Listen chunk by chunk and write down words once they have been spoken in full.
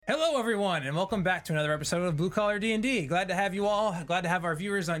Hello everyone and welcome back to another episode of Blue Collar D&D. Glad to have you all. Glad to have our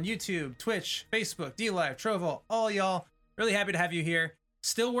viewers on YouTube, Twitch, Facebook, DLive, Trovo, all y'all. Really happy to have you here.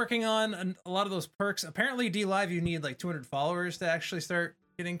 Still working on a lot of those perks. Apparently DLive you need like 200 followers to actually start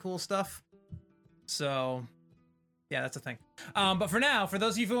getting cool stuff. So yeah, that's a thing. But for now, for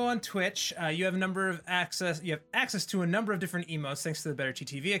those of you on Twitch, you have access to a number of different emotes thanks to the Better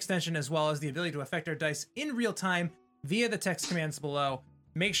TTV extension, as well as the ability to affect our dice in real time via the text commands below.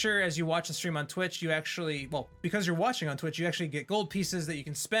 Make sure as you watch the stream on Twitch, you actually, well, because you're watching on Twitch, you actually get gold pieces that you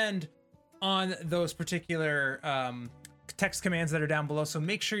can spend on those particular text commands that are down below. So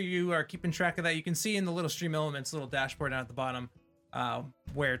make sure you are keeping track of that. You can see in the little Stream Elements little dashboard down at the bottom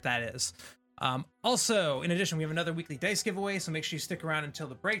where that is. Also, in addition, we have another weekly dice giveaway, so make sure you stick around until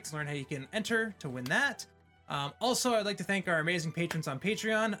the break to learn how you can enter to win that. Also, I'd like to thank our amazing patrons on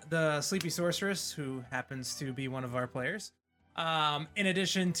Patreon, the Sleepy Sorceress, who happens to be one of our players. In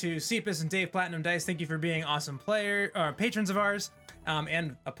addition to Cephas and Dave Platinum Dice, thank you for being awesome patrons of ours,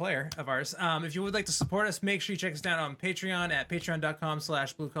 and a player of ours. If you would like to support us, make sure you check us down on Patreon at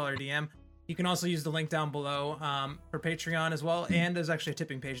patreon.com/bluecollardm. You can also use the link down below for Patreon as well, and there's actually a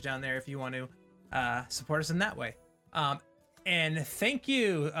tipping page down there if you want to support us in that way. And thank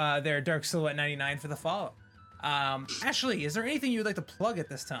you there, Dark Silhouette 99, for the follow. Ashley, is there anything you would like to plug at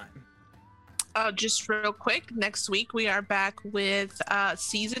this time? Just real quick, next week we are back with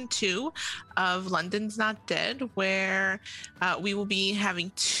season 2 of London's Not Dead, where we will be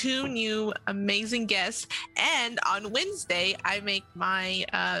having 2 new amazing guests. And on Wednesday, I make my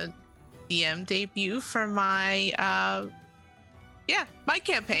DM debut for my my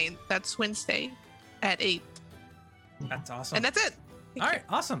campaign. That's Wednesday at 8. That's awesome. And that's it. All right,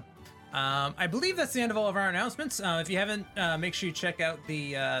 awesome. I believe that's the end of all of our announcements. If you haven't, make sure you check out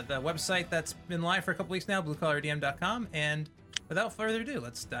the website that's been live for a couple weeks now, bluecollardm.com. And without further ado,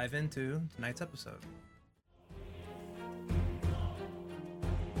 let's dive into tonight's episode.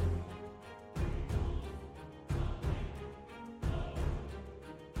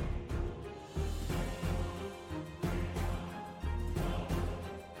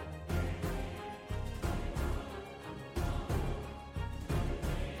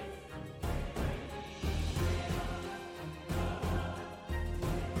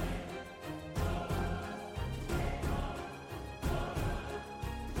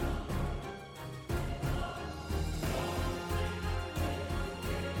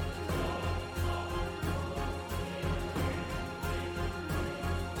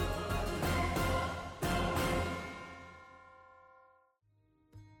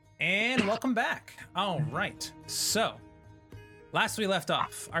 And welcome back. All right, so last we left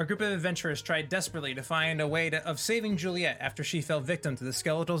off, our group of adventurers tried desperately to find a way of saving Juliet after she fell victim to the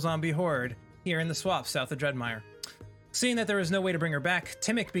skeletal zombie horde here in the swamp south of Dreadmire. Seeing that there was no way to bring her back,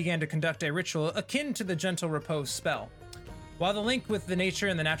 Timmick began to conduct a ritual akin to the Gentle Repose spell. While the link with the nature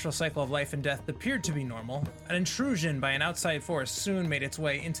and the natural cycle of life and death appeared to be normal, an intrusion by an outside force soon made its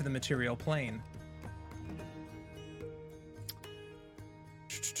way into the material plane.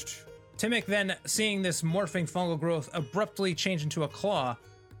 Timmick then, seeing this morphing fungal growth abruptly change into a claw,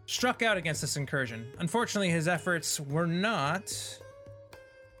 struck out against this incursion. Unfortunately, his efforts were not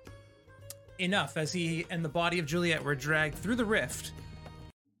enough, as he and the body of Juliet were dragged through the rift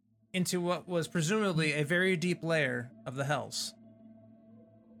into what was presumably a very deep layer of the Hells.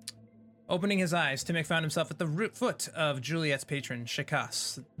 Opening his eyes, Timmick found himself at the foot of Juliet's patron,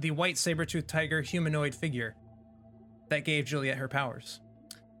 Shekas, the white saber-toothed tiger humanoid figure that gave Juliet her powers.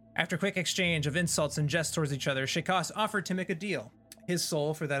 After a quick exchange of insults and jests towards each other, Shekas offered Timmick a deal, his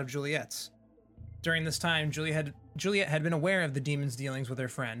soul for that of Juliet's. During this time, Juliet had been aware of the demon's dealings with her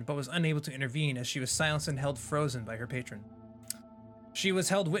friend, but was unable to intervene as she was silenced and held frozen by her patron. She was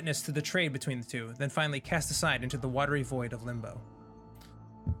held witness to the trade between the two, then finally cast aside into the watery void of Limbo.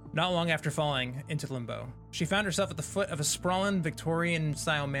 Not long after falling into Limbo, she found herself at the foot of a sprawling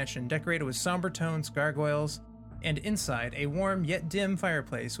Victorian-style mansion decorated with somber tones, gargoyles, and inside, a warm yet dim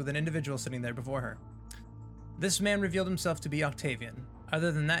fireplace with an individual sitting there before her. This man revealed himself to be Octavian.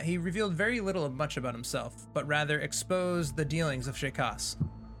 Other than that, he revealed very little of much about himself, but rather exposed the dealings of Shekas,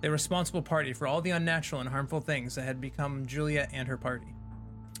 the responsible party for all the unnatural and harmful things that had become Juliet and her party.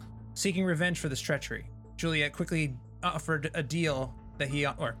 Seeking revenge for this treachery, Juliet quickly offered a deal that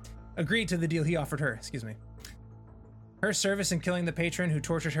agreed to the deal he offered her, her service in killing the patron who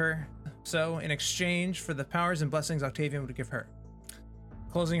tortured her, so in exchange for the powers and blessings Octavian would give her.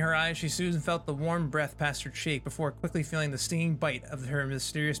 Closing her eyes, she soon felt the warm breath pass her cheek before quickly feeling the stinging bite of her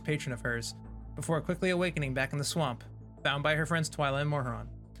mysterious patron of hers, before quickly awakening back in the swamp, bound by her friends Twyla and Morharon.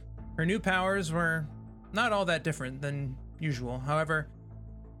 Her new powers were not all that different than usual. However,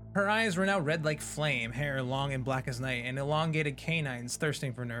 Her eyes were now red like flame, hair long and black as night, and elongated canines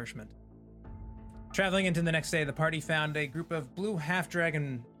thirsting for nourishment. Traveling into the next day, the party found a group of blue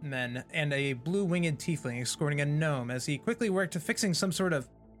half-dragon men and a blue-winged tiefling escorting a gnome as he quickly worked to fixing some sort of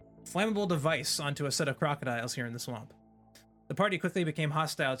flammable device onto a set of crocodiles here in the swamp. The party quickly became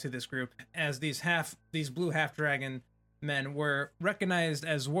hostile to this group, as these blue half-dragon men were recognized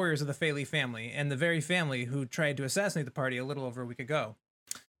as warriors of the Faley family, and the very family who tried to assassinate the party a little over a week ago.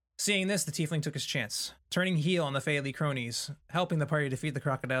 Seeing this, the tiefling took his chance, turning heel on the Faley cronies, helping the party defeat the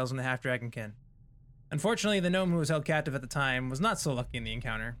crocodiles and the half-dragon kin. Unfortunately, the gnome who was held captive at the time was not so lucky in the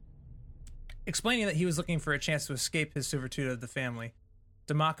encounter. Explaining that he was looking for a chance to escape his servitude of the family,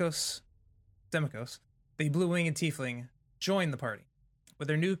 Demikos, the blue-winged tiefling, joined the party. With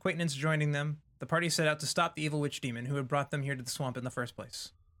their new acquaintance joining them, the party set out to stop the evil witch demon who had brought them here to the swamp in the first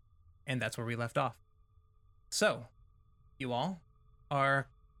place. And that's where we left off. So, you all are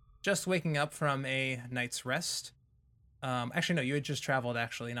just waking up from a night's rest. Actually, no, you had just traveled,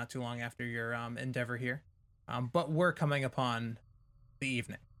 actually, not too long after your endeavor here. But we're coming upon the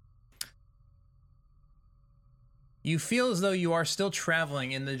evening. You feel as though you are still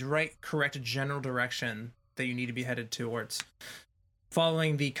traveling in the right, correct general direction that you need to be headed towards.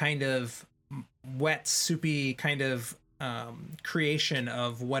 Following the kind of wet, soupy kind of creation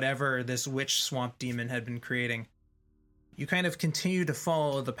of whatever this witch swamp demon had been creating. You kind of continue to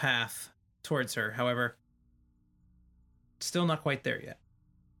follow the path towards her, however, still not quite there yet.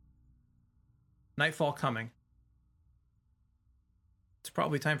 Nightfall coming. It's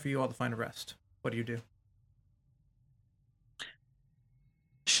probably time for you all to find a rest. What do you do?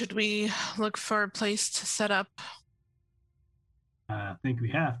 Should we look for a place to set up? I think we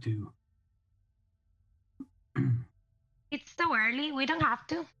have to. It's so early. We don't have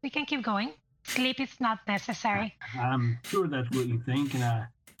to. We can keep going. Sleep is not necessary. I'm sure that's what you think, and I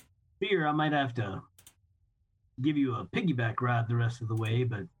fear I might have to give you a piggyback ride the rest of the way,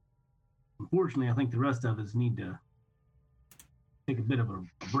 but unfortunately, I think the rest of us need to take a bit of a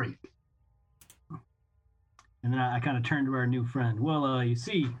break. And then I kind of turned to our new friend. Well, you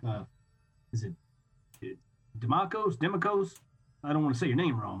see, is it Demikos? I don't want to say your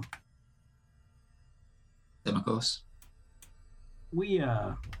name wrong. Demikos.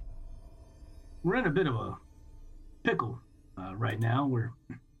 We're in a bit of a pickle right now. We're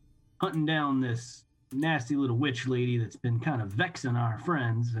hunting down this nasty little witch lady that's been kind of vexing our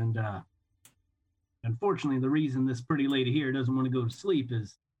friends, and unfortunately, the reason this pretty lady here doesn't want to go to sleep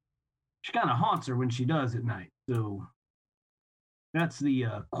is she kind of haunts her when she does at night. So that's the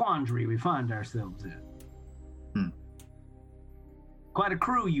quandary we find ourselves in. Quite a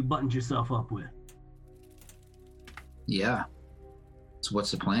crew you buttoned yourself up with. Yeah. So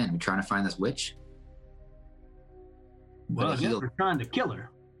what's the plan? We trying to find this witch? Well, I guess we're trying to kill her.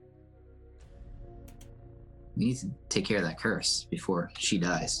 We need to take care of that curse before she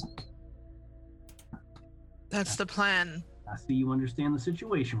dies. That's the plan. I see you understand the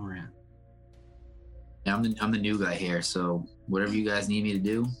situation we're in. Yeah, I'm the new guy here, so whatever you guys need me to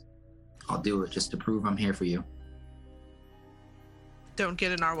do, I'll do it just to prove I'm here for you. Don't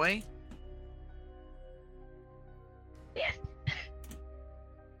get in our way. Yes.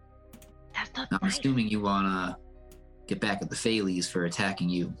 That's not I'm nice. assuming you wanna get back at the Faleys for attacking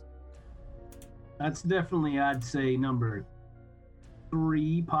you. That's definitely, I'd say, number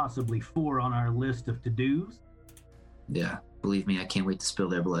 3, possibly 4 on our list of to-dos. Yeah, believe me, I can't wait to spill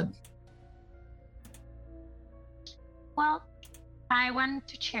their blood. Well, I want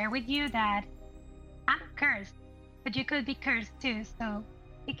to share with you that I'm cursed, but you could be cursed too, so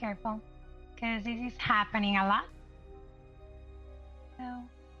be careful, because this is happening a lot. So,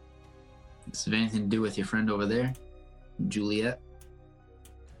 Does it have anything to do with your friend over there, Juliet?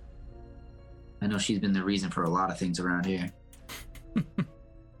 I know she's been the reason for a lot of things around here.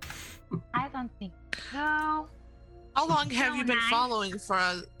 I don't think so. How long have you been nice.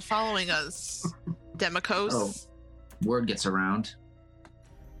 following us, Demikos? Oh, word gets around.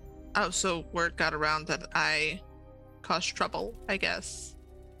 Oh, so word got around that I caused trouble, I guess.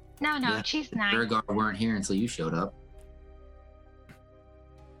 No, Yeah, she's nice. Durgar weren't here until you showed up.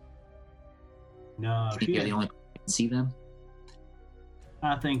 No, I think you're the only person who can see them.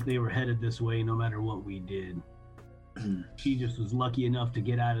 I think they were headed this way no matter what we did. She just was lucky enough to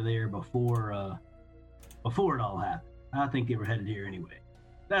get out of there before it all happened. I think they were headed here anyway.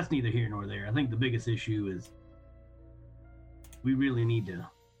 That's neither here nor there. I think the biggest issue is we really need to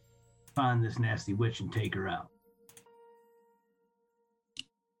find this nasty witch and take her out.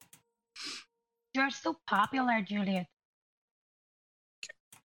 You're so popular, Juliet.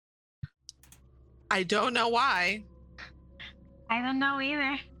 I don't know why. I don't know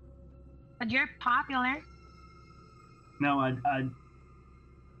either. but you're popular. Now, I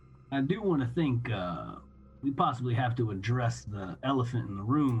do want to think we possibly have to address the elephant in the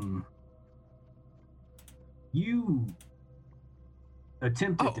room. You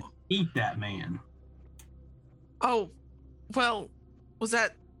attempted to eat that man. Oh, well, was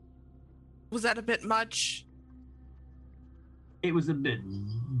that a bit much? It was a bit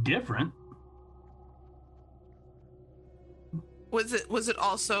different. Was it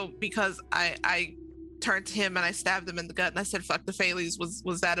also because I turned to him and I stabbed him in the gut and I said, fuck the Phales?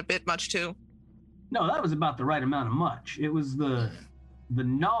 Was that a bit much too? No, that was about the right amount of much. It was the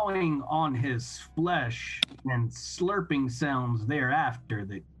gnawing on his flesh and slurping sounds thereafter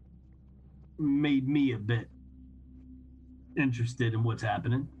that made me a bit interested in what's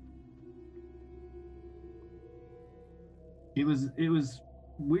happening. It was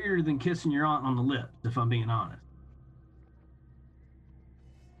weirder than kissing your aunt on the lips, if I'm being honest.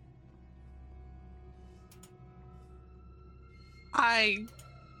 I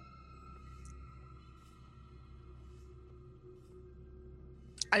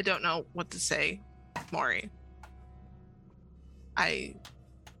don't know what to say, Maury. I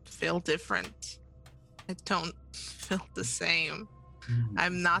feel different. I don't feel the same.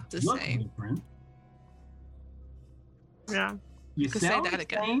 I'm not the same. Different. Yeah. You could say sound that the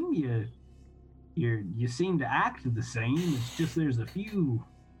again. same. You seem to act the same. It's just there's a few.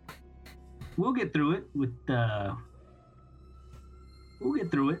 We'll get through it with. We'll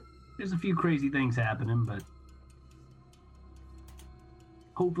get through it. There's a few crazy things happening, but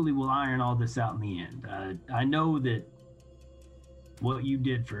hopefully we'll iron all this out in the end. I know that what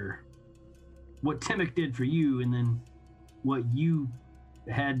Timmick did for you, and then what you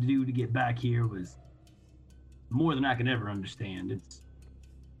had to do to get back here was more than I can ever understand. It's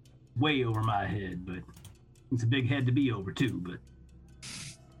way over my head, but it's a big head to be over too, but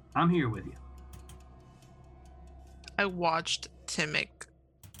I'm here with you. I watched Timmick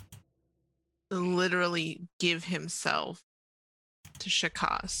literally give himself to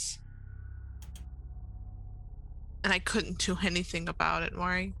Shakas. And I couldn't do anything about it,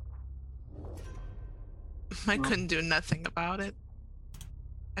 Maury. I couldn't do nothing about it.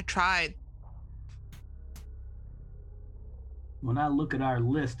 I tried. When I look at our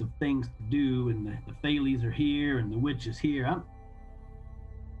list of things to do, and the Phales are here, and the witch is here, I'm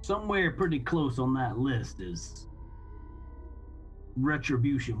somewhere pretty close on that list is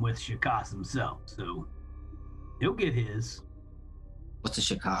retribution with Shakas himself. So he'll get his. What's a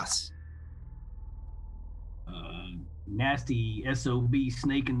Shakas? Nasty SOB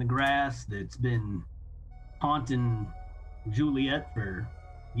snake in the grass that's been haunting Juliet for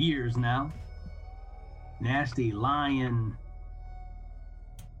years now. Nasty lion,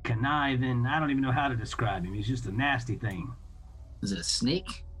 conniving. I don't even know how to describe him. He's just a nasty thing. Is it a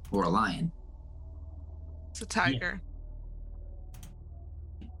snake or a lion? It's a tiger.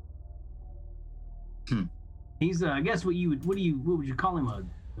 Yeah. He's I guess what would you call him, a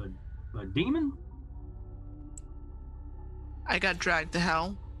demon? I got dragged to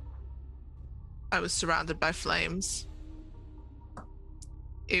hell. I was surrounded by flames.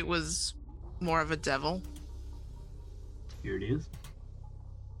 It was more of a devil. Here it is.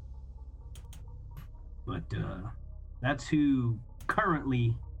 But that's who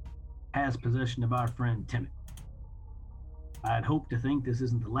currently has possession of our friend Timmy. I'd hope to think this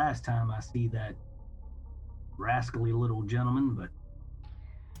isn't the last time I see that rascally little gentleman, but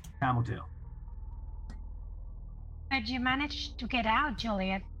time will tell. But you managed to get out,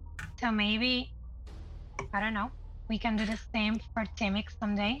 Juliet. So maybe, I don't know, we can do the same for Timmick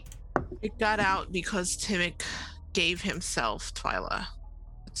someday. It got out because Timmick gave himself, Twyla.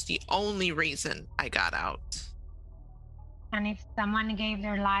 It's the only reason I got out. And if someone gave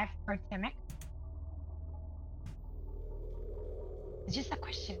their life for Timmick? It's just a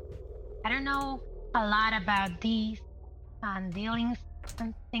question. I don't know a lot about these dealings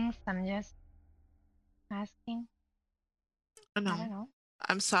and things. I'm just asking. I don't know.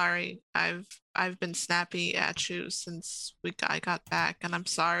 I'm sorry. I've been snappy at you since I got back, and I'm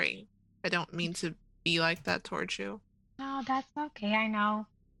sorry. I don't mean to be like that towards you. No, that's okay. I know.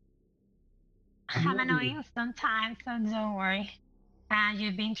 I'm annoying sometimes, so don't worry. And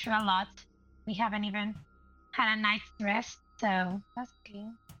you've been through a lot. We haven't even had a night's rest, so that's okay.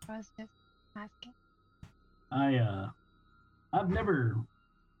 I was just asking. I've never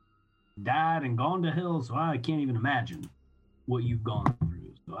died and gone to hell, so I can't even imagine what you've gone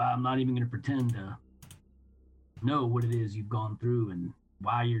through. So I'm not even going to pretend to know what it is you've gone through and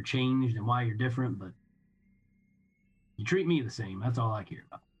why you're changed and why you're different, but you treat me the same. That's all I care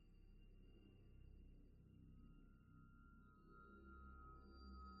about.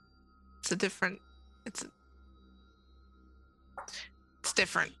 it's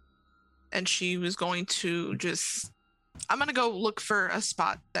different. And she was going to I'm gonna go look for a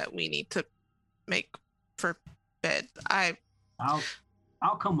spot that we need to make for bed. I'll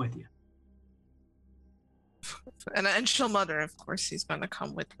come with you. And she'll mutter, of course he's gonna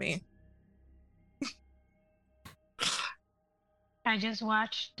come with me. I just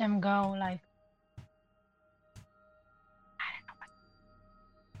watched them go like,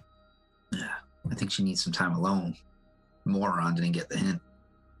 Yeah, I think she needs some time alone. Moron didn't get the hint.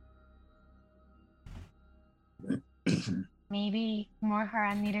 maybe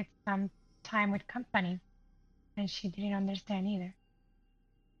Morhara needed some time with company, and she didn't understand either.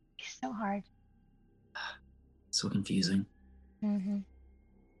 It's so hard. So confusing.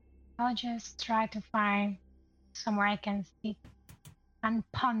 I'll just try to find somewhere I can sit and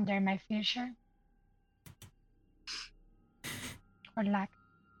ponder my future. Or lack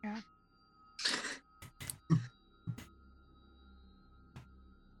thereof.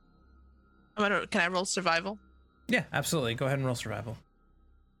 Can I roll survival? Yeah, absolutely. Go ahead and roll survival.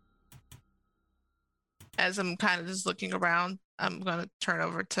 As I'm kind of just looking around, I'm gonna turn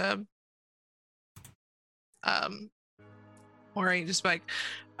over to Maury, just like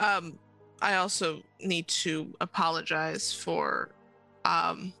I also need to apologize for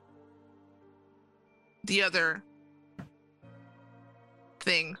the other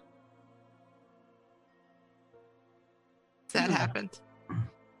thing that happened.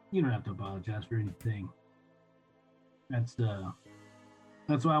 You don't have to apologize for anything. That's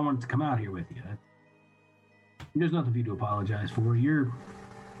why I wanted to come out here with you. There's nothing for you to apologize for.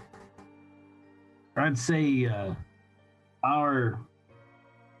 I'd say our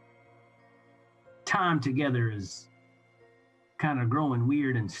time together is kind of growing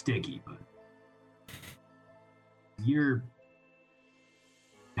weird and sticky, but your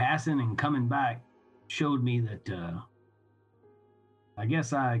passing and coming back showed me that I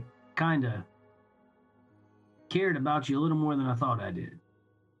guess I kind of cared about you a little more than I thought I did.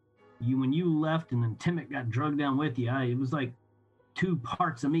 When you left and then Timmick got drugged down with you, it was like two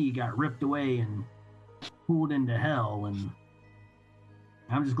parts of me got ripped away and pulled into hell, and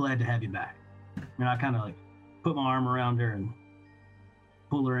I'm just glad to have you back. And I kind of like put my arm around her and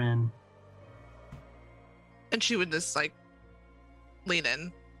pull her in. And she would just like lean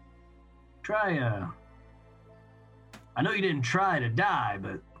in. I know you didn't try to die,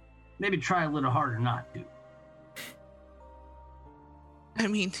 but maybe try a little harder not to. I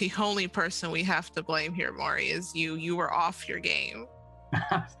mean, the only person we have to blame here, Maury, is you. You were off your game.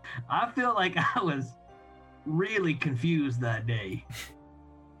 I feel like I was really confused that day.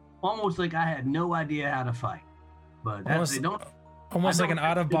 Almost like I had no idea how to fight. But almost like an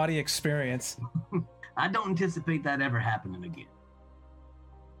out-of-body experience. I don't anticipate that ever happening again.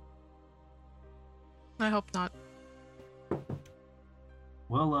 I hope not.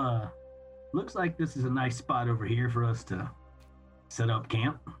 Well, looks like this is a nice spot over here for us to set up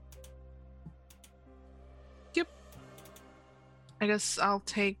camp. Yep. I guess I'll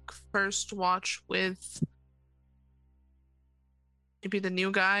take first watch with maybe the new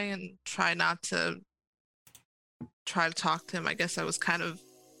guy and try to talk to him. I guess I was kind of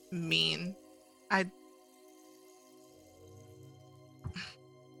mean. I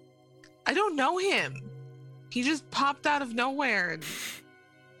don't know him. He just popped out of nowhere, and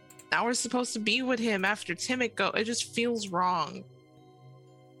now we're supposed to be with him after Timmick go. It just feels wrong.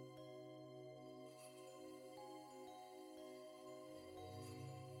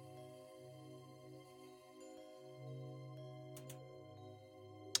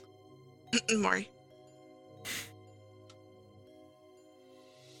 Maury.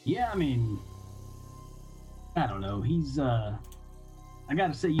 Yeah, I mean, I don't know. He's, I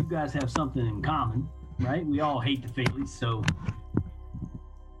gotta say, you guys have something in common, right? We all hate the Phalees, so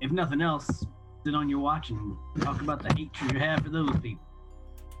if nothing else, sit on your watch and talk about the hatred you have for those people.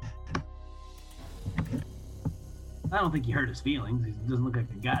 I don't think he hurt his feelings. He doesn't look like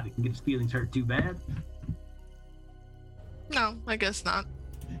a guy that can get his feelings hurt too bad. No, I guess not.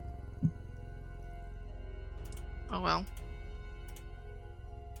 Oh well.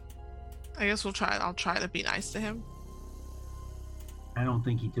 I guess I'll try to be nice to him. I don't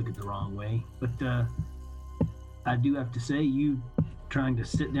think he took it the wrong way, but I do have to say, you trying to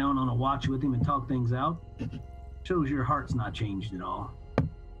sit down on a watch with him and talk things out shows your heart's not changed at all.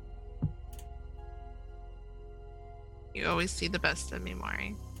 You always see the best in me,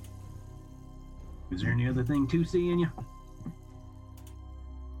 Maury. Is there any other thing to see in you?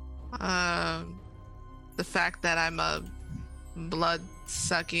 The fact that I'm a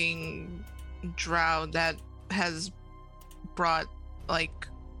blood-sucking drow that has brought, like,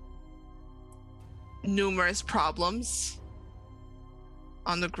 numerous problems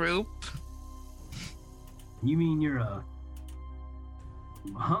on the group. You mean you're a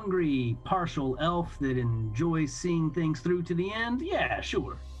hungry, partial elf that enjoys seeing things through to the end? Yeah,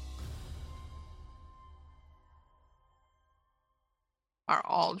 sure. Are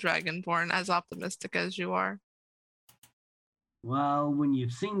all Dragonborn as optimistic as you are? Well, when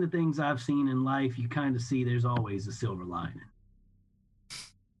you've seen the things I've seen in life, you kind of see there's always a silver lining.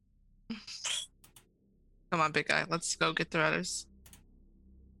 Come on, big guy. Let's go get the others.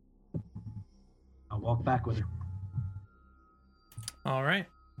 I'll walk back with her. All right.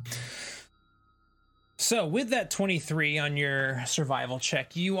 So with that 23 on your survival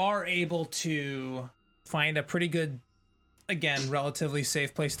check, you are able to find a pretty good, again, relatively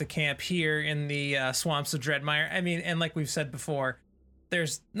safe place to camp here in the swamps of Dreadmire. I mean, and like we've said before,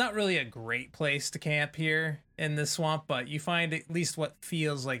 there's not really a great place to camp here in this swamp, but you find at least what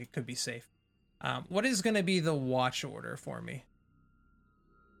feels like it could be safe. What is going to be the watch order for me?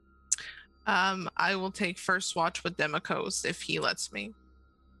 I will take first watch with Demikos if he lets me.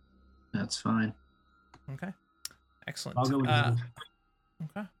 That's fine. Okay. Excellent. I'll go with you.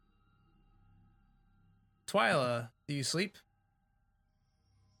 Okay. Twyla, do you sleep?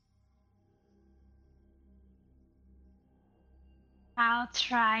 I'll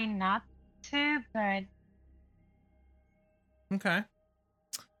try not to, but Okay.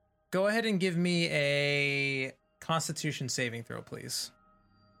 Go ahead and give me a Constitution saving throw, please.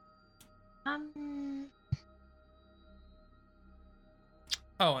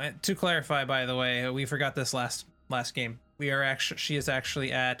 Oh, and to clarify, by the way, we forgot this last game. She is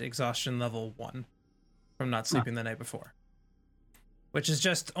actually at exhaustion level 1 from not sleeping the night before, which is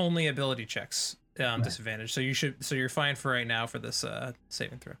just only ability checks disadvantage. So you're fine for right now for this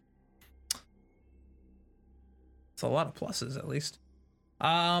saving throw. It's a lot of pluses, at least.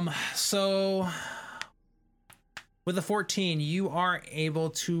 So with a 14, you are able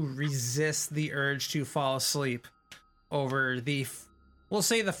to resist the urge to fall asleep over we'll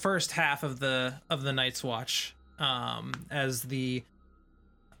say the first half of the Night's Watch, as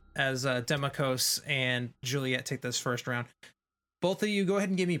Demikos and Juliet take this first round. Both of you go ahead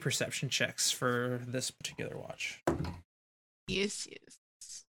and give me perception checks for this particular watch. Yes.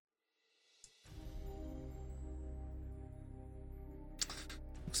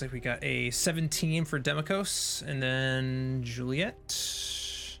 Looks like we got a 17 for Demikos, and then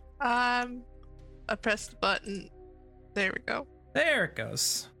Juliet. I pressed the button. There we go. There it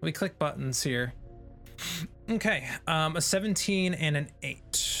goes. We click buttons here. Okay, a 17 and an 8.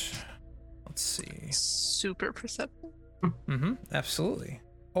 Let's see. Super perceptive. Mm-hmm, absolutely.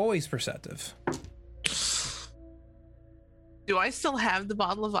 Always perceptive. Do I still have the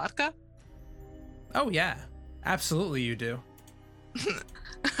bottle of vodka? Oh, yeah. Absolutely you do.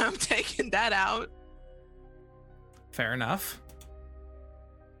 I'm taking that out. Fair enough.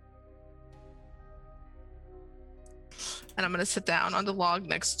 And I'm going to sit down on the log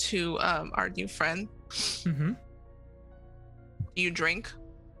next to our new friend. Mm-hmm. Do you drink?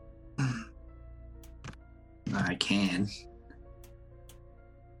 I can.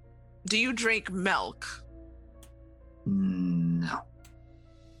 Do you drink milk? No.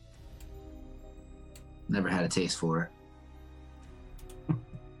 Never had a taste for it.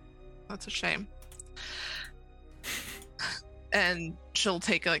 That's a shame. And she'll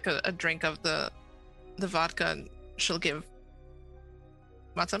take like a drink of the vodka, and she'll give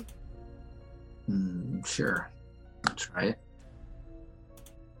Matsup. Sure. I'll try it.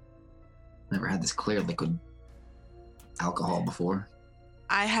 Never had this clear liquid alcohol before.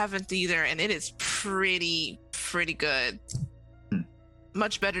 I haven't either, and it is pretty good.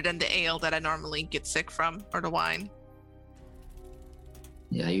 Much better than the ale that I normally get sick from, or the wine.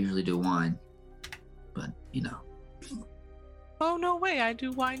 Yeah, I usually do wine, but you know. Oh, no way, I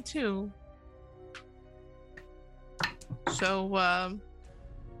do wine too. So,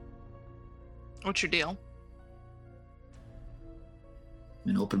 what's your deal?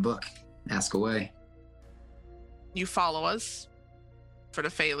 An open book. Ask away. You follow us for the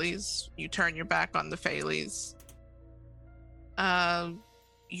Phales. You turn your back on the Phales.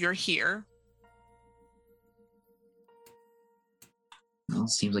 You're here. Well,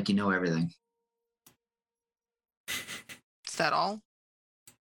 seems like you know everything. Is that all?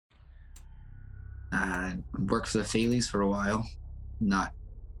 I worked for the Phales for a while. Not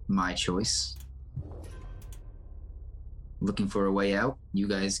my choice. Looking for a way out. You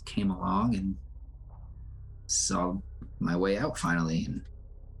guys came along and saw my way out finally and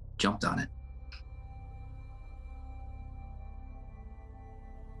jumped on it.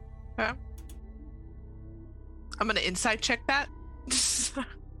 Okay. I'm gonna insight check that.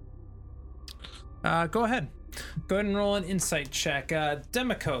 Go ahead. Go ahead and roll an insight check.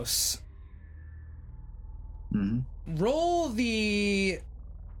 Demikos. Mm-hmm. Roll a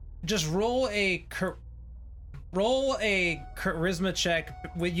charisma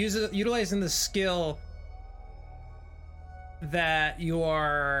check with utilizing the skill that you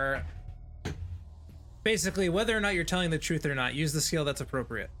are basically, whether or not you're telling the truth or not, use the skill that's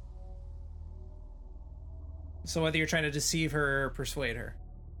appropriate. So whether you're trying to deceive her or persuade her.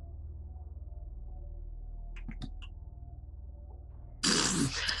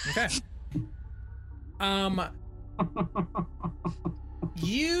 Okay.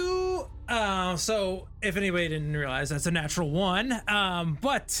 You so if anybody didn't realize, that's a natural 1.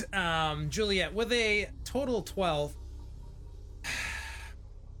 But Juliet, with a total 12,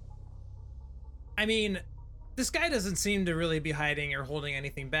 I mean, this guy doesn't seem to really be hiding or holding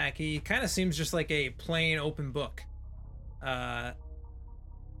anything back. He kind of seems just like a plain open book.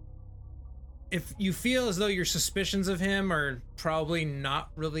 If you feel as though your suspicions of him are probably not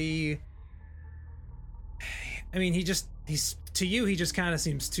really, I mean, he's to you, he just kind of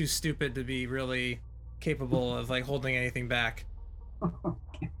seems too stupid to be really capable of like holding anything back.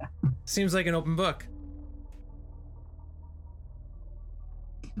 Seems like an open book.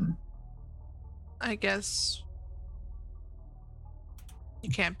 I guess you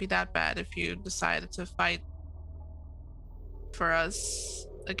can't be that bad if you decided to fight for us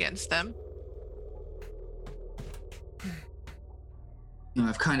against them. You know,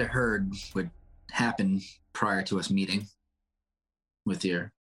 I've kind of heard what happened prior to us meeting with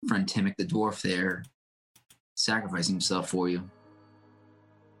your friend Timmick the dwarf there sacrificing himself for you.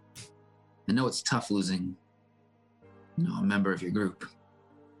 I know it's tough losing, you know, a member of your group.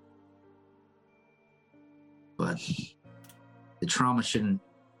 But the trauma shouldn't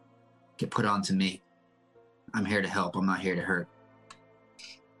get put onto me. I'm here to help. I'm not here to hurt.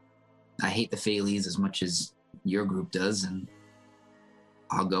 I hate the Phales as much as your group does, and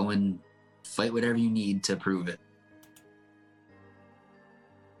I'll go and fight whatever you need to prove it.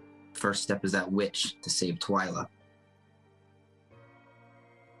 First step is that witch to save Twyla.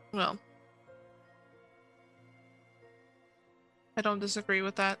 Well, I don't disagree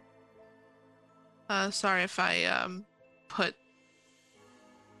with that. Sorry if I put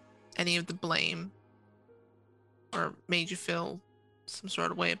any of the blame or made you feel some sort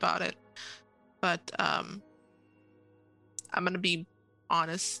of way about it. But I'm gonna be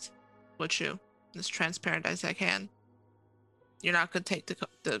honest with you, as transparent as I can. You're not gonna take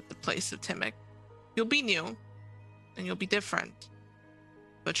the place of Timmick. You'll be new, and you'll be different,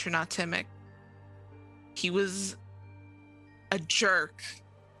 but you're not Timmick. He was a jerk,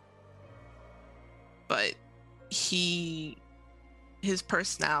 but his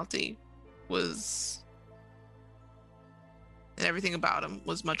personality was, and everything about him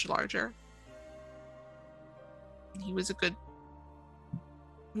was much larger. He was a good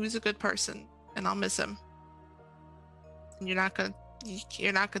person, and I'll miss him. And you're not gonna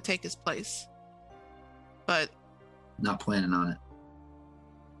take his place. But Not planning on it.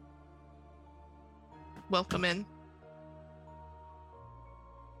 welcome in.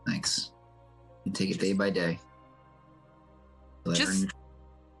 Thanks. You take it day by day.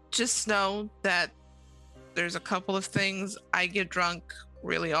 Just know that there's a couple of things. I get drunk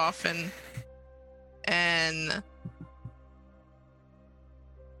really often, and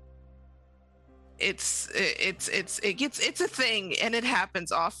it's a thing, and it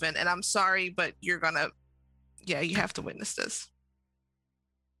happens often, and I'm sorry, but you have to witness this.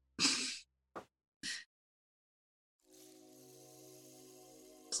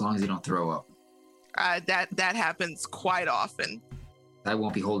 As long as you don't throw up. That happens quite often. I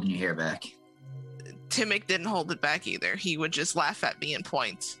won't be holding your hair back. Timmick didn't hold it back either. He would just laugh at me and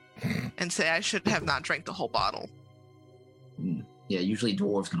point and say I should have not drank the whole bottle. Yeah, usually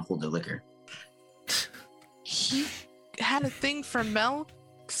dwarves can hold their liquor. He had a thing for milk,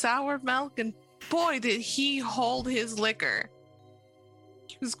 sour milk, and boy, did he hold his liquor.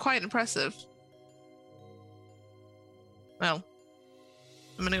 He was quite impressive. Well,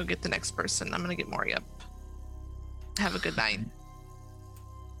 I'm gonna go get the next person. I'm gonna get Maury up. Have a good night.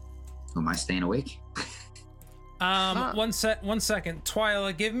 Am I staying awake? One second.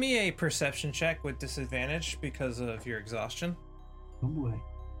 Twyla, give me a perception check with disadvantage because of your exhaustion. Oh boy.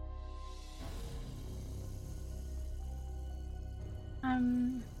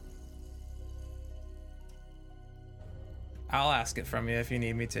 I'll ask it from you if you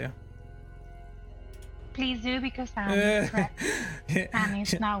need me to. Please do, because I'm correct and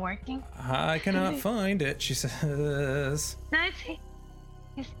it's not working. I cannot find it, she says. No, it's here.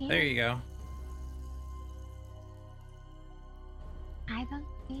 There you go. I don't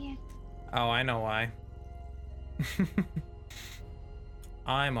see it. Oh, I know why.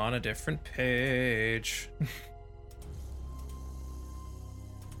 I'm on a different page.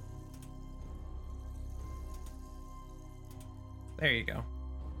 There you go.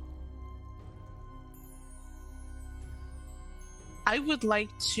 I would like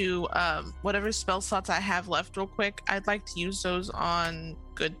to, whatever spell slots I have left real quick, I'd like to use those on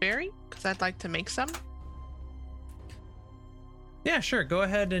Goodberry, because I'd like to make some. Yeah, sure. Go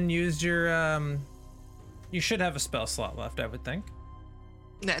ahead and use your, you should have a spell slot left, I would think.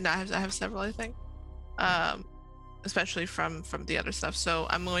 No, I have several, I think. Especially from the other stuff. So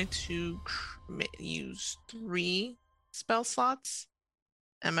I'm going to use 3 spell slots.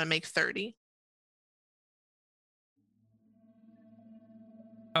 I'm going to make 30.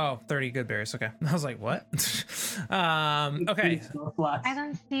 Oh, 30 good berries. Okay. I was like, what? Okay. I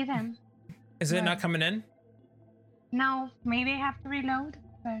don't see them. Is it not coming in? No, maybe I have to reload,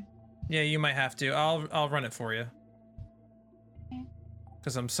 but Yeah, you might have to. I'll run it for you. Okay.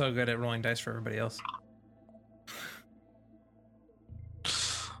 Because I'm so good at rolling dice for everybody else.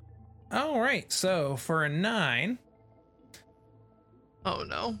 All right. So for a 9. Oh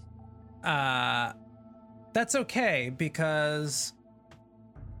no. That's okay because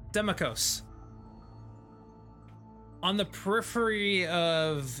Demikos, on the periphery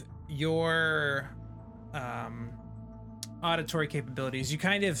of your auditory capabilities, you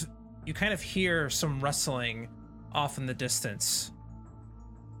kind of hear some rustling off in the distance,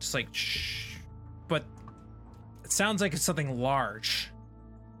 just like shh, but it sounds like it's something large,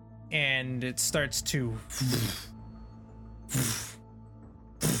 and it starts to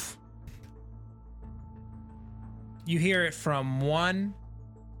you hear it from 1,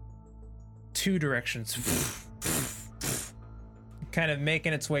 2 directions, kind of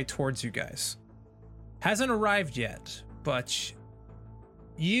making its way towards you guys. Hasn't arrived yet, but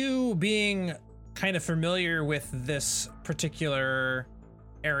you, being kind of familiar with this particular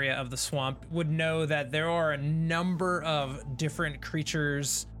area of the swamp, would know that there are a number of different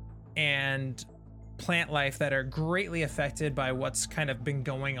creatures and plant life that are greatly affected by what's kind of been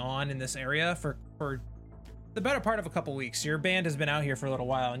going on in this area for the better part of a couple weeks. Your band has been out here for a little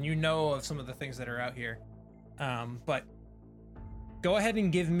while, and you know of some of the things that are out here. But go ahead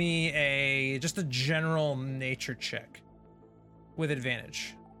and give me just a general nature check with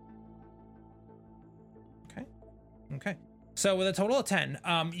advantage. Okay. So with a total of 10,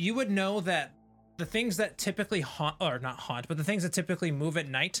 you would know that the things that typically but the things that typically move at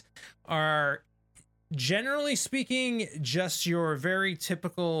night are, generally speaking, just your very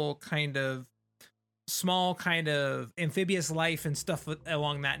typical kind of small kind of amphibious life and stuff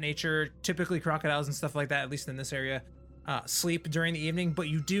along that nature. Typically crocodiles and stuff like that, at least in this area, sleep during the evening. But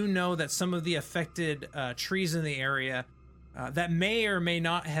you do know that some of the affected trees in the area that may or may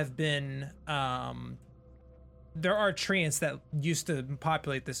not have been there are treants that used to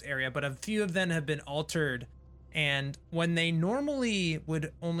populate this area, but a few of them have been altered, and when they normally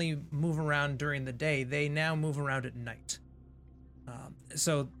would only move around during the day, they now move around at night.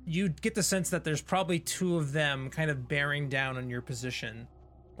 So you get the sense that there's probably 2 of them kind of bearing down on your position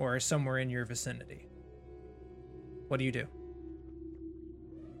or somewhere in your vicinity. What do you do?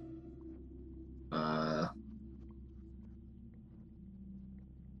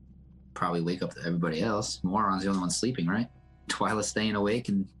 Probably wake up everybody else. Moron's the only one sleeping, right? Twyla's staying awake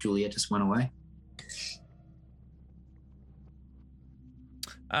and Juliet just went away.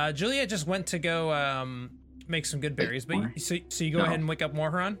 Juliet just went to go make some good berries, but so you go ahead and wake up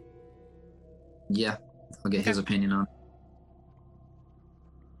Moron? Yeah, I'll get his opinion on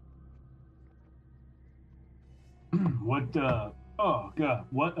it. What, oh god,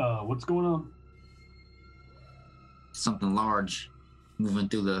 what's going on? Something large moving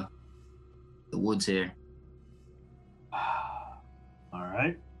through the woods here. All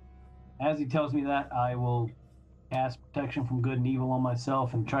right. As he tells me that, I will cast protection from good and evil on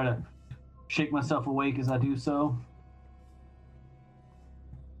myself and try to shake myself awake as I do so.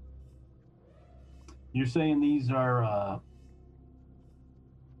 You're saying these are,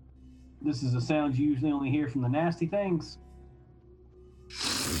 this is a sound you usually only hear from the nasty things?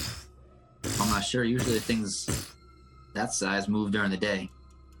 I'm not sure. Usually things that size move during the day.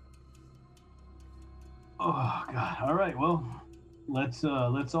 Oh god. All right. Well, let's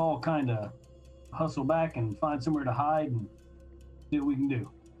all kind of hustle back and find somewhere to hide and see what we can do.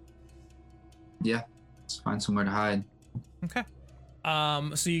 Yeah, let's find somewhere to hide. Okay.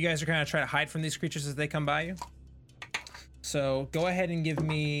 So you guys are kind of trying to hide from these creatures as they come by you. So go ahead and give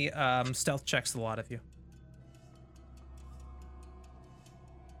me stealth checks, a lot of you.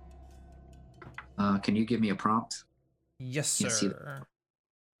 Can you give me a prompt? Yes, Can't see sir.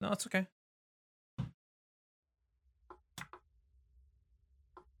 No, it's okay.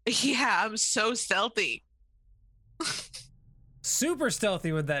 Yeah, I'm so stealthy. Super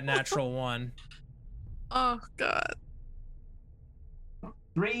stealthy with that natural one. Oh God.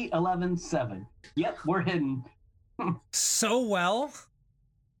 3, 11, 7. Yep, we're hidden. So well.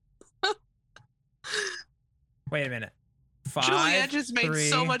 Wait a minute. 5, Juliet just made 3,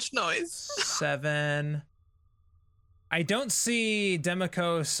 so much noise. 7. I don't see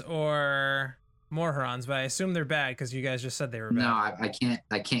Demikos or Morherons, but I assume they're bad because you guys just said they were bad. No,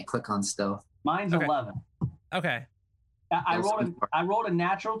 I can't click on stealth. Mine's Okay. 11. Okay. I rolled a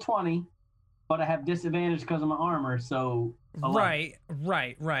natural 20, but I have disadvantage because of my armor, so 11.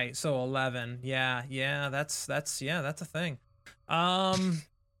 Right. So 11. Yeah, that's a thing. All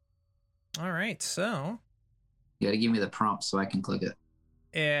right, so You gotta give me the prompt so I can click it.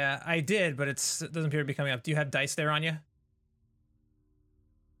 yeah, I did, but it doesn't appear to be coming up. Do you have dice there on you?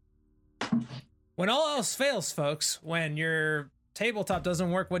 When all else fails, folks, when your tabletop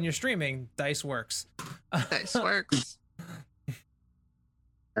doesn't work when you're streaming, dice works. Dice works.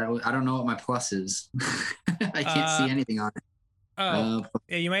 I don't know what my plus is. I can't see anything on it. Oh,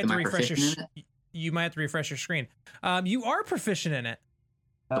 yeah, you might have am to I refresh proficient you might have to refresh your screen. You are proficient in it.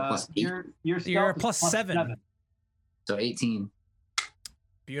 plus 8. Your You're a stealth is +7. So 18.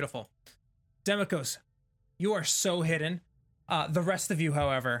 Beautiful. Demikos, you are so hidden. The rest of you,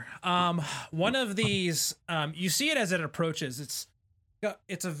 however, one of these, you see it as it approaches.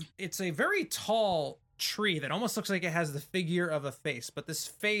 It's a very tall tree that almost looks like it has the figure of a face, but this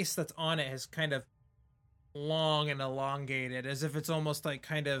face that's on it is kind of long and elongated, as if it's almost like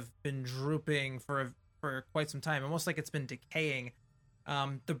kind of been drooping for quite some time, almost like it's been decaying.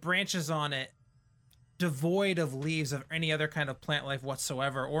 The branches on it devoid of leaves of any other kind of plant life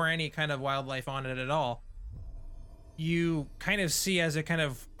whatsoever, or any kind of wildlife on it at all. You kind of see as it kind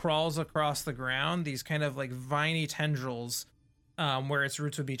of crawls across the ground these kind of like viney tendrils, where its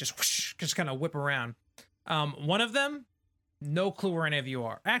roots would be just whoosh, just kind of whip around. One of them, no clue where any of you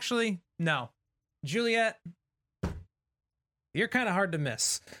are. Actually, no. Juliet, you're kind of hard to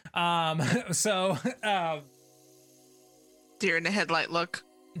miss. So Deer in the headlight look.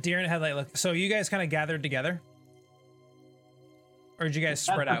 deer in a headlight look. So you guys kind of gathered together, or did you guys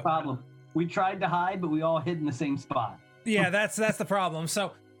spread That's the out? problem. We tried to hide, but we all hid in the same spot. Yeah, that's the problem.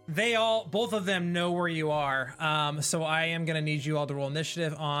 So both of them know where you are. So I am gonna need you all to roll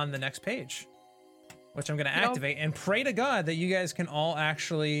initiative on the next page, which I'm gonna activate, and pray to God that you guys can all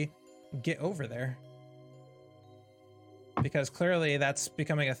actually get over there, because clearly that's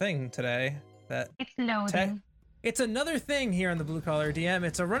becoming a thing today. That It's loading. it's another thing here on the Blue Collar DM.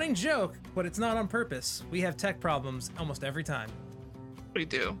 It's a running joke, but it's not on purpose. We have tech problems almost every time. We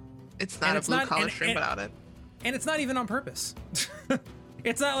do. It's And not it's a blue not- collar and- stream and- without it. And it's not even on purpose.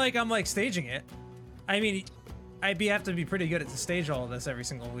 It's not like I'm like staging it. I mean, have to be pretty good at to stage all of this every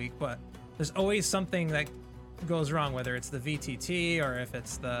single week, but there's always something that goes wrong, whether it's the VTT or if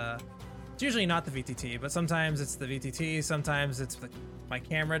it's usually not the VTT, but sometimes it's the VTT, sometimes it's my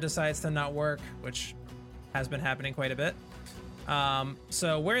camera decides to not work, which has been happening quite a bit.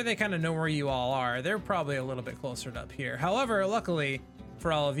 So where they kind of know where you all are, they're probably a little bit closer to up here. However, luckily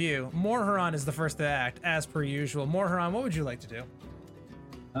for all of you, Morheron is the first to act, as per usual. Morheron, what would you like to do?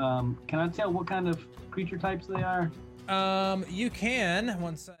 Can I tell what kind of creature types they are? You can,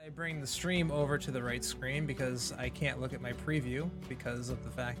 once I bring the stream over to the right screen, because I can't look at my preview because of the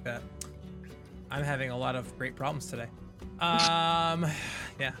fact that I'm having a lot of great problems today.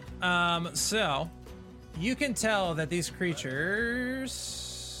 Yeah. So you can tell that these creatures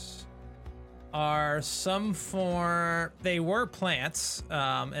are some form. They were plants,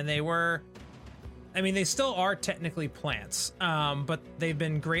 and they still are technically plants, but they've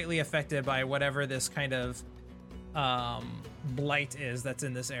been greatly affected by whatever this kind of blight is that's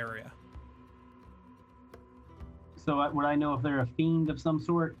in this area. So would I know if they're a fiend of some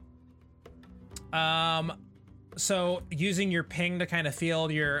sort? So using your ping to kind of feel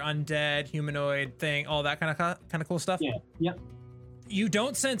your undead humanoid thing, all that kind of cool stuff. Yeah. Yep. You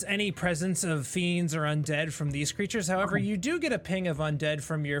don't sense any presence of fiends or undead from these creatures. However, you do get a ping of undead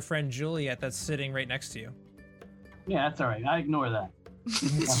from your friend Juliet that's sitting right next to you. Yeah, that's all right. I ignore that.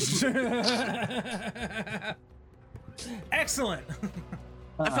 Excellent.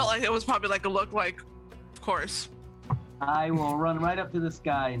 I felt like it was probably like a look like, of course. I will run right up to this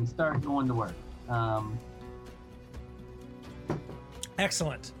guy and start going to work.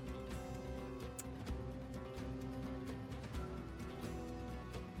 Excellent.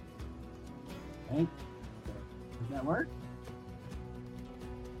 Okay. Does that work?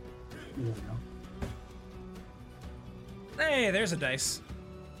 There we go. Hey, there's a dice.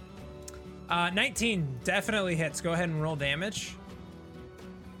 19 definitely hits. Go ahead and roll damage.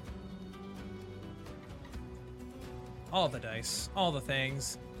 all the dice, all the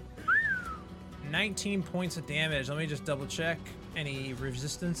things. 19 points of damage. Let me just double check any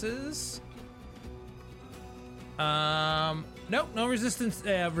resistances. Nope, no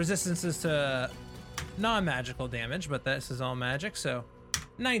resistances to non-magical damage, but this is all magic, so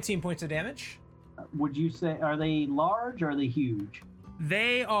 19 points of damage. Would you say, are they large or are they huge?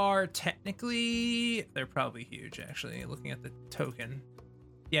 They are technically, they're probably huge, actually, looking at the token.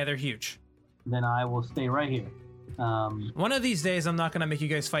 Yeah, they're huge. Then I will stay right here. One of these days, I'm not going to make you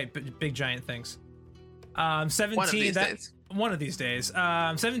guys fight big giant things. 17, One of these days. One of these days.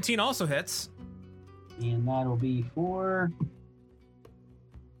 17 also hits. And that'll be for...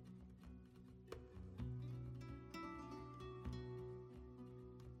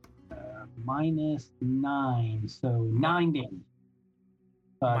 -9, so 9 damage.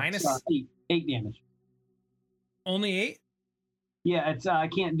 Minus? 8 damage. Only 8? Yeah, it's I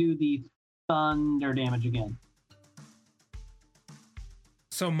can't do the thunder damage again.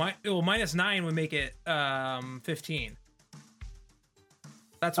 So -9 would make it 15.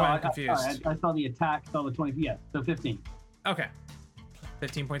 That's why I'm confused. I saw the attack, saw the 20. Yeah, so 15. Okay.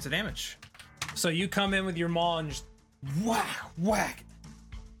 15 points of damage. So you come in with your maul and just whack.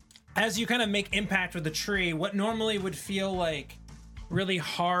 As you kind of make impact with the tree, what normally would feel like really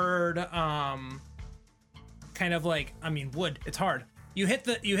hard, kind of like, I mean, wood, it's hard. You hit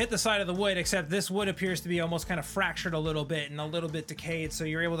the side of the wood, except this wood appears to be almost kind of fractured a little bit and a little bit decayed, so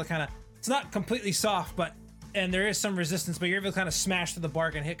you're able to kind of, it's not completely soft, and there is some resistance, but you're able to kind of smash through the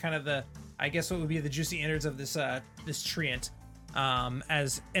bark and hit kind of the, I guess what would be the juicy innards of this this treant.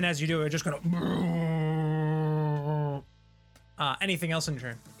 As you do it, just kind of anything else in your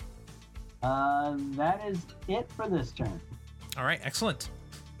turn? That is it for this turn. All right, excellent.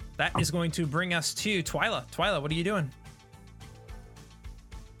 That is going to bring us to Twyla. Twyla, what are you doing?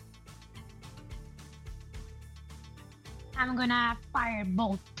 I'm gonna fire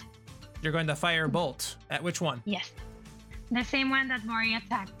bolt. You're going to fire a bolt. At which one? Yes. The same one that Mori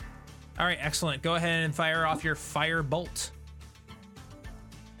attacked. All right, excellent. Go ahead and fire off your fire bolt.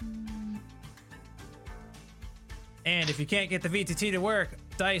 And if you can't get the VTT to work,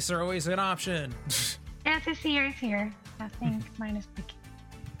 dice are always an option. Yes, it's here. I think mine is big.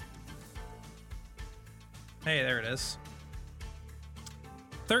 Hey, there it is.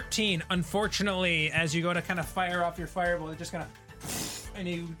 13. Unfortunately, as you go to kind of fire off your firebolt, it just kind of,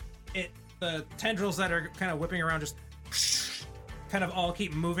 and the tendrils that are kind of whipping around just kind of all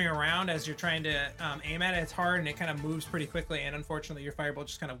keep moving around as you're trying to aim at it. It's hard and it kind of moves pretty quickly, and unfortunately, your firebolt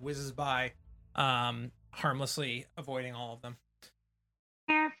just kind of whizzes by, harmlessly avoiding all of them.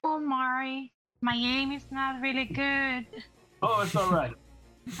 Careful, Mari. My aim is not really good. Oh, it's all right.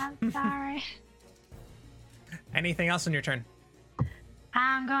 I'm sorry. Anything else on your turn?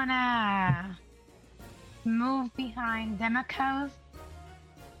 I'm gonna move behind Demokos.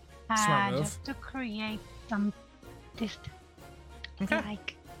 Smart move. Just to create some distance. Okay.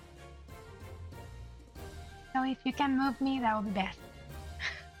 Like. So if you can move me, that would be best.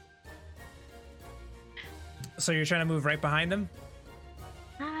 So you're trying to move right behind him?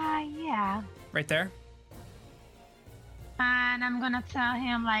 Yeah. Right there? And I'm gonna tell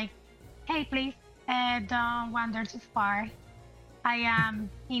him like, hey, please, don't wander too far. I am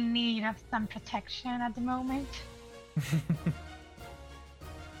in need of some protection at the moment.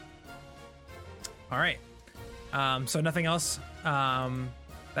 All right. So nothing else.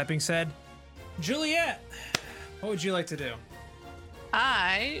 That being said, Juliet, what would you like to do?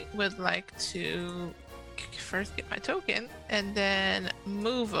 I would like to first get my token and then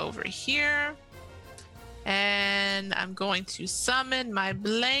move over here. And I'm going to summon my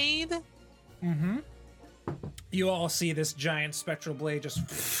blade. Mm-hmm. You all see this giant spectral blade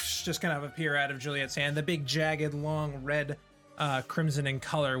just kind of appear out of Juliet's hand. The big, jagged, long, red, crimson in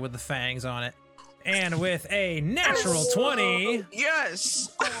color with the fangs on it. And with a natural 20.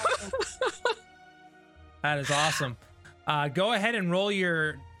 Yes. That is awesome. Go ahead and roll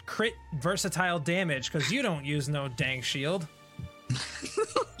your crit versatile damage, because you don't use no dang shield.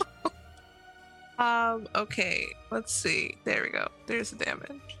 Okay, let's see. There we go. There's the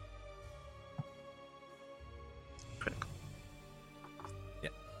damage. Critical.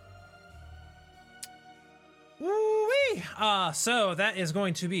 Yep. Woo-wee! So that is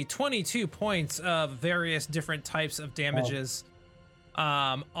going to be 22 points of various different types of damages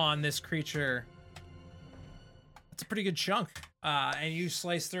on this creature. That's a pretty good chunk. And you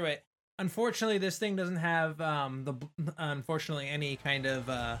slice through it. Unfortunately, this thing doesn't have any kind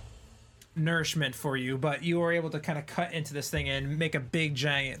of nourishment for you, but you were able to kind of cut into this thing and make a big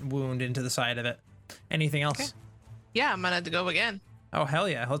giant wound into the side of it. Anything else? Okay. Yeah, I'm gonna have to go again. Oh, hell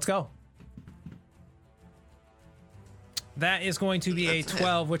yeah. Let's go. That is going to be a That's a hit.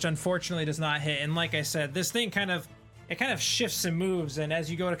 12, which unfortunately does not hit. And like I said, this thing kind of shifts and moves, and as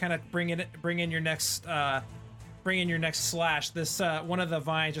you go to kind of bring in your next slash, this one of the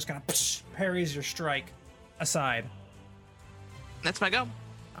vines just kind of parries your strike aside. That's my go.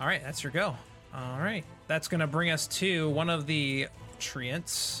 All right, that's your go. All right, that's gonna bring us to one of the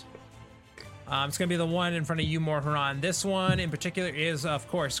treants. It's gonna be the one in front of you, Morharon. This one in particular is, of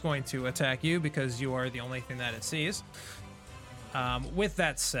course, going to attack you because you are the only thing that it sees. With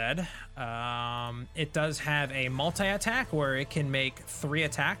that said, it does have a multi-attack where it can make 3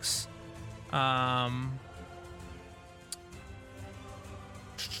 attacks.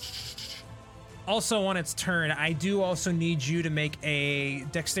 Also on its turn, I do also need you to make a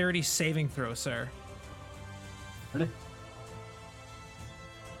dexterity saving throw, sir. Ready?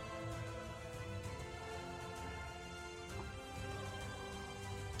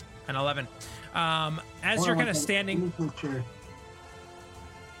 An 11. As Hold you're on kind one of second. standing... Let me make sure.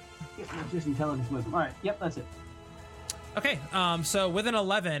 Just intelligence wisdom. All right. Yep, that's it. Okay, so with an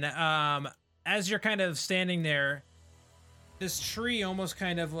 11, as you're kind of standing there, this tree almost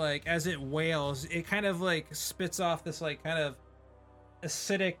kind of like, as it wails, it kind of like spits off this like kind of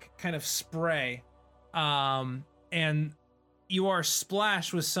acidic kind of spray. And you are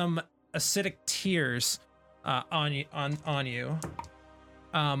splashed with some acidic tears on you.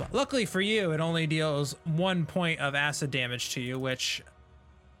 Luckily for you, it only deals 1 point of acid damage to you, which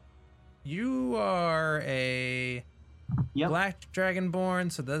you are a Yep. Black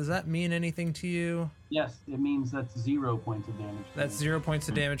Dragonborn, so does that mean anything to you? Yes, it means that's 0 points of damage. That's 0 points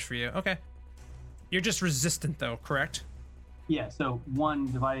of damage for you. Okay. You're just resistant though, correct? Yeah, so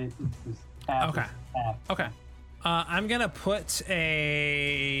 1 divided is half. Okay. Is half. Okay. I'm gonna put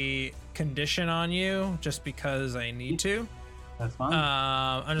a condition on you just because I need to. That's fine.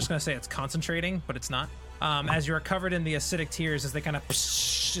 I'm just gonna say it's concentrating, but it's not. As you are covered in the acidic tears, as they kind of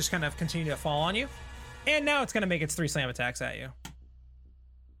just kind of continue to fall on you, and now it's gonna make its 3 slam attacks at you.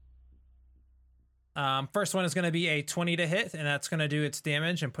 First one is gonna be a 20 to hit, and that's gonna do its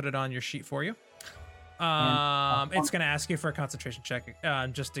damage and put it on your sheet for you. It's gonna ask you for a concentration check.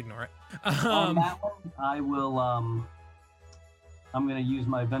 Just ignore it. On that one, I will. I'm gonna use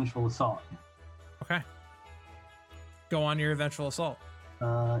my vengeful assault. Okay. Go on your eventual assault.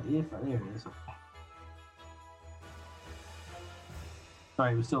 There it is.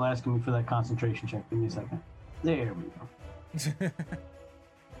 Sorry, it was still asking me for that concentration check. Give me a second. There we go.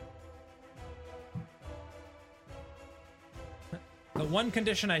 The one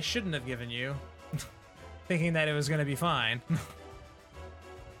condition I shouldn't have given you, thinking that it was going to be fine.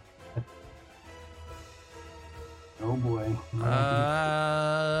 Oh boy.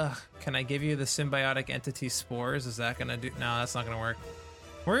 Can I give you the symbiotic entity spores? Is that going to do? No, that's not going to work.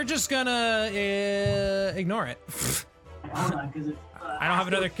 We're just going to ignore it. Hold on, 'cause it's, I don't have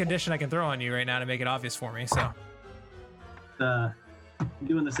another condition I can throw on you right now to make it obvious for me, so.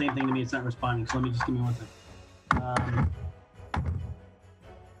 Doing the same thing to me. It's not responding. So let me just give me 1 second.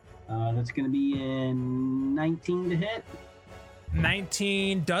 That's going to be in 19 to hit.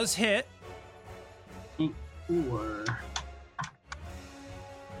 19 does hit. 4.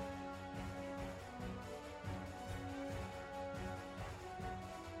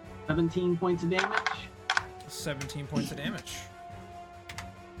 $17 points of damage. 17 points of damage.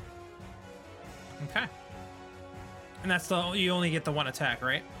 Okay. And that's you only get the 1 attack,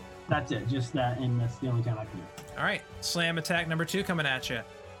 right? That's it. Just that, and that's the only time I can do it. All right. Slam attack number 2 coming at you.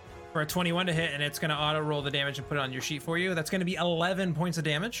 For a 21 to hit, and it's going to auto roll the damage and put it on your sheet for you. That's going to be 11 points of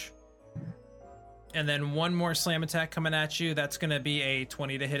damage. And then 1 more slam attack coming at you. That's going to be a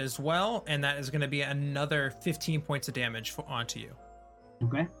 20 to hit as well. And that is going to be another 15 points of damage onto you.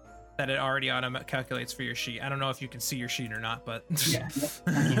 Okay. That it already calculates for your sheet. I don't know if you can see your sheet or not, but Yeah.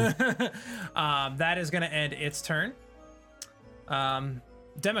 Yep. that is going to end its turn.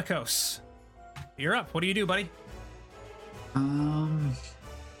 Demikos, you're up. What do you do, buddy?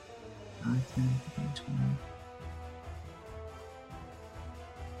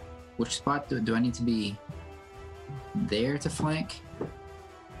 Which spot do I need to be there to flank,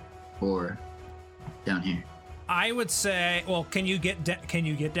 or down here? I would say, well, can you get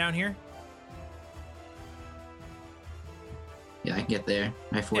down here? Yeah, I can get there.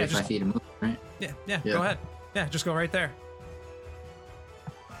 I have 45 feet of movement, right? Yeah, go ahead. Yeah, just go right there.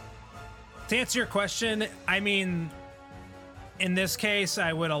 To answer your question, I mean, in this case,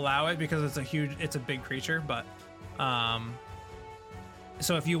 I would allow it because it's a big creature, but,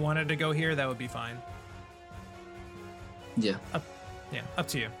 so if you wanted to go here, that would be fine. Yeah. Up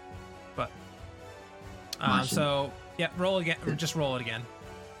to you. But, Motion. so, yeah, roll again, just roll it again.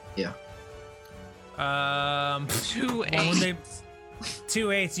 Yeah. Two well, when they eights. 2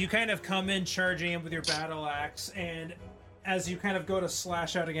 8s, you kind of come in charging him with your battle axe, and as you kind of go to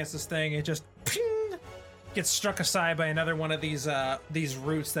slash out against this thing, it just ping, gets struck aside by another one of these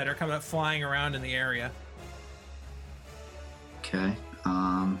roots that are coming up flying around in the area. Okay.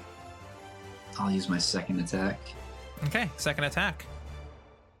 I'll use my second attack. Okay, second attack.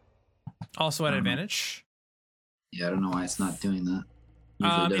 Also at advantage. Yeah, I don't know why it's not doing that.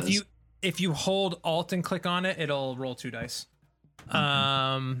 Usually does. If you hold Alt and click on it, it'll roll 2 dice.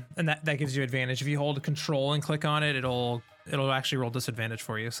 And that gives you advantage. If you hold Control and click on it, it'll actually roll disadvantage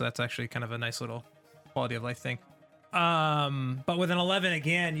for you. So that's actually kind of a nice little quality of life thing. But with an 11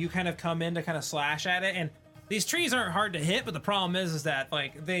 again, you kind of come in to kind of slash at it, and these trees aren't hard to hit, but the problem is that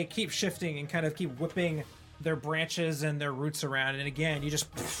like they keep shifting and kind of keep whipping their branches and their roots around, and again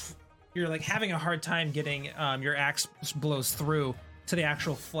you're like having a hard time getting your axe blows through to the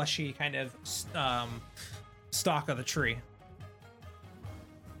actual fleshy kind of stalk of the tree.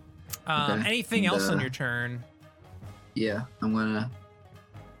 Okay. Anything else on your turn? Yeah, I'm gonna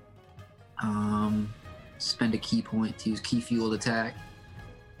spend a key point to use key fueled attack,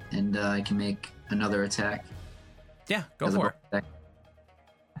 and I can make another attack. Yeah, go for it. Attack.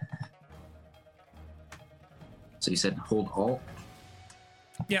 So you said hold Alt?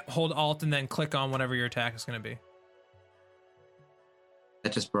 Yeah, hold Alt and then click on whatever your attack is going to be.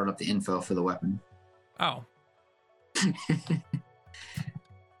 That just brought up the info for the weapon. Oh.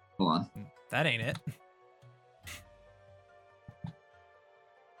 Hold on. That ain't it.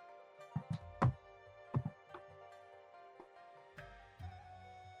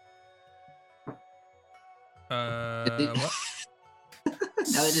 What?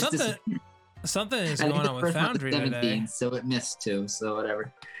 Now it just Something is going on with Foundry 17, today. so it missed too, so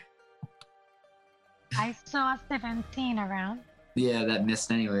whatever. I saw 17 around. Yeah, that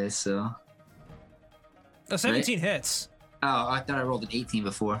missed anyways, so. Oh, 17 hits. Oh, I thought I rolled an 18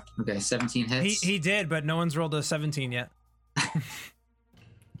 before. Okay, 17 hits. He did, but no one's rolled a 17 yet. All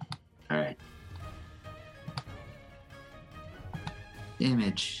right.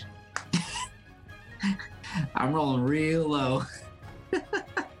 Damage. I'm rolling real low.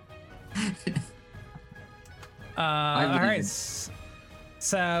 All right.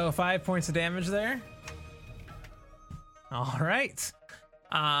 So 5 points of damage there. All right.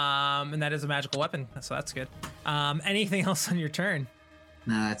 And that is a magical weapon, so that's good. Anything else on your turn?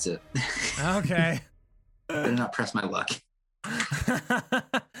 No, that's it. Okay. Better not press my luck.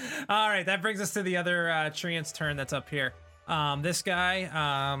 All right, that brings us to the other treant's turn that's up here. This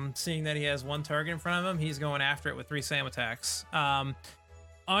guy, seeing that he has one target in front of him, he's going after it with 3 slam attacks.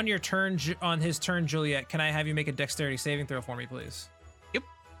 On your turn, on his turn, Juliet, can I have you make a dexterity saving throw for me, please? Yep.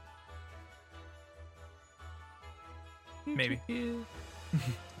 Maybe.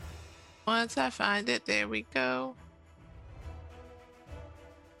 Once I find it, there we go.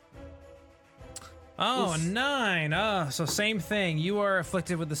 Oh, Oof. 9. So same thing. You are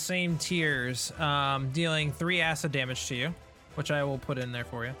afflicted with the same tears, dealing 3 acid damage to you, which I will put in there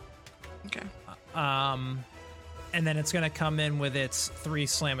for you. Okay. And then it's going to come in with its 3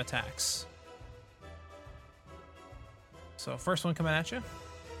 slam attacks. So first one coming at you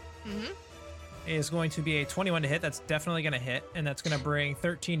is going to be a 21 to hit. That's definitely going to hit, and that's going to bring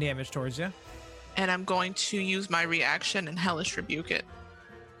 13 damage towards you. And I'm going to use my reaction and Hellish Rebuke it.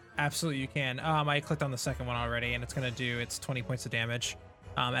 Absolutely, you can. I clicked on the second one already, and it's going to do its 20 points of damage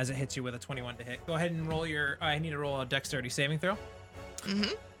as it hits you with a 21 to hit. Go ahead and roll your... I need to roll a dexterity saving throw.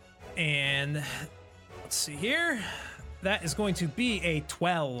 And let's see here. That is going to be a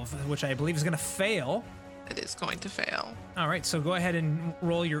 12, which I believe is going to fail. It is going to fail. All right, so go ahead and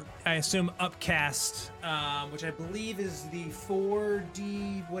roll your, I assume, upcast, which I believe is the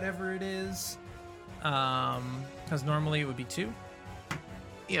 4D whatever it is. Because normally it would be 2.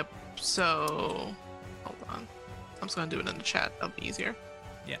 Yep. So, hold on. I'm just going to do it in the chat. That'll be easier.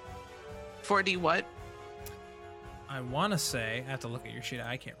 Yeah. 4D what? I want to say, I have to look at your sheet.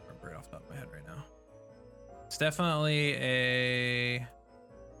 I can't remember it off the top of my head right now. It's definitely a...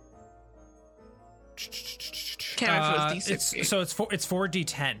 Can't remember if it was D6. It's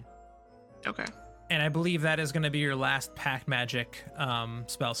 4D10. Okay. And I believe that is going to be your last pack magic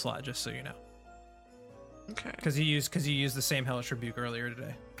spell slot, just so you know. Okay. Because you used the same Hellish Rebuke earlier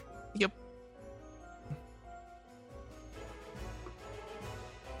today. Yep.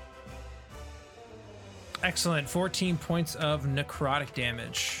 Excellent. 14 points of necrotic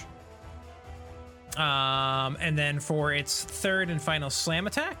damage. And then for its third and final slam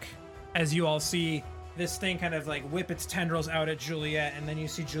attack, as you all see this thing kind of like whip its tendrils out at Juliet, and then you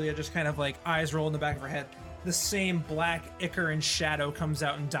see Juliet just kind of like eyes roll in the back of her head. the same black ichor and shadow comes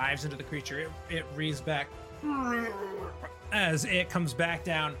out and dives into the creature. It rears back as it comes back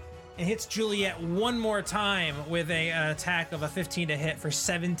down and hits Juliet one more time with an attack of a 15 to hit for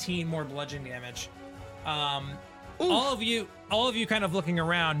 17 more bludgeoning damage. All of you kind of looking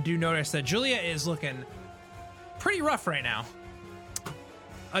around do notice that Juliet is looking pretty rough right now.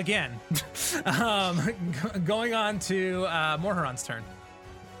 Again, going on to Morharon's turn.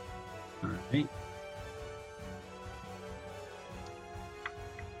 All right.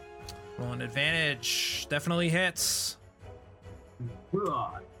 Roll an advantage. Definitely hits.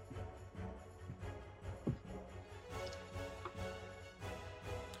 God.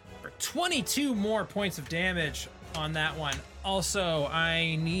 For 22 more points of damage on that one. Also,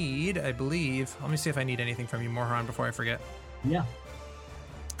 I believe, let me see if I need anything from you, Morharon, before I forget. Yeah.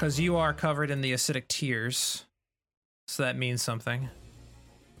 Because you are covered in the acidic tears. So that means something.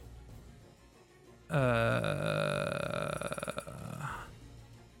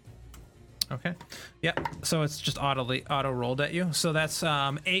 Okay. Yep. So it's just auto rolled at you. So that's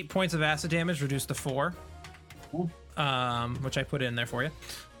 8 points of acid damage reduced to 4. Cool. Which I put in there for you.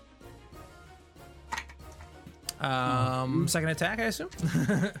 Second attack, I assume.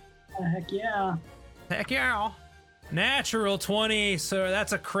 Heck yeah. Heck yeah. Natural 20, so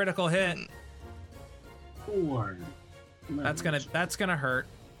that's a critical hit. 4. That's gonna hurt.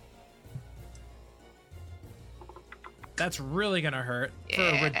 That's really gonna hurt for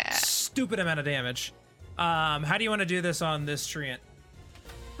a stupid amount of damage. How do you want to do this on this treant?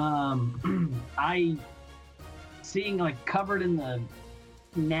 I seeing like covered in the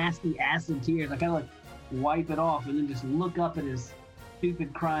nasty acid tears, I kind of like wipe it off and then just look up at his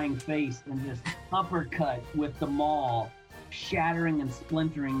stupid crying face and just uppercut with the maul, shattering and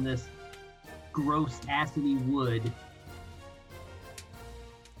splintering this gross acidy wood.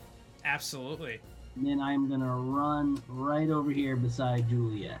 Absolutely. And then I'm gonna run right over here beside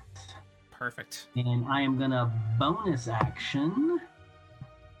Juliet. Perfect. And I am gonna bonus action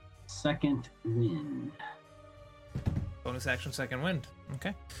second wind. Bonus action, second wind.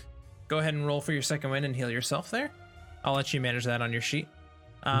 Okay. Go ahead and roll for your second wind and heal yourself there. I'll let you manage that on your sheet.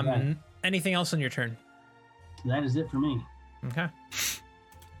 Okay. Anything else on your turn? That is it for me. Okay.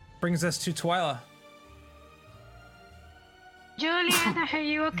 Brings us to Twyla. Juliet, are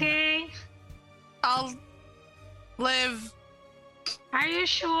you okay? I'll live. Are you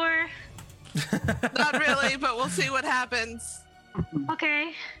sure? Not really, but we'll see what happens.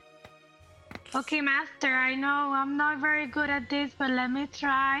 Okay. Okay, Master, I know I'm not very good at this, but let me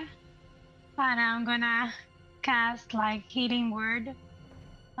try. And I'm gonna cast, like, Healing Word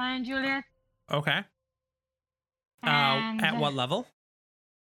on Juliet. Okay. And At what level?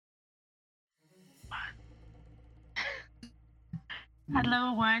 at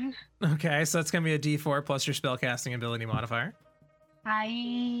level 1. Okay, so that's going to be a d4 plus your spellcasting ability modifier.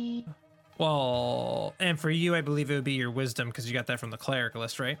 Well, and for you, I believe it would be your wisdom because you got that from the cleric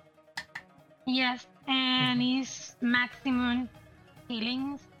list, right? Yes, and it's maximum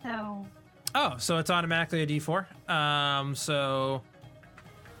healing, so... Oh, so it's automatically a d4. So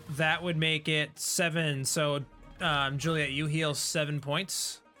that would make it 7. So, Juliet, you heal 7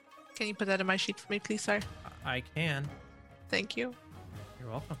 points. Can you put that in my sheet for me, please, sir? I can. Thank you.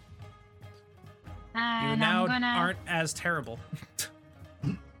 You're welcome. And You now I'm gonna... aren't as terrible.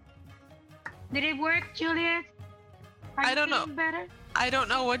 Did it work, Juliet? Are I you don't know. feeling better? I don't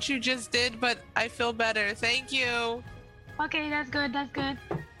know what you just did, but I feel better. Thank you. Okay, that's good, that's good.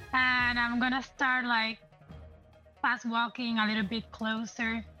 And I'm gonna start, like, fast walking a little bit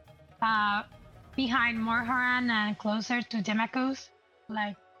closer behind Morharon and closer to Demacos.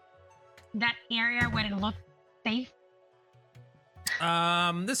 Like, that area where it looks safe.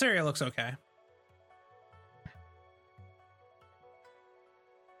 This area looks okay.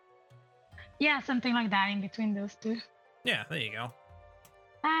 Yeah, something like that in between those two. Yeah, there you go.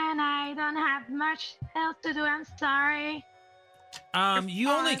 And I don't have much else to do, I'm sorry.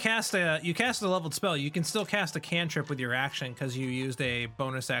 You only cast a leveled spell. You can still cast a cantrip with your action because you used a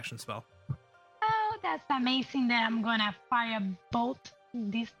bonus action spell. Oh, that's amazing that I'm gonna fire bolt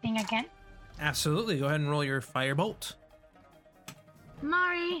this thing again. Absolutely. Go ahead and roll your firebolt.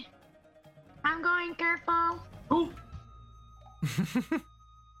 Mari, I'm going careful. Oh,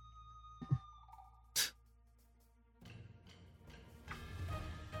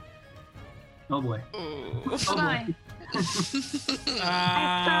 oh boy. Ooh. Oh boy. Going.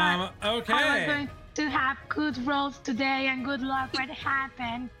 I was Okay. going to have good rolls today and good luck when it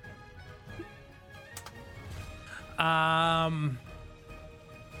happened.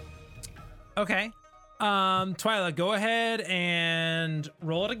 Okay. Twyla, go ahead and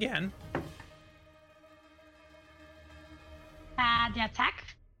roll it again. the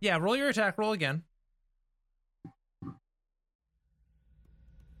attack. Yeah, roll your attack roll again.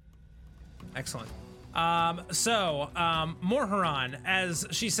 Excellent. Morharon, as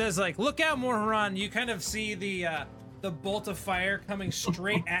she says, like, look out, Morharon, you kind of see the bolt of fire coming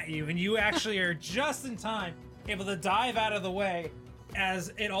straight at you, and you actually are just in time, able to dive out of the way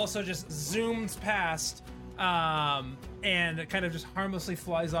as it also just zooms past, and it kind of just harmlessly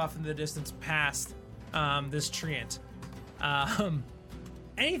flies off in the distance past this treant.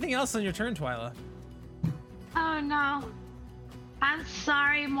 Anything else on your turn, Twyla? Oh no. I'm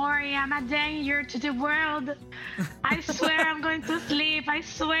sorry, Mori. I'm a danger to the world. I swear I'm going to sleep. I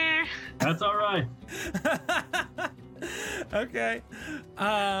swear. That's all right. Okay.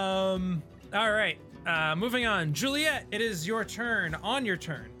 All right. Moving on. Juliet, it is your turn. On your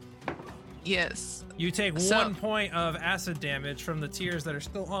turn, Yes. you take 1 point of acid damage from the tears that are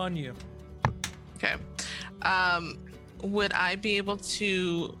still on you. Okay. Would I be able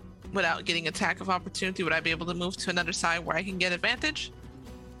to, without getting attack of opportunity, would I be able to move to another side where I can get advantage?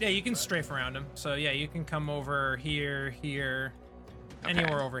 Yeah, you can strafe around him. So yeah, you can come over here, Okay.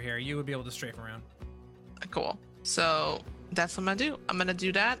 anywhere over here. You would be able to strafe around. Cool. So that's what I'm gonna do. I'm gonna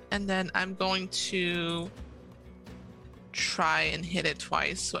do that, and then I'm going to try and hit it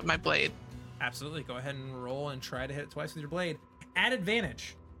twice with my blade. Absolutely. Go ahead and roll and try to hit it twice with your blade. At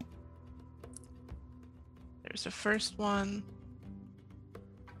advantage. There's the first one.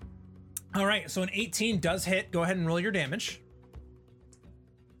 All right, so an 18 does hit. Go ahead and roll your damage.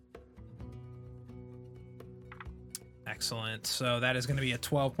 Excellent. So that is going to be a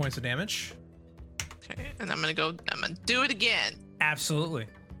 12 points of damage. Okay, and I'm gonna do it again. Absolutely.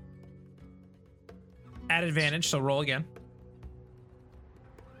 At advantage, so roll again.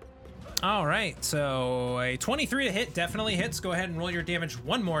 All right, so a 23 to hit definitely hits. Go ahead and roll your damage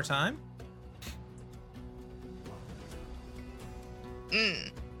one more time.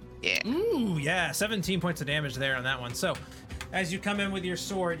 Yeah. Ooh, yeah, 17 points of damage there on that one. So as you come in with your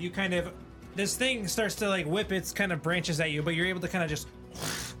sword, you kind of, this thing starts to like whip its kind of branches at you, but you're able to kind of just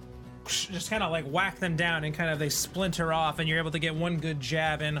kind of like whack them down, and kind of they splinter off, and you're able to get one good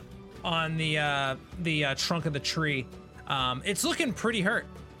jab in on the trunk of the tree. It's looking pretty hurt.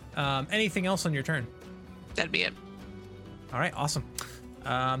 Anything else on your turn? That'd be it. All right, awesome.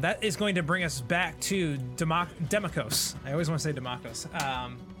 That is going to bring us back to Demikos. I always want to say Demikos.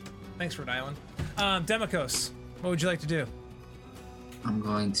 Thanks for dialing. Demikos, what would you like to do? I'm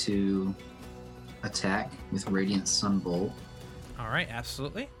going to attack with Radiant Sunbolt. All right,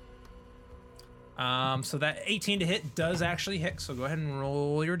 absolutely. So that 18 to hit does actually hit, so go ahead and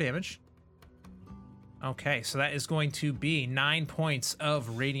roll your damage. Okay, so that is going to be 9 points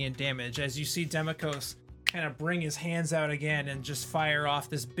of radiant damage as you see Demikos kind of bring his hands out again and just fire off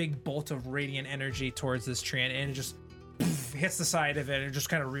this big bolt of radiant energy towards this treant, and it just hits the side of it and just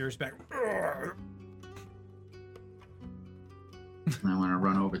kind of rears back. I want to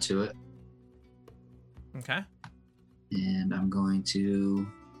run over to it, Okay. and I'm going to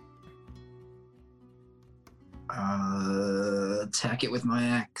attack it with my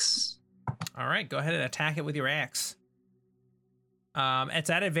axe. All right, go ahead and attack it with your axe. It's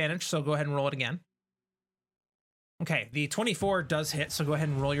at advantage, so go ahead and roll it again. Okay, the 24 does hit, so go ahead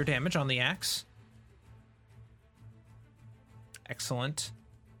and roll your damage on the axe. Excellent.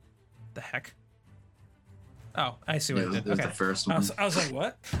 The heck? Oh, I see what it did. That was Okay. the first one. I was like,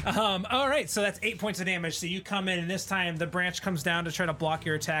 what? All right, so that's 8 points of damage. So you come in, and this time the branch comes down to try to block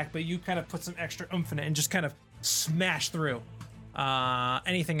your attack, but you kind of put some extra oomph in it and just kind of smash through.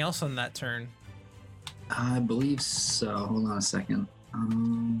 Anything else on that turn? I believe so. Hold on a second.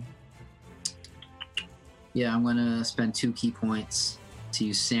 Yeah, I'm gonna spend 2 key points to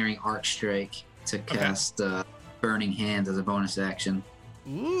use Searing Arc Strike to cast Burning Hands as a bonus action.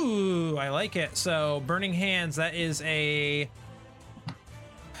 Ooh, I like it. So Burning Hands, that is a,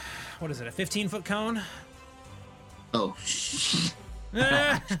 what is it, a 15-foot cone? Oh.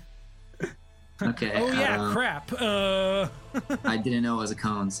 Eh. Okay. Oh yeah, crap. I didn't know it was a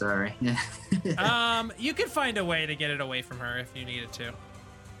cone. Sorry. You can find a way to get it away from her if you needed to.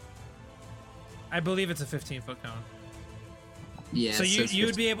 I believe it's a 15-foot cone. Yeah. So you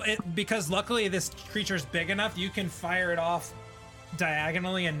would be able, because luckily this creature's big enough, you can fire it off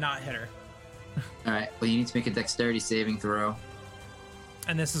diagonally and not hit her. All right. Well, you need to make a dexterity saving throw.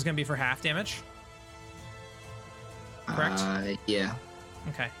 And this is going to be for half damage. Correct? Yeah.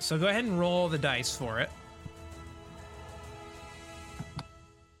 Okay, so go ahead and roll the dice for it.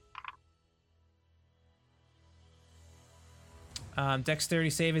 Dexterity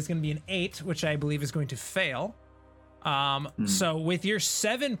save is going to be an 8, which I believe is going to fail. So with your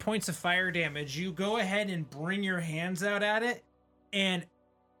 7 points of fire damage, you go ahead and bring your hands out at it, and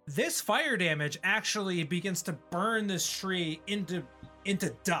this fire damage actually begins to burn this tree into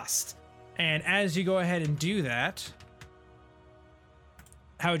dust. And as you go ahead and do that,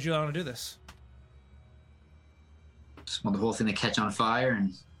 how would you want to do this? Just want the whole thing to catch on fire,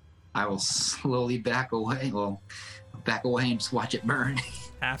 and I will slowly back away. Well, back away and just watch it burn.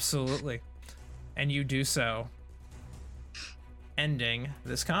 Absolutely. And you do so, ending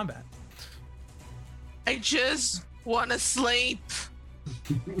this combat. I just want to sleep.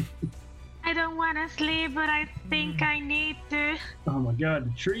 I don't want to sleep, but I think I need to. Oh my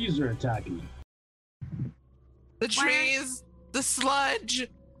god, the trees are attacking me. The trees, the sludge,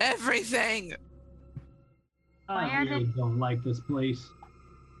 everything. I really don't like this place.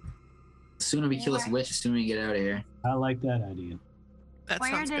 The sooner we kill this witch, the sooner we get out of here. I like that idea. That Why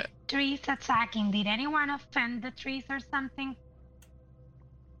are sounds the good. trees attacking? Did anyone offend the trees or something?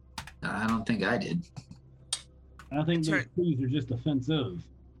 I don't think I did. I think That's those right. trees are just offensive.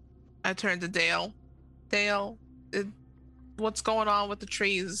 I turned to Dale. Dale, what's going on with the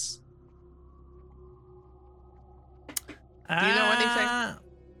trees? Do you know anything?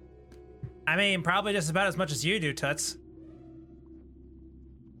 I mean, probably just about as much as you do, Tuts.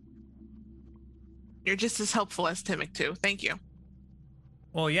 You're just as helpful as Timic too. Thank you.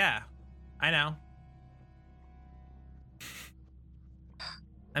 Well, yeah, I know.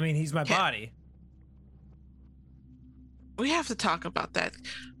 I mean, he's my body. We have to talk about that.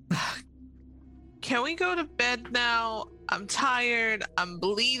 Can we go to bed now? I'm tired. I'm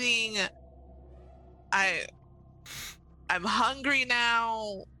bleeding. I'm hungry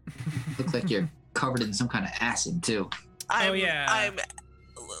now. Looks like you're covered in some kind of acid too.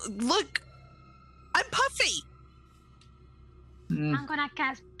 Look, I'm puffy. I'm gonna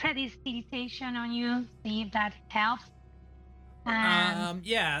cast prestidigitation on you, see if that helps.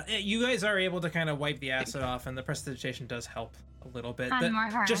 Yeah, you guys are able to kind of wipe the acid off, and the prestidigitation does help a little bit. And more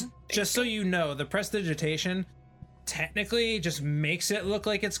harm. Just so you know, the prestidigitation technically just makes it look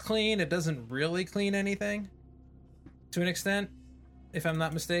like it's clean. It doesn't really clean anything, to an extent, if I'm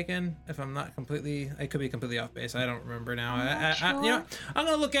not mistaken. If I'm not completely, I could be completely off base. I don't remember now. You know, I'm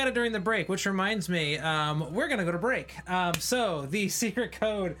gonna look at it during the break, which reminds me, we're gonna go to break. So the secret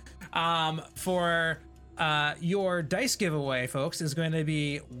code for your dice giveaway, folks, is going to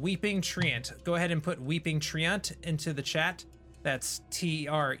be Weeping Treant. Go ahead and put Weeping Treant into the chat. That's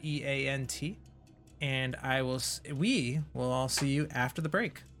TREANT, and we will all see you after the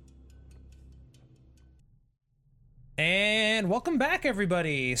break. And welcome back,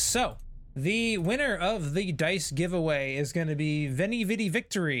 everybody. So the winner of the dice giveaway is going to be Veni Vidi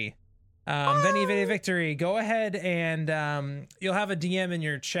Victory. Veni Vidi Victory, go ahead and you'll have a DM in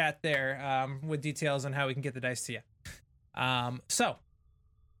your chat there with details on how we can get the dice to you. So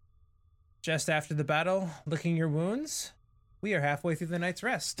just after the battle, licking your wounds, we are halfway through the night's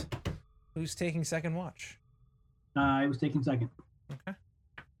rest. Who's taking second watch? I was taking second. Okay.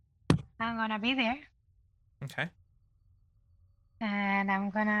 I'm gonna be there, Okay. and I'm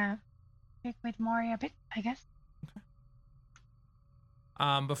gonna speak with Mori a bit, I guess.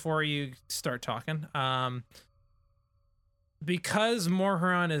 Before you start talking, because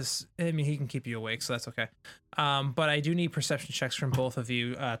Morharon is, I mean, he can keep you awake, so that's okay. But I do need perception checks from both of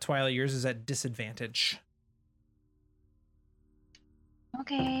you. Twilight, yours is at disadvantage.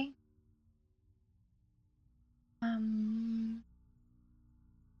 Okay.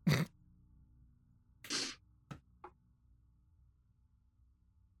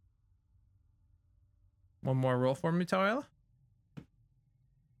 One more roll for me, Twilight.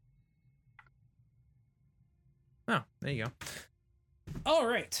 Oh, there you go. All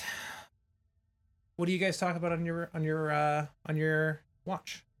right. What do you guys talk about on your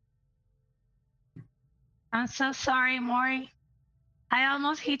watch? I'm so sorry, Mori. I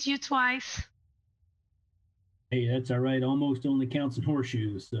almost hit you twice. Hey, that's all right. Almost only counts in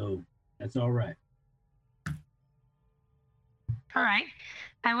horseshoes, so that's all right. All right.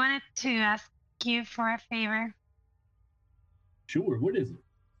 I wanted to ask you for a favor. Sure, what is it?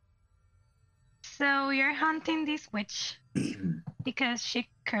 So you're hunting this witch because she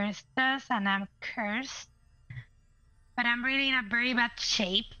cursed us and I'm cursed. But I'm really in a very bad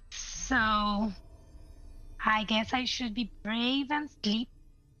shape. So I guess I should be brave and sleep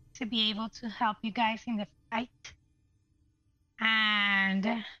to be able to help you guys in the fight.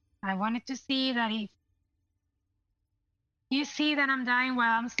 And I wanted to see that if you see that I'm dying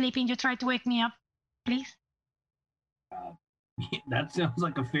while I'm sleeping, you try to wake me up, please. That sounds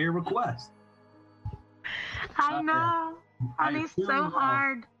like a fair request. I know. And it's so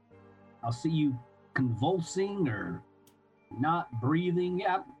hard. I'll see you convulsing or not breathing.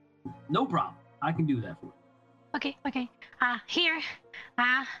 Yeah, no problem. I can do that for you. Okay. Here,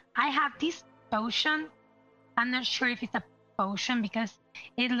 I have this potion. I'm not sure if it's a potion because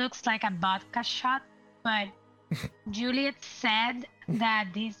it looks like a vodka shot, but Juliet said that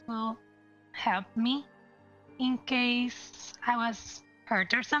this will help me in case I was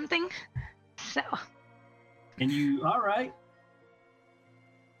hurt or something. So. And you, all right.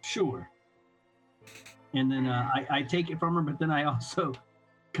 Sure. And then I take it from her, but then I also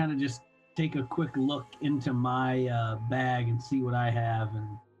kind of just take a quick look into my bag and see what I have, and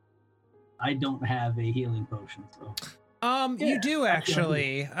I don't have a healing potion. So you do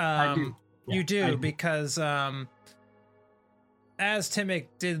actually. I do. Yeah, you do I do. because as Timic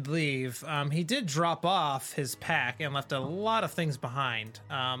did leave, he did drop off his pack and left a lot of things behind.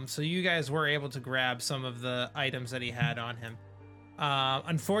 So you guys were able to grab some of the items that he had on him.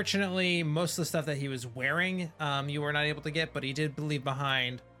 Unfortunately, most of the stuff that he was wearing, you were not able to get, but he did leave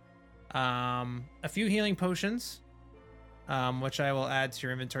behind a few healing potions, which I will add to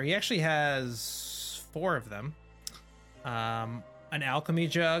your inventory. He actually has 4 of them. An alchemy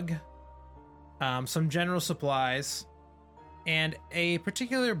jug, some general supplies, and a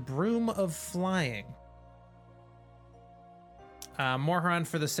particular broom of flying. Morharon,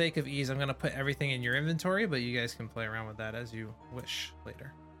 for the sake of ease, I'm going to put everything in your inventory, but you guys can play around with that as you wish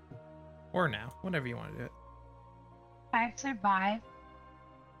later. Or now, whenever you want to do it. If I survive,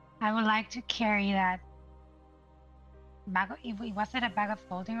 I would like to carry that bag. Was it a bag of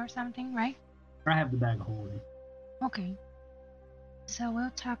holding or something, right? I have the bag of holding. Okay. So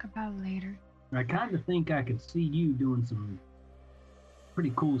we'll talk about later. I kind of think I could see you doing some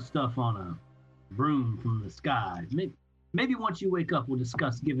pretty cool stuff on a broom from the sky. Maybe once you wake up, we'll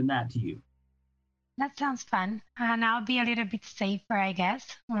discuss giving that to you. That sounds fun. And I'll be a little bit safer, I guess,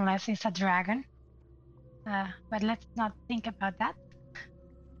 unless it's a dragon. But let's not think about that.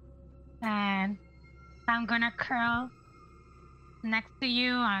 And I'm gonna curl next to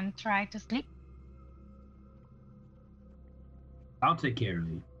you and try to sleep. I'll take care of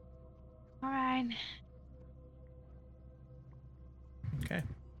you. All right. Okay.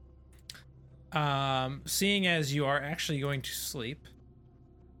 Seeing as you are actually going to sleep,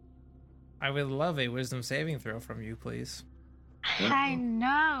 I would love a wisdom saving throw from you, please. I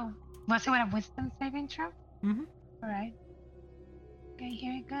know. Was it with a wisdom saving throw? Mm-hmm. All right. Okay,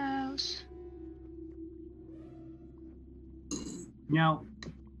 here it goes. Now,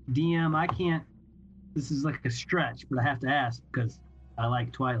 DM, I can't. This is like a stretch, but I have to ask because I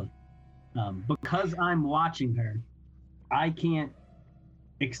like Twyla. Because I'm watching her, I can't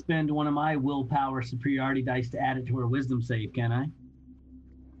expend one of my willpower superiority dice to add it to her wisdom save, can I?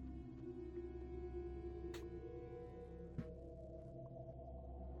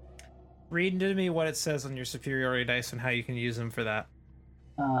 Read to me what it says on your superiority dice and how you can use them for that.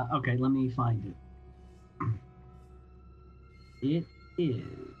 Okay, let me find it. It is.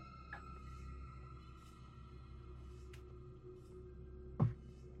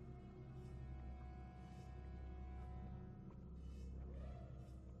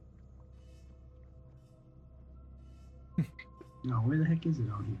 No, where the heck is it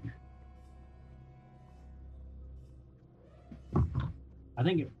on here? I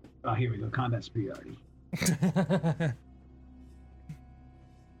think it. Oh, here we go. Combat superiority.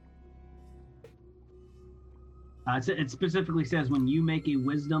 It specifically says when you make a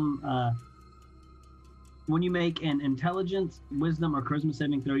wisdom, when you make an intelligence, wisdom, or charisma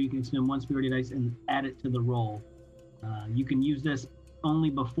saving throw, you can expend 1 superiority dice and add it to the roll. You can use this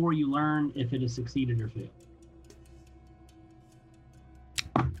only before you learn if it has succeeded or failed.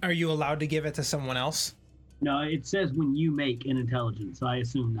 Are you allowed to give it to someone else? No, it says when you make an intelligence, so I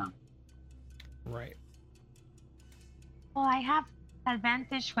assume not. Right. Well, I have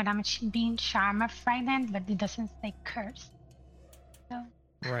advantage when I'm being charm or frightened, but it doesn't say curse. So.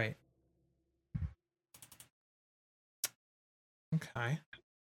 Right. Okay.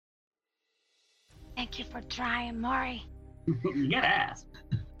 Thank you for trying, Mori. You gotta ask.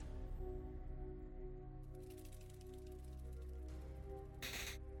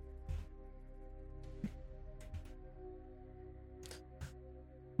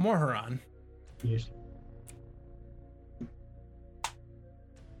 Morharon. Yes.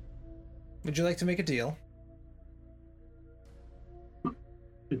 Would you like to make a deal?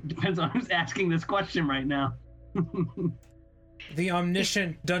 It depends on who's asking this question right now. The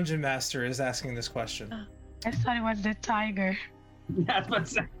omniscient dungeon master is asking this question. I thought it was the tiger. That's what I'm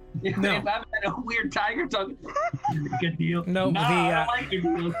saying. No. If I've had a weird tiger talking, good deal. No, I don't like your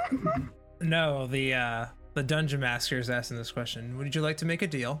deal. No, the dungeon master is asking this question. Would you like to make a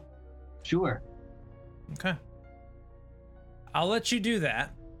deal? Sure. Okay. I'll let you do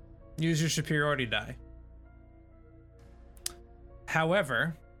that. Use your superiority die.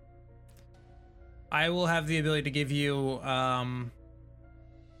 However, I will have the ability to give you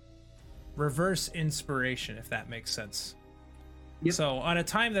reverse inspiration, if that makes sense. Yep. So on a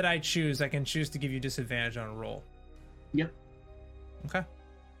time that I choose, I can choose to give you disadvantage on a roll. Yep. Okay.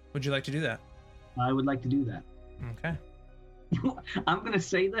 Would you like to do that? I would like to do that. Okay. I'm going to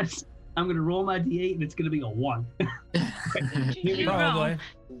say this. I'm going to roll my d8 and it's going to be a 1. You Probably. roll.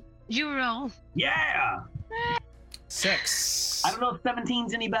 You roll. Yeah! 6. I don't know if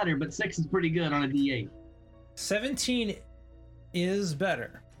 17's any better, but 6 is pretty good on a d8. 17 is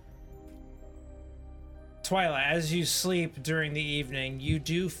better. Twyla, as you sleep during the evening, you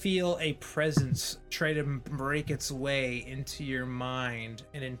do feel a presence try to break its way into your mind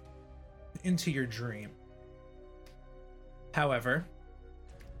and into your dream. However,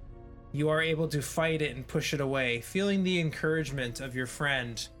 you are able to fight it and push it away, feeling the encouragement of your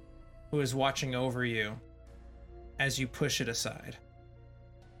friend who is watching over you as you push it aside.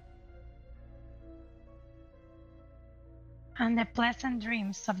 And the pleasant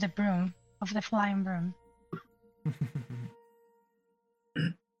dreams of the broom, of the flying broom.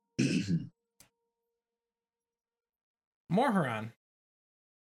 Morharon,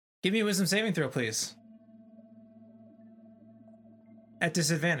 give me a wisdom saving throw, please. At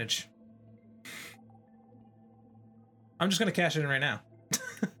disadvantage. I'm just gonna cash it in right now.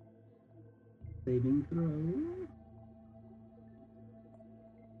 Saving throw.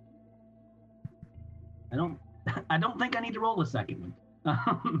 I don't think I need to roll a second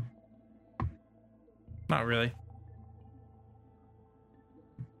one. Not really.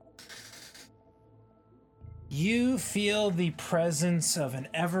 You feel the presence of an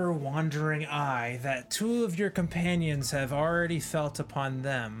ever-wandering eye that 2 of your companions have already felt upon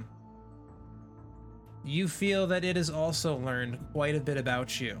them. You feel that it has also learned quite a bit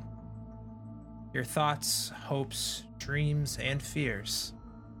about you. Your thoughts, hopes, dreams, and fears.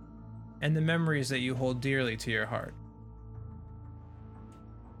 And the memories that you hold dearly to your heart.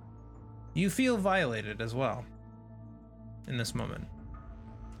 You feel violated as well in this moment.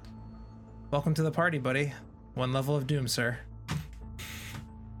 Welcome to the party, buddy. 1 level of doom, sir.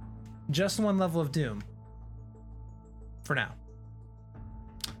 Just 1 level of doom. For now.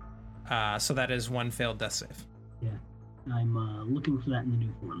 So that is 1 failed death save. Yeah. I'm looking for that in the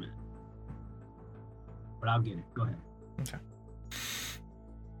new format. But I'll get it. Go ahead. Okay.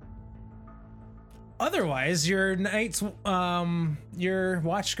 Otherwise, your night's your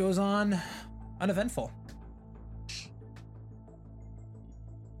watch goes on uneventful.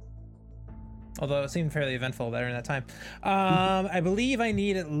 Although it seemed fairly eventful during that time. I believe I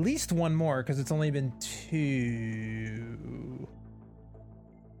need at least 1 more because it's only been 2.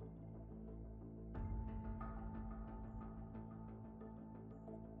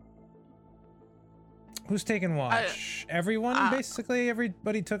 Who's taking watch? Everyone, basically.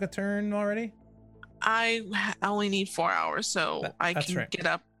 Everybody took a turn already. I only need 4 hours, so I can get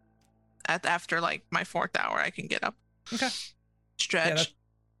up after like my 4th hour. I can get up. Okay. Stretch.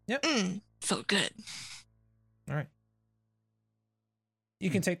 Yeah, yep. Feel good. All right.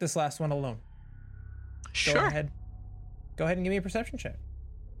 You can take this last one alone. Sure. Go ahead and give me a perception check.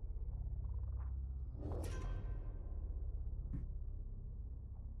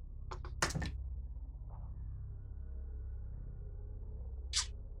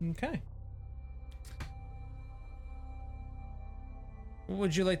 Okay. What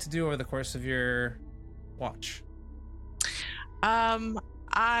would you like to do over the course of your watch?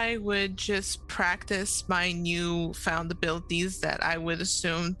 I would just practice my newfound abilities that I would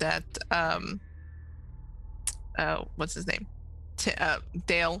assume that what's his name?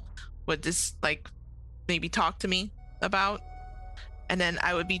 Dale would just like maybe talk to me about. And then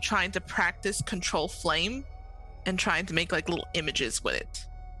I would be trying to practice control flame and trying to make like little images with it.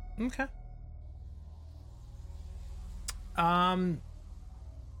 Okay.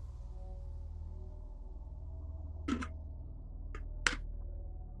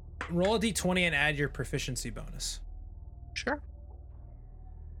 Roll a d20 and add your proficiency bonus. Sure.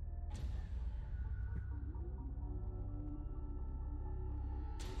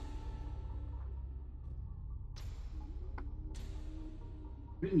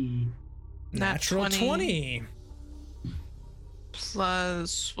 Really? Natural 20.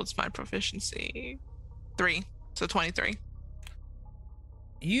 Plus, what's my proficiency? 3. So 23.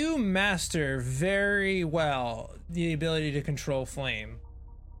 You master very well the ability to control flame.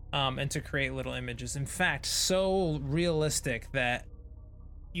 And to create little images. In fact, so realistic that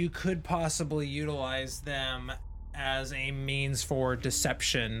you could possibly utilize them as a means for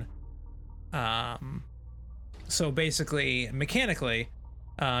deception. So basically, mechanically,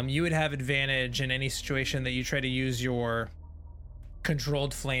 you would have advantage in any situation that you try to use your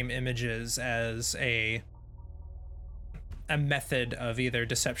controlled flame images as a method of either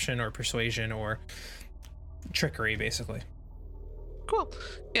deception or persuasion or trickery, basically. Cool.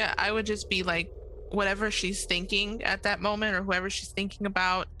 Yeah, I would just be like, whatever she's thinking at that moment, or whoever she's thinking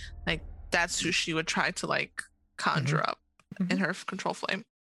about, like that's who she would try to like conjure up in her control flame.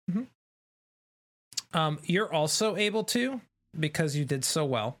 You're also able to, because you did so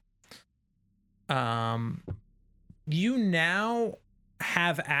well, you now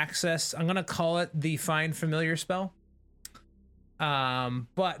have access, I'm gonna call it the Find Familiar spell.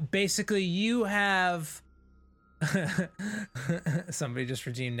 But basically you have somebody just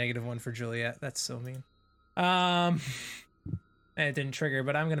redeemed -1 for Juliet. That's so mean. And it didn't trigger,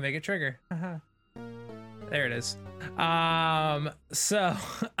 but I'm gonna make it trigger. There it is.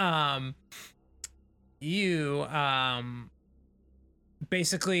 You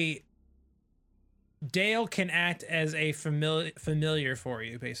basically, Dale can act as a familiar for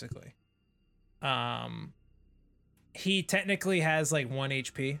you, basically. He technically has like 1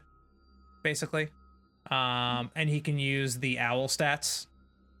 HP, basically. And he can use the owl stats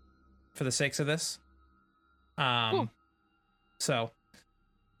for the sakes of this. So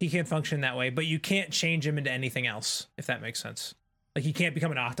he can function that way, but you can't change him into anything else, if that makes sense. Like, you can't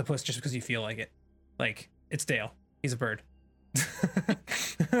become an octopus just because you feel like it. Like, it's Dale. He's a bird.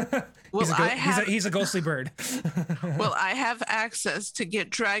 He's a ghostly bird. Will I have access to get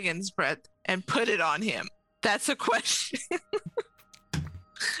dragon's breath and put it on him? That's a question.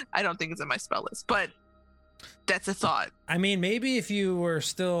 I don't think it's in my spell list, but that's a thought. I mean, maybe if you were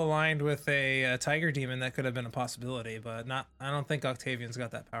still aligned with a tiger demon, that could have been a possibility, but not. I don't think Octavian's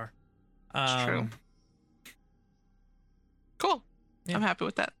got that power. It's true. Cool. Yeah. I'm happy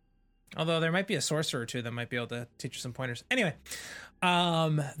with that. Although there might be a sorcerer or two that might be able to teach you some pointers. Anyway,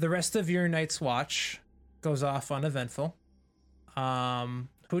 the rest of your night's watch goes off uneventful.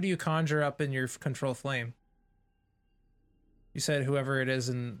 Who do you conjure up in your control flame? You said whoever it is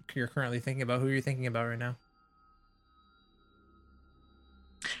and you're currently thinking about. Who are you thinking about right now?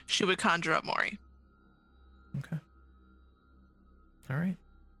 She would conjure up Mori. Okay. All right.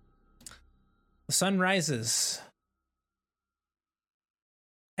 The sun rises.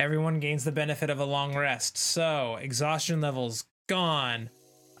 Everyone gains the benefit of a long rest. So, exhaustion levels gone.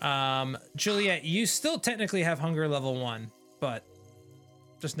 Juliet, you still technically have hunger level 1, but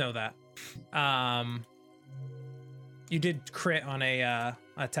just know that. You did crit on a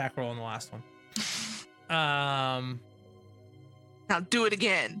attack roll in the last one. Now do it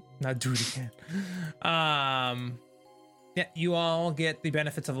again. Yeah, you all get the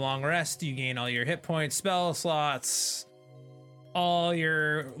benefits of long rest. You gain all your hit points, spell slots, all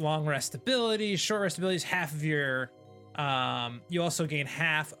your long rest abilities, short rest abilities, half of your you also gain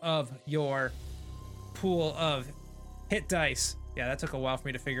half of your pool of hit dice. Yeah, that took a while for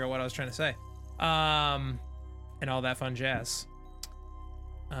me to figure out what I was trying to say. And all that fun jazz.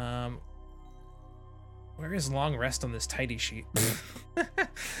 Where is long rest on this tidy sheet?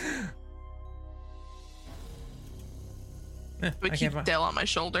 We keep Dale on my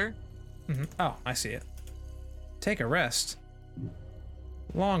shoulder. Oh, I see it. Take a rest.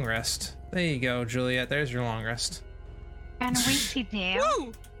 Long rest. There you go, Juliet. There's your long rest. And we see Dale.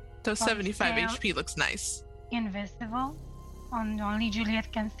 Woo! Those 75 HP looks nice. Invisible. Only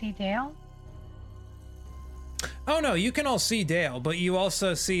Juliet can see Dale. Oh no, you can all see Dale, but you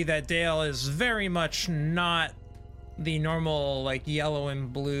also see that Dale is very much not the normal, like, yellow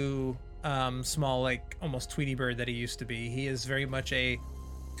and blue, small, like, almost Tweety bird that he used to be. He is very much a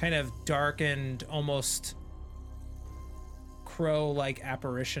kind of darkened, almost crow-like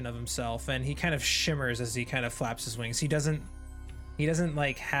apparition of himself, and he kind of shimmers as he kind of flaps his wings. He doesn't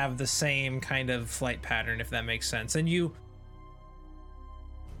like have the same kind of flight pattern, if that makes sense. And you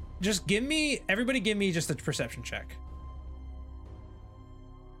just everybody give me just a perception check.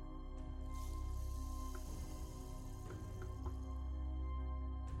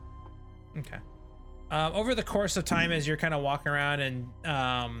 Okay. Over the course of time, as you're kind of walking around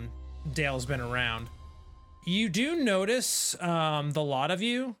and Dale's been around, you do notice, the lot of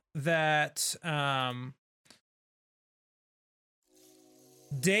you, that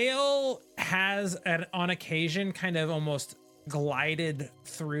Dale has, on occasion, kind of almost glided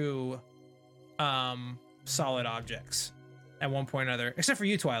through solid objects at one point or another. Except for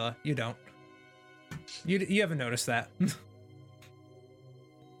you, Twyla. You don't. You haven't noticed that.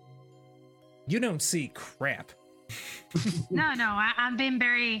 You don't see crap. No, I'm being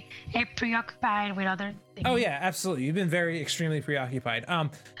very preoccupied with other things. Oh yeah, absolutely. You've been extremely preoccupied.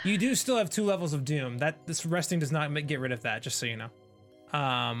 You do still have 2 levels of doom. This resting does not get rid of that, just so you know.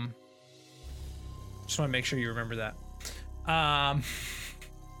 Just want to make sure you remember that.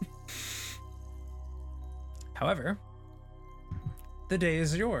 However, the day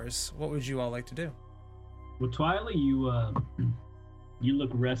is yours. What would you all like to do? Well, Twyla, you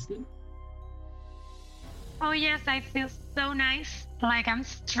look rested. Oh yes, I feel so nice. Like I'm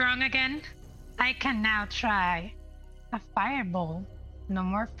strong again. I can now try a fireball. No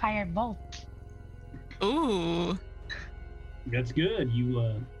more firebolts. Ooh. That's good.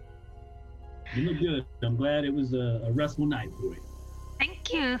 You look good. I'm glad it was a restful night for you.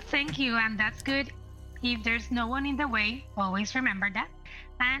 Thank you, and that's good. If there's no one in the way, always remember that.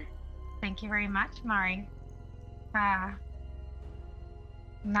 And thank you very much, Mari. I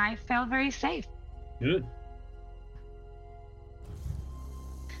felt very safe. Good.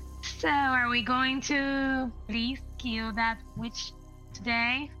 So, are we going to please kill that witch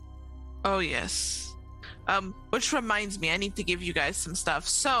today? Oh yes. Which reminds me, I need to give you guys some stuff.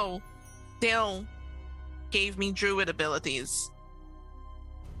 So, Dale gave me druid abilities.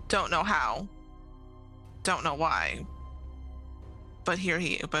 Don't know how. Don't know why. But here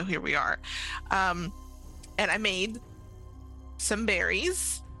we are. And I made some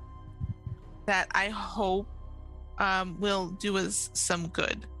berries that I hope will do us some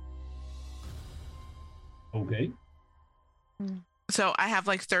good. Okay. So I have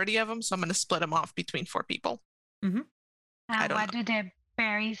like 30 of them, so I'm going to split them off between 4 people. And don't what do the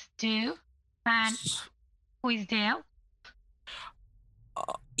berries do? And who is Dale?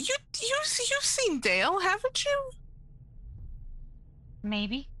 You've seen Dale, haven't you?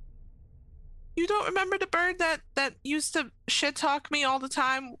 Maybe. You don't remember the bird that used to shit talk me all the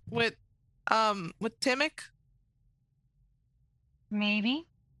time with Timic? Maybe.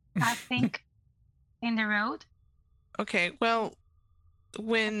 I think in the road. Okay, well,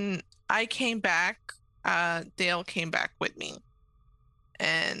 when I came back, Dale came back with me.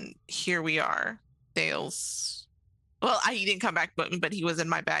 And here we are. He didn't come back with me, but he was in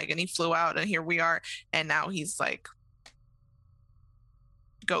my bag and he flew out, and here we are. And now he's like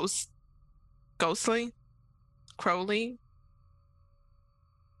ghostly, Crowley.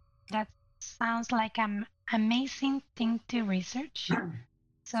 That sounds like an amazing thing to research.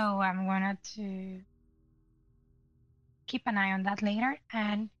 So I'm gonna to keep an eye on that later.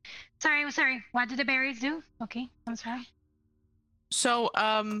 And sorry, what do the berries do? Okay, I'm sorry. So,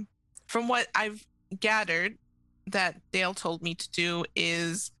 from what I've gathered that Dale told me to do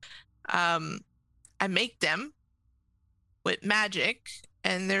is, I make them with magic,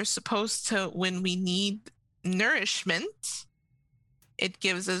 and they're supposed to, when we need nourishment, it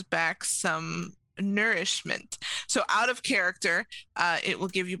gives us back some nourishment. So out of character, it will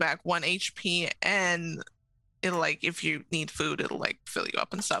give you back 1 HP, and it'll like, if you need food, it'll like fill you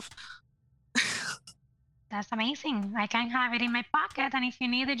up and stuff. That's amazing. I can have it in my pocket, and if you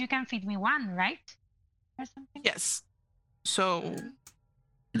need it, you can feed me one, right? Or something. Yes. So.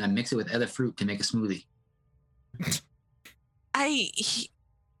 And I mix it with other fruit to make a smoothie.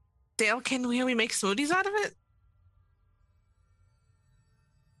 Dale, can we make smoothies out of it?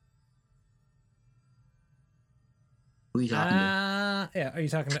 Who are you talking to? Yeah.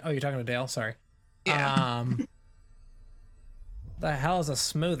 You're talking to Dale. Sorry. Yeah. The hell is a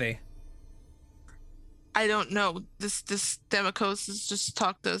smoothie? I don't know. This Demikos has just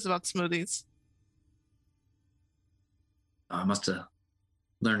talked to us about smoothies. I must have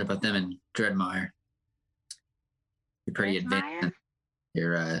learned about them in Dreadmire. You're pretty advanced in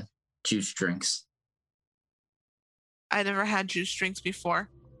your juice drinks. I never had juice drinks before.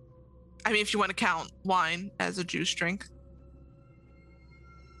 I mean, if you want to count wine as a juice drink.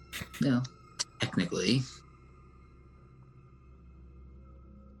 No, technically.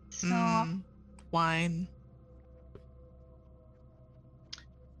 So wine.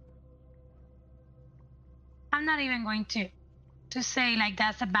 I'm not even going to say like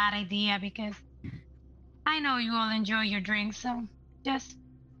that's a bad idea, because I know you all enjoy your drinks, so just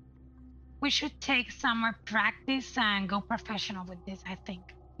we should take some more practice and go professional with this. I think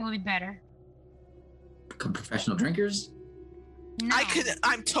it will be better. Become professional drinkers? No.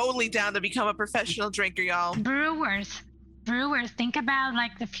 I'm totally down to become a professional drinker, y'all. Brewers, think about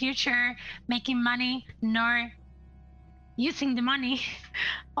like the future, making money nor using the money,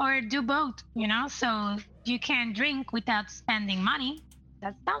 or do both, so you can drink without spending money.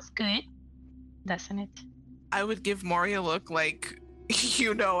 That sounds good, doesn't it? I would give Maury a look like,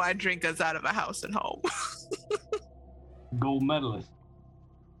 I drink us out of a house and home. Gold medalist.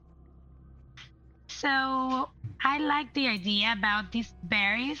 So I like the idea about these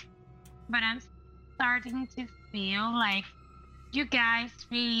berries, but I'm starting to feel like you guys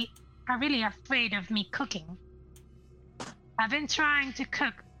are really afraid of me cooking. I've been trying to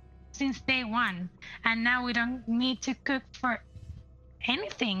cook since day one, and now we don't need to cook for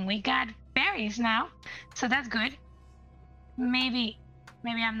anything. We got berries now, so that's good. Maybe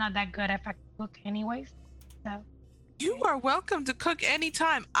I'm not that good if I cook anyways. So You are welcome to cook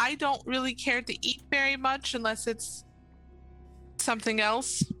anytime. I don't really care to eat very much unless it's something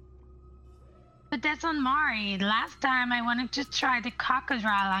else. but that's on Mari. Last time I wanted to try the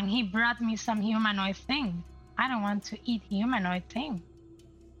crocodile and he brought me some humanoid thing. I don't want to eat humanoid thing.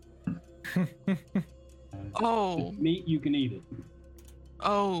 Oh, Meat, you can eat it.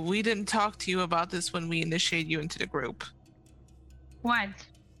 we didn't talk to you about this when we initiated you into the group. What?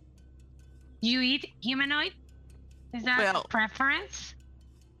 You eat humanoid? Is that Well- a preference?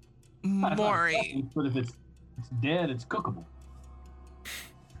 It's not Maury, preference, but if it's dead, it's cookable.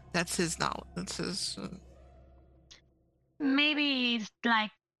 that's his knowledge. That's his. Maybe it's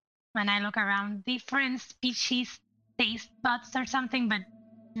like when I look around, different species taste buds or something, but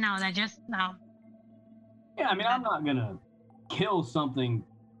no, no. Yeah, I mean, I'm not gonna kill something.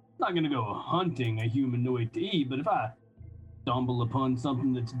 I'm not gonna go hunting a humanoid to eat. But if I stumble upon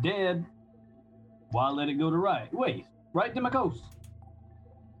something that's dead, why let it go to right to my coast?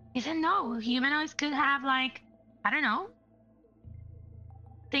 Isn't no humanoids could have like, I don't know,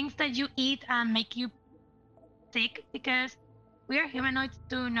 things that you eat and make you sick because we are humanoids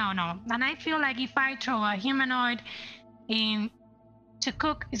too. No. And I feel like if I throw a humanoid in to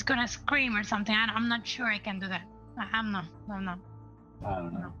cook, it's gonna scream or something. I'm not sure I can do that. I'm not. No. I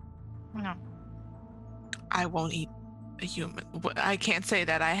don't know. No. I won't eat a human. I can't say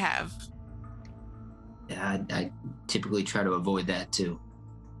that I have. Yeah, I typically try to avoid that too.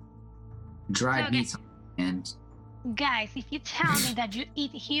 Dried Okay. meats and Guys, if you tell me that you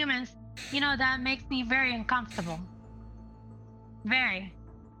eat humans, that makes me very uncomfortable. Very.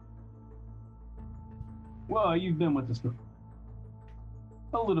 Well, you've been with us for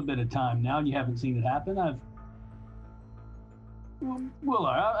a little bit of time now. You haven't seen it happen.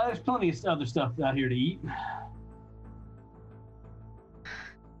 There's plenty of other stuff out here to eat.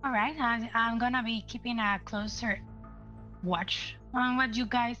 All right, I'm gonna be keeping a closer watch on what you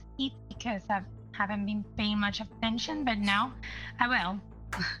guys eat because I haven't been paying much attention, but now I will.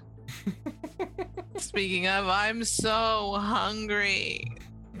 Speaking of, I'm so hungry.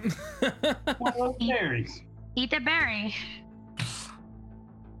 Well, berries. Eat a berry.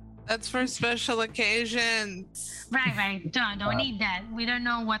 That's for special occasions. Right. Don't eat that. We don't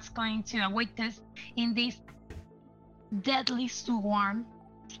know what's going to await us in this deadly storm.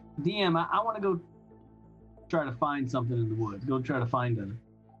 DM, I want to go try to find something in the woods. Go try to find a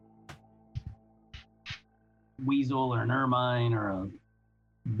weasel or an ermine or a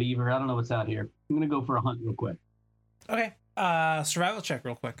beaver. I don't know what's out here. I'm gonna go for a hunt real quick. Okay. Survival check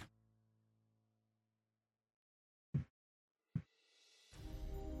real quick.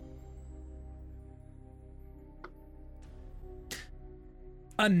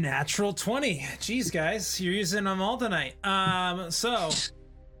 A natural 20. Jeez, guys, you're using them all tonight.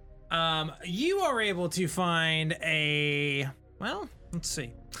 You are able to find let's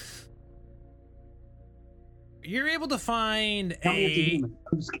see. You're able to find Tell me it's a a human.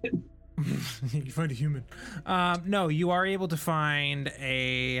 I'm just kidding. you find a human. No, you are able to find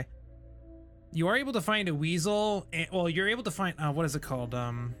a. You are able to find a weasel. Well, you're able to find. What is it called?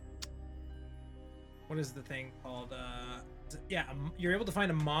 What is the thing called? Yeah, you're able to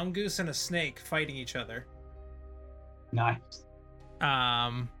find a mongoose and a snake fighting each other. Nice.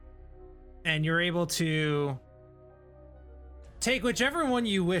 And you're able to take whichever one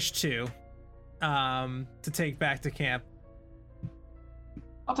you wish to take back to camp.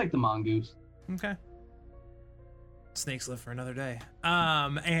 I'll take the mongoose. Okay. Snakes live for another day.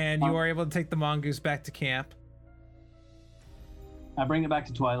 And you are able to take the mongoose back to camp. I bring it back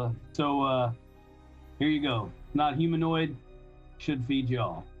to Twyla. So here you go. Not humanoid, should feed you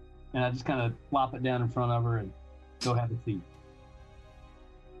all. And I just kind of plop it down in front of her and go have a seat.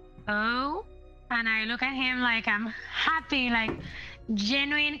 Oh, and I look at him like I'm happy, like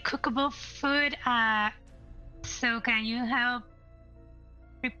genuine cookable food. So can you help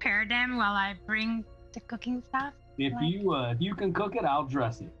prepare them while I bring the cooking stuff? If you can cook it, I'll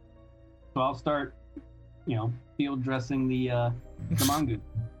dress it. So I'll start, field dressing the mongoose.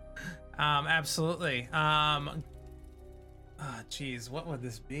 Absolutely. Geez, what would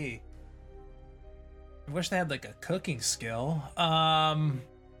this be? I wish they had like a cooking skill.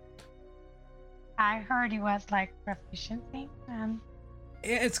 I heard it was like proficiency.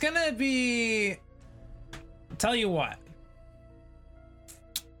 It's gonna be. Tell you what.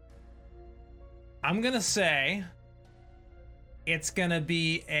 I'm gonna say it's gonna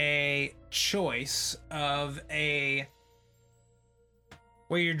be a choice of a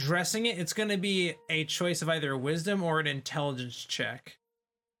where you're dressing it, it's going to be a choice of either a wisdom or an intelligence check.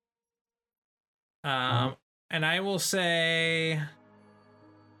 And I will say,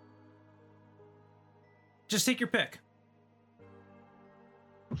 just take your pick.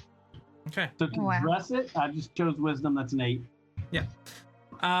 Okay. So to Wow. dress it, I just chose wisdom. That's an 8. Yeah.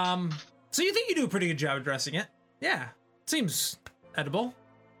 So you think you do a pretty good job of dressing it? Yeah. Seems edible.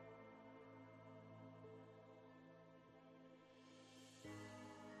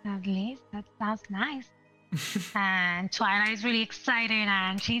 At least that sounds nice. And Twilight is really excited,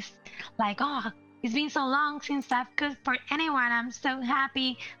 and she's like, "Oh, it's been so long since I've cooked for anyone. I'm so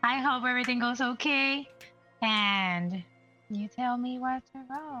happy. I hope everything goes okay." And you tell me what to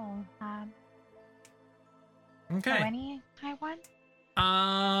roll. So Okay. any I want.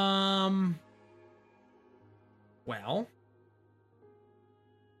 Well.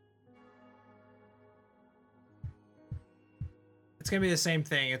 It's gonna be the same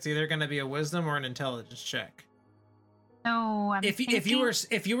thing. It's either gonna be a wisdom or an intelligence check. So I'm If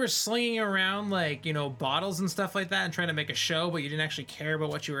you were slinging around like, you know, bottles and stuff like that and trying to make a show, but you didn't actually care about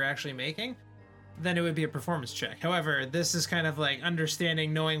what you were actually making, then it would be a performance check. However, this is kind of like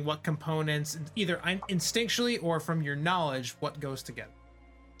understanding, knowing what components, either instinctually or from your knowledge, what goes together.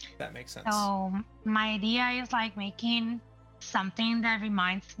 If that makes sense. So my idea is like making something that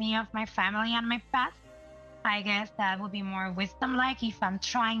reminds me of my family and my past. I guess that would be more wisdom, like if I'm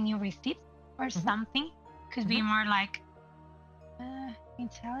trying new recipes or something. Could be more like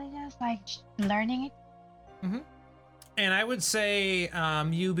intelligence, like learning it. And I would say,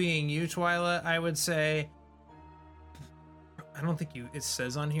 you being you, Twyla, I would say, I don't think it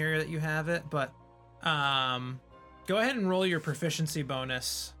says on here that you have it, but go ahead and roll your proficiency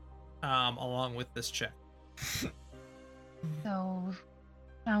bonus along with this check. So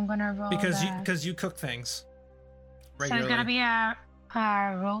I'm gonna roll Because you cook things So regularly. it's gonna be a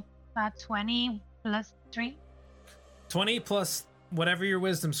roll 20 plus 3. 20 plus whatever your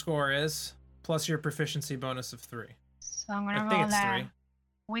wisdom score is, plus your proficiency bonus of 3. So I'm I gonna think roll it's a 3.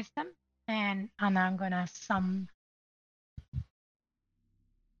 wisdom, and I'm gonna sum.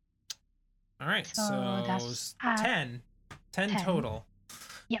 All right, So so that's, 10 10. total.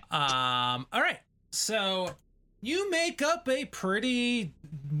 Yep. All right, so you make up a pretty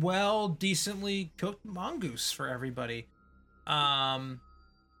well, decently cooked mongoose for everybody.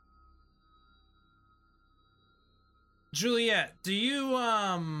 Juliet, do you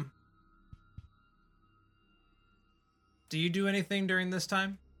do anything during this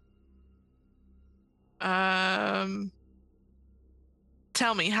time?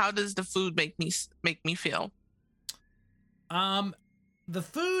 Tell me, how does the food make me feel? The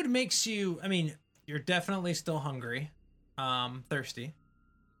food makes you, I mean, you're definitely still hungry, thirsty.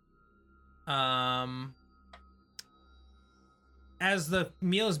 As the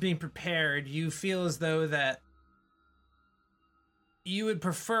meal is being prepared, you feel as though that you would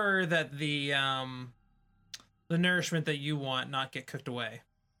prefer that the nourishment that you want not get cooked away,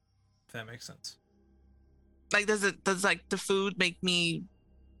 if that makes sense. Like, does like the food make me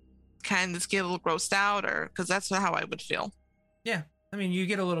kind of get a little grossed out, or because that's how I would feel? Yeah, I mean, you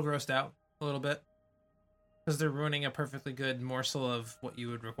get a little grossed out a little bit because they're ruining a perfectly good morsel of what you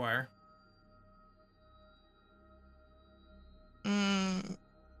would require.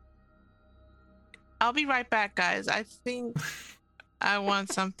 I'll be right back, guys. I think I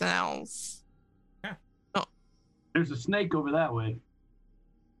want something else. Yeah. Oh, There's a snake over that way.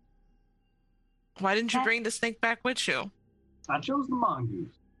 why didn't you bring the snake back with you? I chose the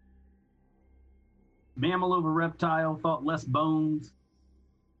mongoose. Mammal over reptile, thought less bones.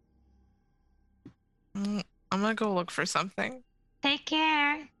 I'm gonna go look for something. Take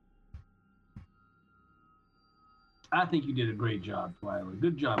care. I think you did a great job, Twyla.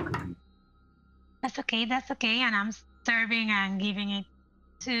 Good job cooking. That's okay. That's okay. And I'm serving and giving it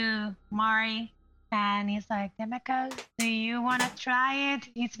to Mari. And he's like, Demika, do you want to try it?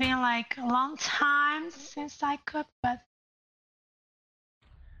 It's been like a long time since I cooked, but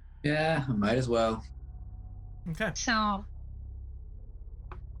Yeah, I might as well. Okay. so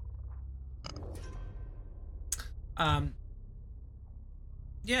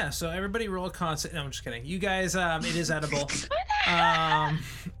Yeah, so everybody roll a constant. No, I'm just kidding. You guys, it is edible.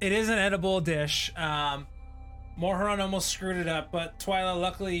 It is an edible dish. Moharan almost screwed it up, but Twyla,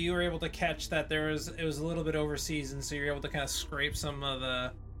 luckily you were able to catch that it was a little bit over seasoned, so you're able to kind of scrape some of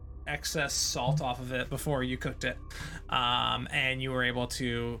the excess salt off of it before you cooked it. And you were able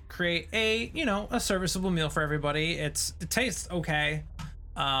to create a serviceable meal for everybody. It tastes okay.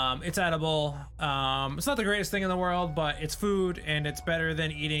 It's edible. It's not the greatest thing in the world, but it's food, and it's better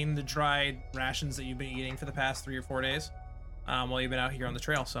than eating the dried rations that you've been eating for the past 3 or 4 days. while you've been out here on the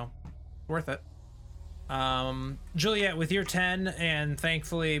trail, so worth it. Juliet, with your 10, and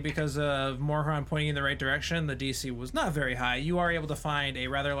thankfully because of Morhan pointing in the right direction, the DC was not very high. You are able to find a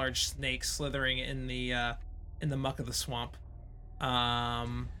rather large snake slithering in the muck of the swamp. Yeah,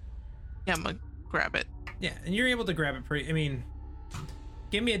 I'm gonna grab it. Yeah, and you're able to grab it pretty. I mean,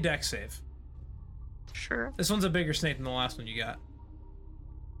 give me a dex save. Sure. This one's a bigger snake than the last one you got.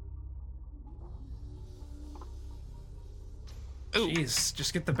 Ooh. Jeez,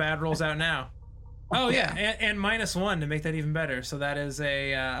 just get the bad rolls out now. Oh yeah, and -1 to make that even better. So that is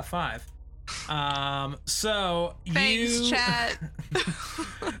a 5. So Thanks, you. chat.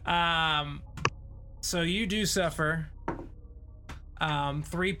 So you do suffer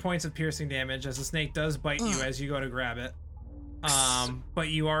 3 points of piercing damage as the snake does bite you as you go to grab it. But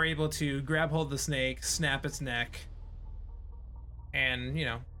you are able to grab hold of the snake, snap its neck, and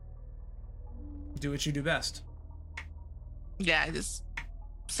do what you do best. Yeah, I just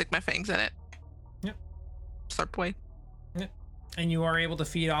stick my fangs in it. Yep. Start play. Yep. And you are able to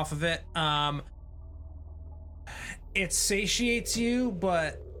feed off of it. It satiates you,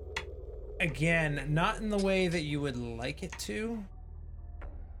 but again, not in the way that you would like it to.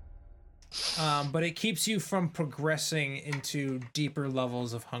 But it keeps you from progressing into deeper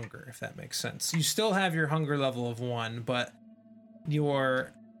levels of hunger, if that makes sense. You still have your hunger level of 1, but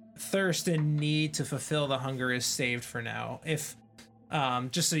your thirst and need to fulfill the hunger is saved for now. If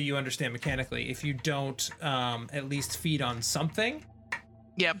just so you understand mechanically, if you don't at least feed on something,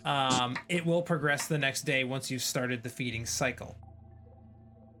 Yep. It will progress the next day once you've started the feeding cycle.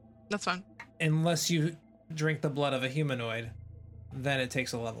 That's fine. Unless you drink the blood of a humanoid, then it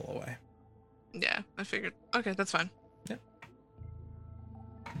takes a level away. Yeah, I figured. Okay, that's fine. Yeah.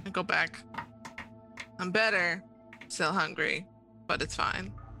 I go back. I'm better. Still hungry, but it's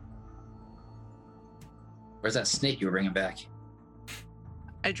fine. Where's that snake you were bringing back?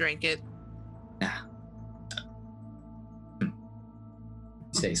 I drank it. Nah.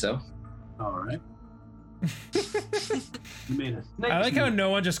 Say so. All right. You made a snake. I like how smoothie. no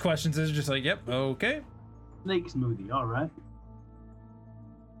one just questions it. It's just like, yep, okay. Snake smoothie. All right.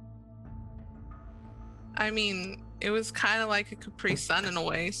 I mean, it was kind of like a Capri Sun in a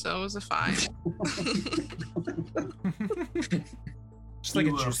way, so it was a fine. Just like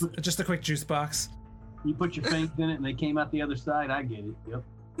You, a juice, just a quick juice box. You put your fangs in it and they came out the other side. I get it. Yep.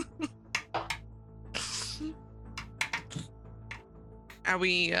 Are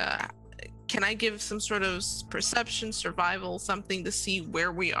we, can I give some sort of perception, survival, something to see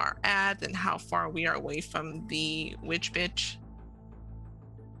where we are at and how far we are away from the witch bitch?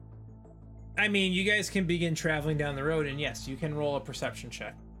 I mean, you guys can begin traveling down the road, and yes, you can roll a perception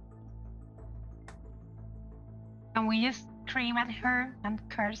check. And we just scream at her and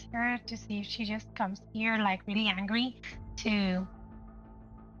curse her to see if she just comes here like really angry to,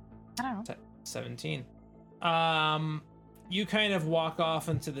 I don't know. 17. You kind of walk off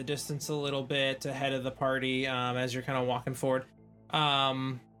into the distance a little bit ahead of the party as you're kind of walking forward.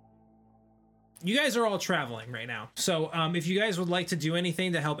 You guys are all traveling right now. So if you guys would like to do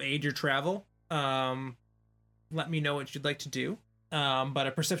anything to help aid your travel, let me know what you'd like to do. But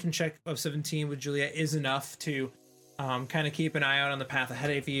a perception check of 17 with Juliet is enough to kind of keep an eye out on the path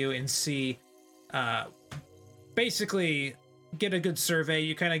ahead of you and see, basically get a good survey.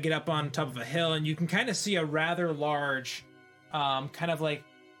 You kind of get up on top of a hill and you can kind of see a rather large, kind of like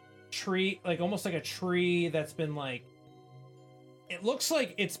tree, like almost like a tree that's been like, it looks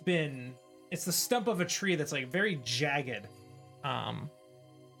like it's the stump of a tree that's like very jagged,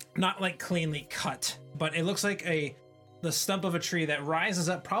 not like cleanly cut, but it looks like the stump of a tree that rises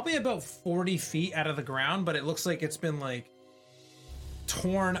up probably about 40 feet out of the ground, but it looks like it's been like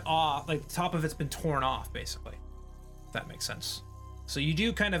torn off, like the top of it's been torn off basically, if that makes sense. So you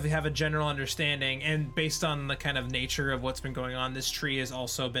do kind of have a general understanding, and based on the kind of nature of what's been going on, this tree has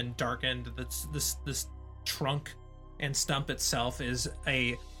also been darkened. This trunk and stump itself is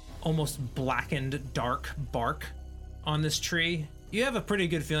a almost blackened dark bark on this tree. You have a pretty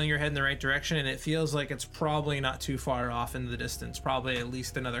good feeling you're heading the right direction, and it feels like it's probably not too far off in the distance, probably at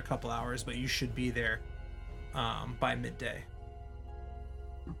least another couple hours, but you should be there by midday.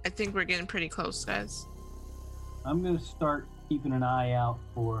 I think we're getting pretty close, guys. I'm going to start keeping an eye out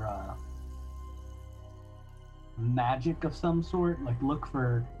for magic of some sort. Like look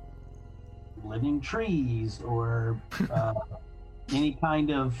for living trees or any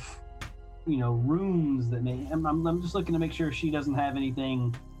kind of, rooms that may. I'm just looking to make sure she doesn't have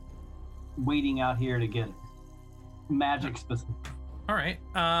anything waiting out here to get magic specific. All right.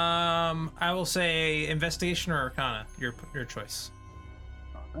 I will say investigation or arcana, your choice.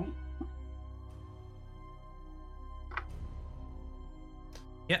 All right.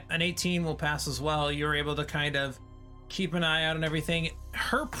 Yeah, an 18 will pass as well. You're able to kind of keep an eye out on everything.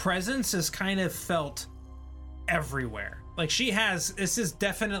 Her presence is kind of felt everywhere. Like this is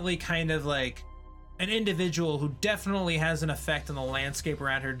definitely kind of like an individual who definitely has an effect on the landscape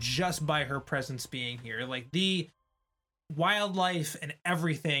around her just by her presence being here. Like the wildlife and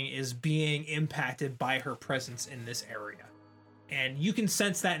everything is being impacted by her presence in this area. And you can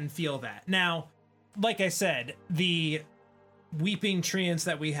sense that and feel that. Now, like I said, the weeping treants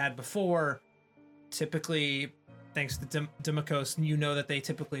that we had before, typically, thanks to Dimikos, you know that they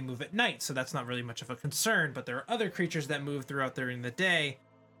typically move at night, so that's not really much of a concern, but there are other creatures that move throughout during the day.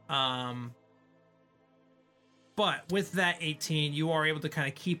 But with that 18, you are able to kind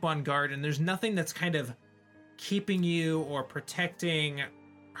of keep on guard, and there's nothing that's kind of keeping you or protecting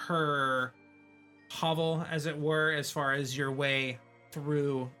her hovel, as it were, as far as your way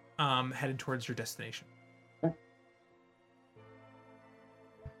through headed towards your destination.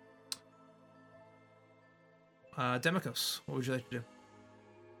 Dimikos, what would you like to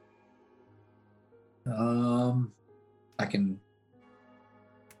do? I can.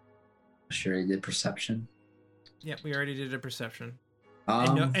 Sure, I did perception. Yeah, we already did a perception.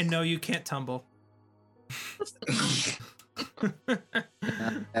 Um, No, you can't tumble. You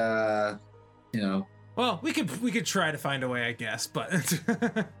know. Well, we could try to find a way, I guess, but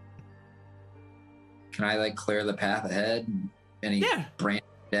Can I like clear the path ahead? And any branch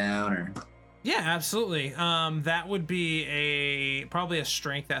down or? Yeah, absolutely. That would be probably a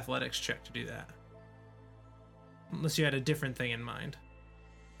strength athletics check to do that. Unless you had a different thing in mind.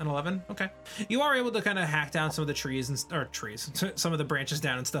 An 11? Okay. You are able to kind of hack down some of the some of the branches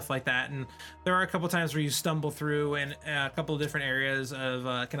down and stuff like that. And there are a couple times where you stumble through in a couple of different areas of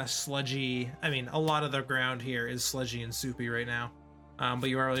kind of sludgy. I mean, a lot of the ground here is sludgy and soupy right now. But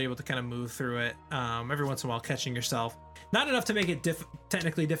you are able to kind of move through it every once in a while, catching yourself. Not enough to make it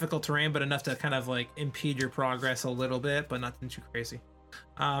technically difficult terrain, but enough to kind of like impede your progress a little bit, but nothing too crazy.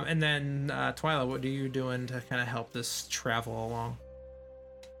 And then Twyla, what are you doing to kind of help this travel along?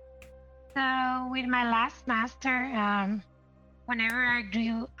 So with my last master, whenever I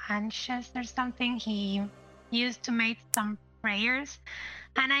grew anxious or something, he used to make some prayers,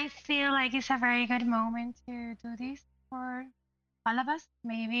 and I feel like it's a very good moment to do this for all of us.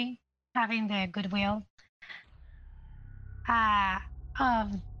 Maybe having the goodwill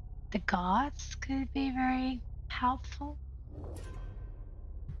of the gods could be very helpful.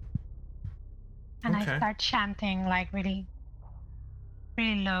 And Okay. I start chanting like really,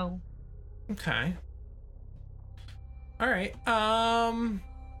 really low. Okay. All right.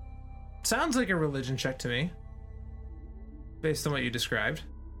 Sounds like a religion check to me, based on what you described.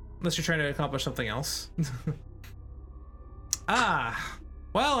 Unless you're trying to accomplish something else.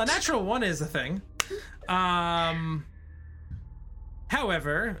 Well, a natural 1 is a thing.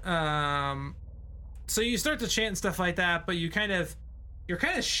 However, so you start to chant and stuff like that, but you're kind of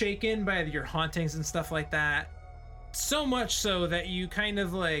shaken by your hauntings and stuff like that. So much so that you kind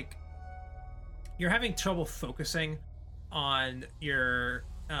of like, you're having trouble focusing on your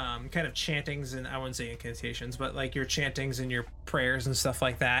kind of chantings, and I wouldn't say incantations, but like your chantings and your prayers and stuff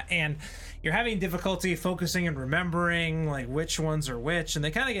like that, and you're having difficulty focusing and remembering like which ones are which, and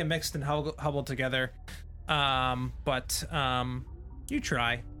they kind of get mixed and hubbled together. But you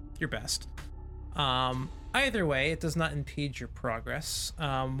try your best. Either way, it does not impede your progress.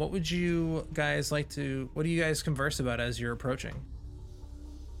 What do you guys converse about as you're approaching?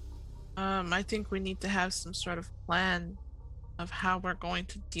 I think we need to have some sort of plan of how we're going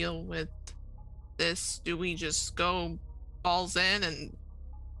to deal with this. Do we just go balls in and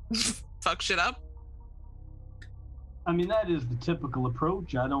fuck shit up? I mean, that is the typical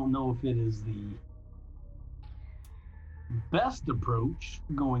approach. I don't know if it is the best approach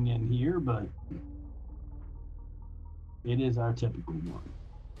going in here, but it is our typical one.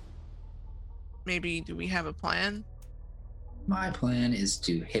 Maybe do we have a plan? My plan is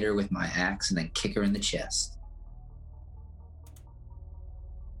to hit her with my axe and then kick her in the chest.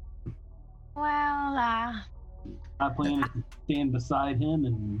 Well, I plan to stand beside him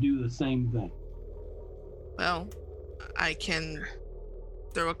and do the same thing. Well, I can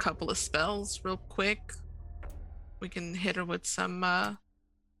throw a couple of spells real quick. We can hit her with some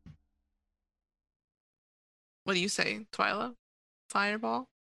what do you say, Twyla? Fireball?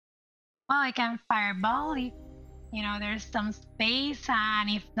 well, I can fireball if there's some space, and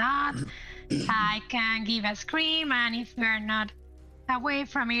if not, I can give a scream, and if we're not away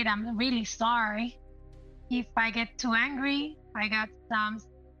from it, I'm really sorry. If I get too angry, I got some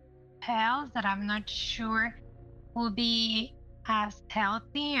spells that I'm not sure will be as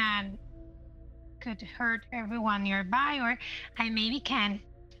healthy and could hurt everyone nearby, or I maybe can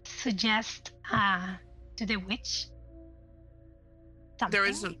suggest to the witch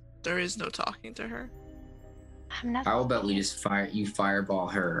something? There is no talking to her. I'm not. How about we just fireball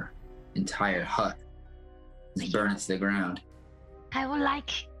her entire hut, just burn it to the ground. I would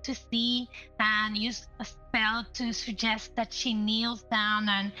like to see and use a spell to suggest that she kneels down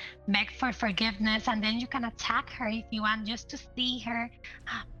and beg for forgiveness, and then you can attack her if you want, just to see her.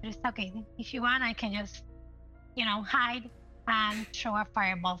 But it's okay. If you want, I can just, hide and throw a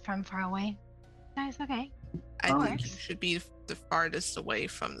fireball from far away. So it's okay. I think you should be the farthest away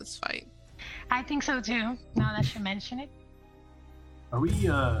from this fight. I think so too, now that you mention it. Are we,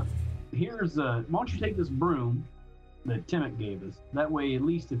 why don't you take this broom that Timmick gave us? That way, at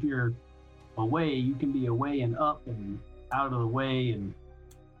least if you're away, you can be away and up and out of the way, and,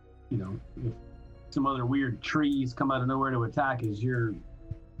 if some other weird trees come out of nowhere to attack us, you're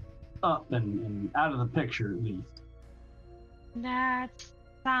up and out of the picture at least. That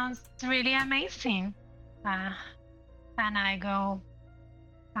sounds really amazing. And I go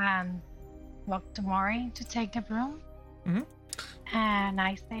walk to Mori to take the broom. Mm-hmm. And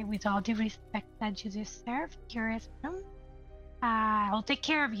I say, with all the respect that you deserve, curious broom, I'll take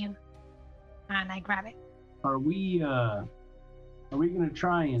care of you. And I grab it. Are we gonna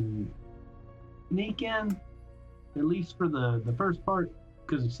try and sneak in, at least for the first part?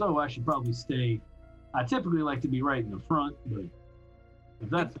 Because if so, I should probably stay. I typically like to be right in the front, but if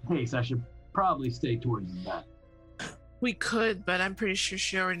that's the case, I should probably stay towards the back. We could, but I'm pretty sure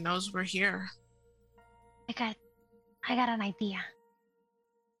she already knows we're here. I got an idea.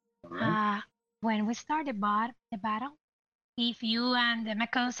 All right. When we start the battle, if you and the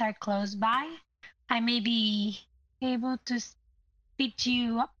Mekos are close by, I may be able to speed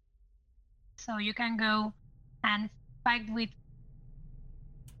you up so you can go and fight with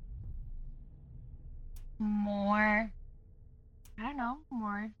more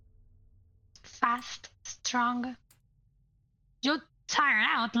fast, strong. You'll tire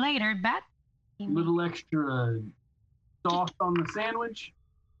out later, but A little extra sauce on the sandwich.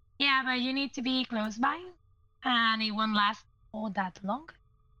 yeah, but you need to be close by, and it won't last all that long.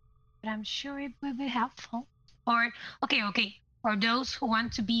 But I'm sure it will be helpful. Or okay, for those who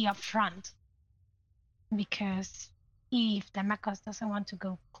want to be up front, because if the Mekos doesn't want to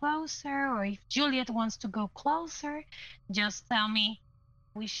go closer, or if Juliet wants to go closer, just tell me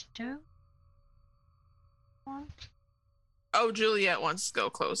which two. Oh, Juliet wants to go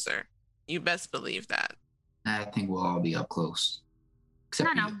closer. You best believe that. I think we'll all be up close.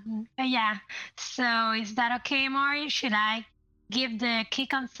 Except No. Yeah. So is that okay, Mari? Should I give the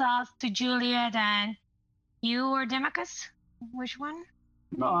kick on sauce to Juliet and you or Demacus? Which one?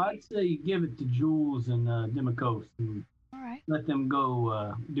 No, I'd say give it to Jules and Demikos and All right. let them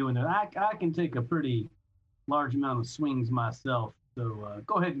go doing it. I can take a pretty large amount of swings myself, so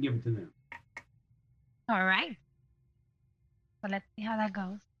go ahead and give it to them. All right. So let's see how that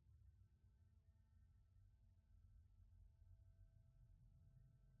goes.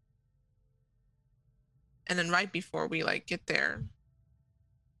 And then right before we get there,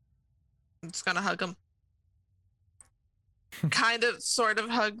 I'm just gonna hug him. Kind of, sort of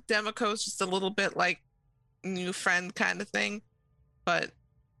hug Demikos, just a little bit like new friend kind of thing. But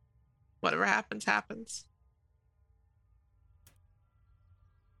whatever happens, happens.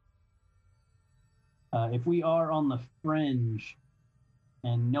 If we are on the fringe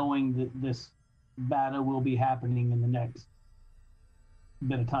and knowing that this battle will be happening in the next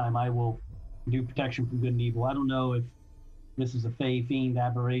bit of time, I will do protection from good and evil. I don't know if this is a Fey Fiend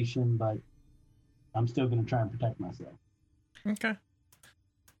aberration, but I'm still going to try and protect myself. Okay.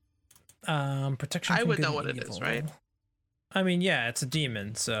 Protection. I from would good know and what it is, evil. right? I mean, yeah, it's a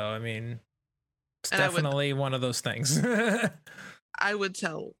demon, so I mean, it's And I would- definitely one of those things. I would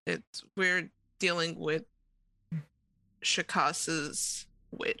tell it we're dealing with Shakas's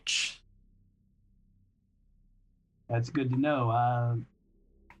witch. That's good to know.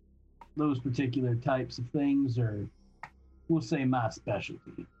 Those particular types of things are, we'll say, my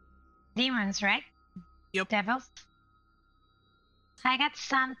specialty. Demons, right? Yep. Devils. I got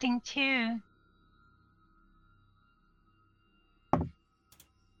something too.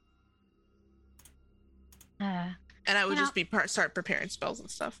 And I would just start preparing spells and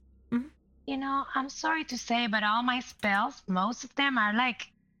stuff. I'm sorry to say, but all my spells, most of them are like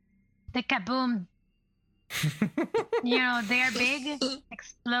the kaboom. They're big,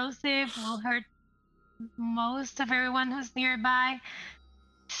 explosive, will hurt most of everyone who's nearby.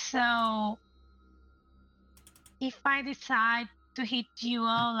 So if I decide to hit you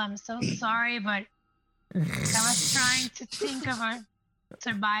all, I'm so sorry, but I was trying to think of our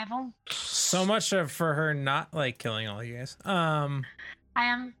survival. So much for her not killing all you guys. I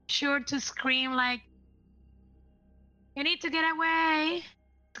am sure to scream like, "You need to get away.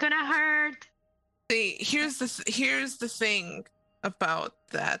 It's gonna hurt." See, here's the thing about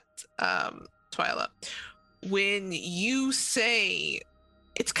that, Twyla. When you say,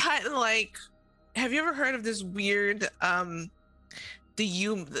 it's kind of like, have you ever heard of this weird the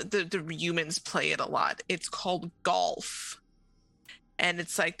humans play it a lot? It's called golf. And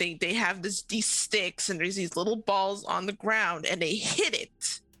it's like they have these sticks, and there's these little balls on the ground, and they hit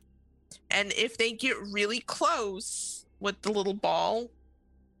it. And if they get really close with the little ball,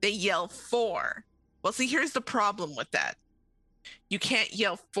 they yell 4. Well, see, here's the problem with that. You can't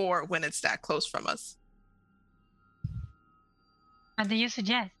yell 4 when it's that close from us. What do you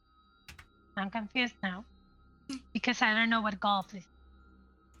suggest? I'm confused now because I don't know what golf is.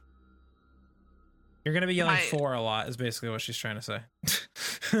 You're gonna be yelling 4 a lot, is basically what she's trying to say.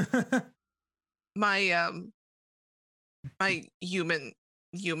 My my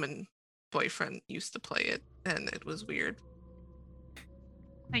human boyfriend used to play it, and it was weird.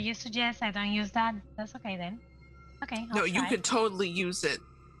 So you suggest I don't use that? That's okay then. Okay. No, you could totally use it.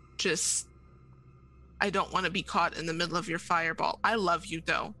 Just, I don't want to be caught in the middle of your fireball. I love you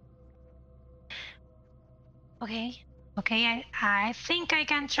though. Okay. Okay. I think I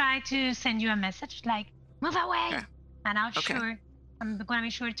can try to send you a message like, "Move away," Okay. and I'm gonna be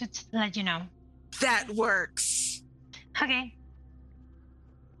sure to let you know. That works. Okay.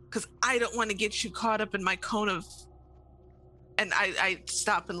 Because I don't want to get you caught up in my cone of, and I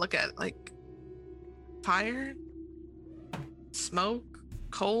stop and look at like fire, smoke,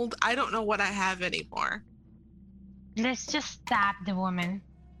 cold. I don't know what I have anymore. Let's just stab the woman,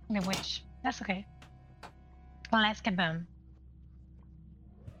 the witch. That's okay. Let's get boom.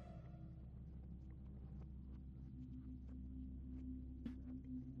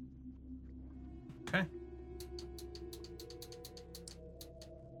 Okay.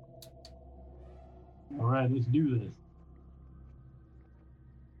 All right, let's do this.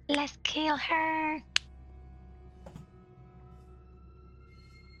 Let's kill her.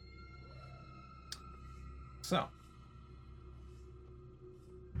 So,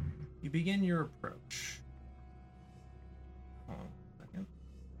 you begin your approach. Hold on a second.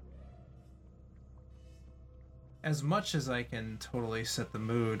 As much as I can totally set the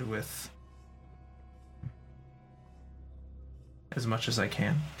mood with as much as I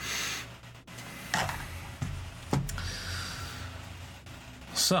can.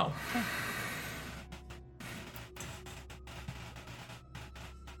 So,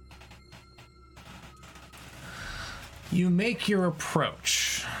 you make your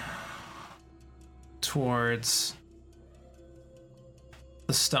approach towards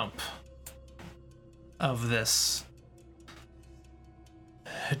the stump of this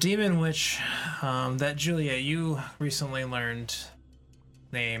demon witch that Julia, you recently learned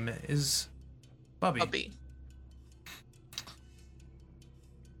name is Bubby.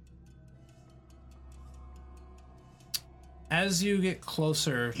 As you get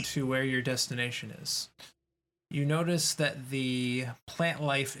closer to where your destination is, you notice that the plant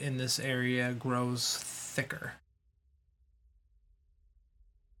life in this area grows thicker.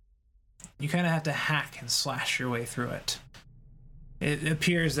 You kind of have to hack and slash your way through it. It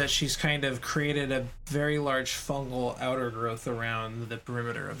appears that she's kind of created a very large fungal outer growth around the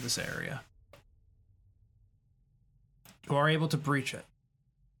perimeter of this area. You are able to breach it.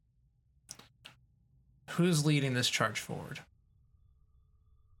 Who's leading this charge forward?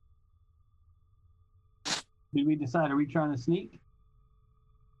 Did we decide? Are we trying to sneak?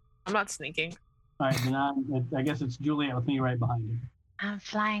 I'm not sneaking. All right, then I guess it's Juliet with me right behind you. I'm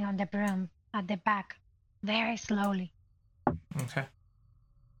flying on the broom at the back, very slowly. Okay.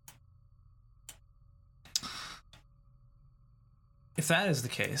 If that is the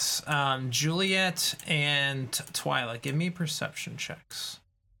case, Juliet and Twyla, give me perception checks.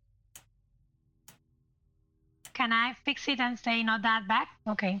 Can I fix it and say not that bad?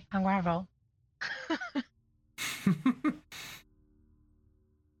 Okay, I'm gonna roll.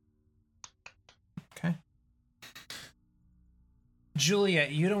 Okay.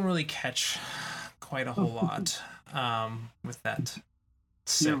 Juliet, you don't really catch quite a whole lot with that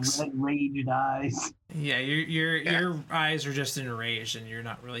 6. Your red-raged eyes. Yeah, your eyes are just enraged and you're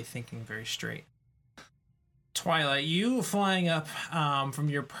not really thinking very straight. Twilight, you flying up from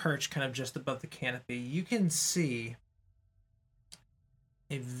your perch kind of just above the canopy, you can see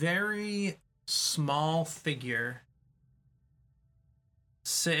a very small figure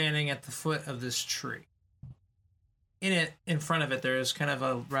sitting at the foot of this tree. In front of it, there is kind of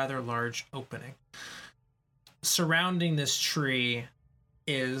a rather large opening. Surrounding this tree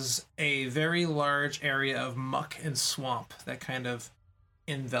is a very large area of muck and swamp that kind of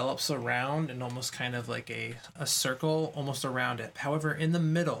envelops around and almost kind of like a circle almost around it. However, in the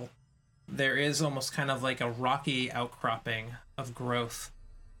middle, there is almost kind of like a rocky outcropping of growth,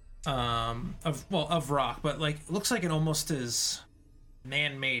 of rock, but like it looks like it almost is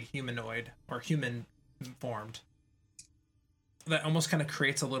man-made humanoid or human formed. That almost kind of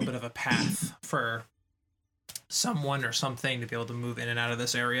creates a little bit of a path for someone or something to be able to move in and out of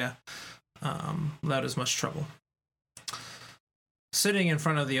this area without as much trouble. Sitting in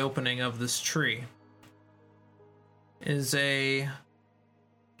front of the opening of this tree is a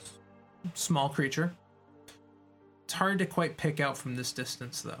small creature. It's hard to quite pick out from this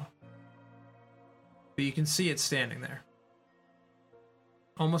distance, though. But you can see it standing there.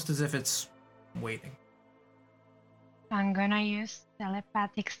 Almost as if it's waiting. I'm gonna use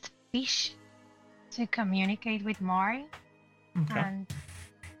telepathic speech to communicate with Mori and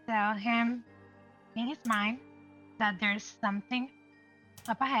tell him in his mind that there's something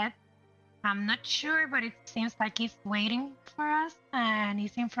up ahead. I'm not sure, but it seems like he's waiting for us, and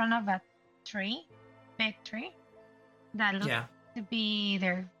he's in front of a tree, big tree, that looks to be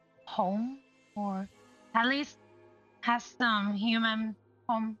their home, or at least has some human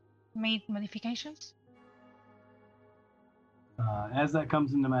home-made modifications. As that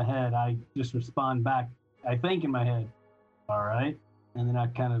comes into my head, I just respond back, I think in my head, all right? And then I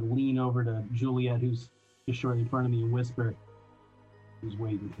kind of lean over to Juliet, who's just shortly in front of me, and whisper, who's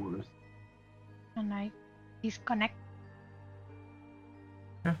waiting for us. And I disconnect.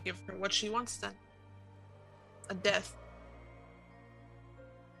 Give her what she wants then. A death.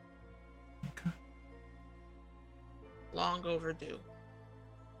 Okay. Long overdue.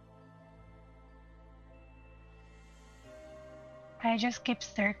 I just keep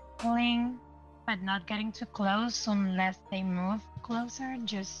circling, but not getting too close unless they move closer,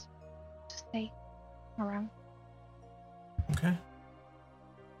 just to stay around. Okay.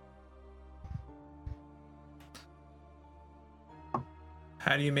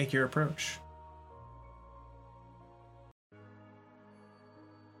 How do you make your approach?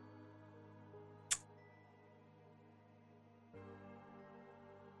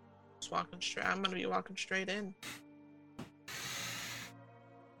 Just walking straight. I'm gonna be walking straight in.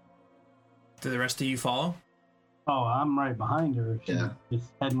 Do the rest of you follow? Oh, I'm right behind her. She's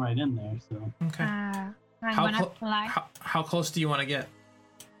just heading right in there, so. Okay. I'm gonna fly. How close do you want to get?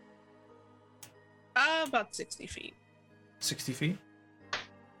 About 60 feet. 60 feet?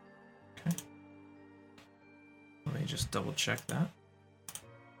 Okay. Let me just double check that.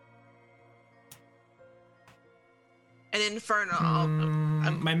 An infernal.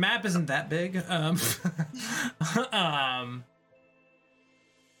 My map isn't that big.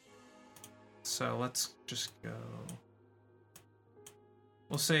 So let's just go.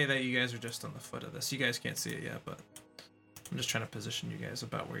 We'll say that you guys are just on the foot of this. You guys can't see it yet, but I'm just trying to position you guys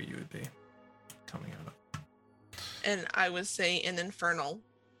about where you would be coming out of. And I would say an infernal.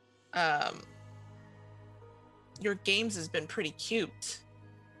 Your games has been pretty cute.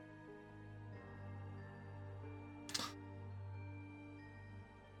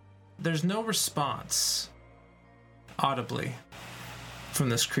 There's no response audibly from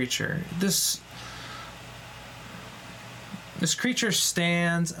this creature. This creature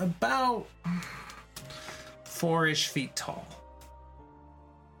stands about 4-ish feet tall.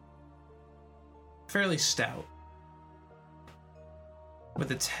 Fairly stout.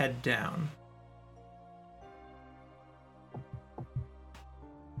 With its head down.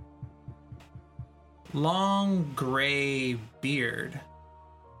 Long gray beard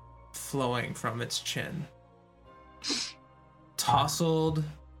flowing from its chin. Tousled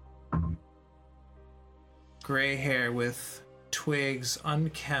gray hair with twigs,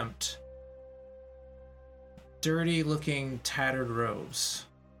 unkempt, dirty looking tattered robes,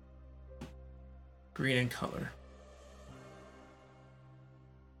 green in color.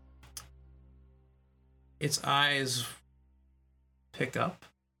 Its eyes pick up,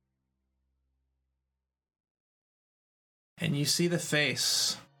 and you see the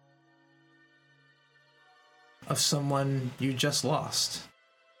face of someone you just lost.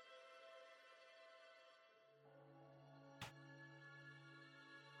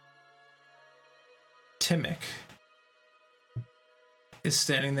 Timic is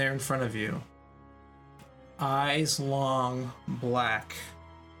standing there in front of you. Eyes long, black,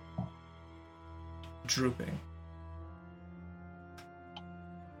 drooping.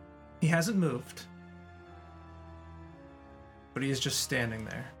 He hasn't moved, but he is just standing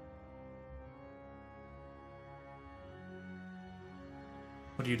there.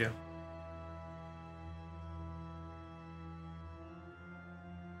 What do you do?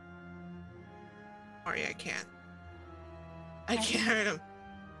 Sorry, I can't hurt him.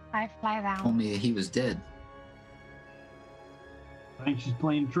 I fly Told down. me he was dead. I think she's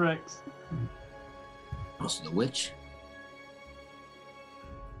playing tricks. Also the witch.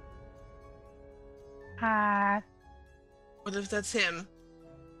 What if that's him?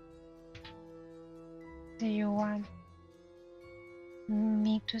 Do you want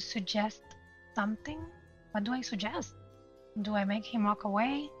me to suggest something? What do I suggest? Do I make him walk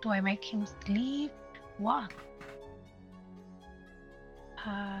away? Do I make him leave? What?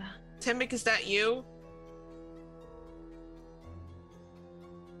 Timik, is that you?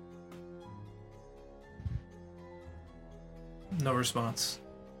 No response.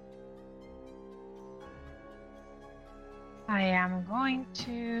 I am going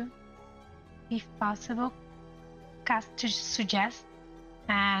to, if possible, cast to suggest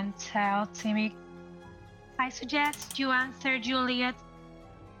and tell Timmy, I suggest you answer Juliet's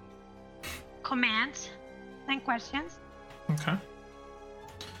commands and questions. Okay.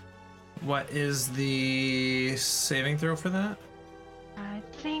 What is the saving throw for that? I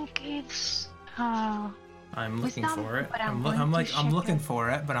think it's I'm looking Wisdom, for it. but I'm going to looking check it. for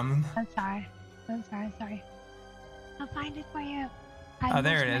it, but I'm. I'm sorry. I'll find it for you. Oh,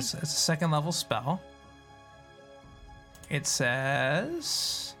 there it is. It's a second level spell. It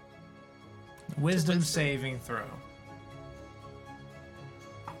says Wisdom saving throw.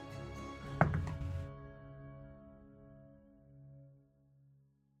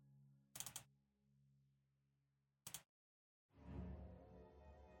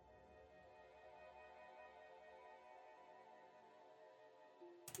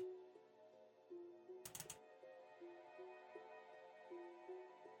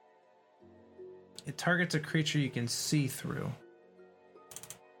 It targets a creature you can see through.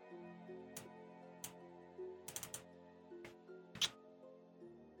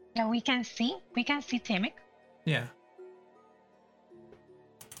 Yeah, we can see Timmy. Yeah.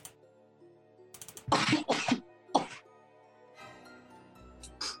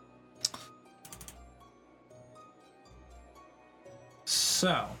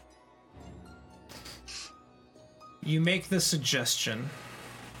 So, you make the suggestion.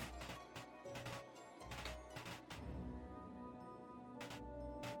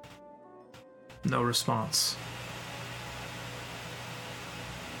 No response.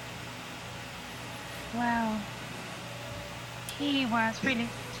 Well, he was really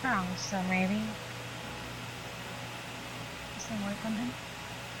strong, so maybe doesn't work on him.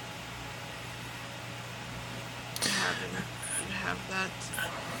 You have that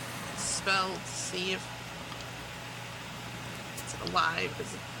spell to see if it's alive,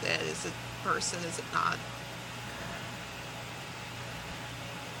 is it dead, is it person, is it not?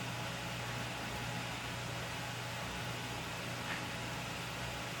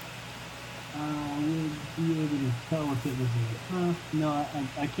 Would be able to tell if it was a. No,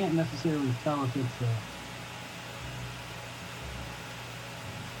 I can't necessarily tell if it's a.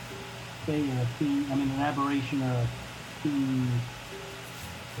 Fey or a fiend. I mean, an aberration or a fiend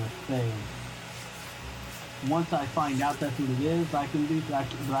or fey. Once I find out that's what it is, I can do that,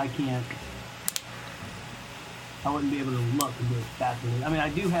 but I can't. I wouldn't be able to look and do it factually. I mean, I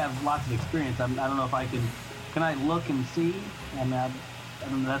do have lots of experience. I don't know if I can. Can I look and see? I mean, I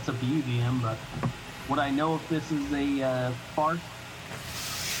don't know, that's up to you, DM, but would I know if this is a farce?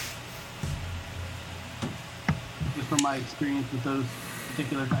 Just from my experience with those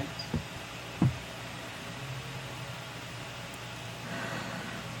particular types.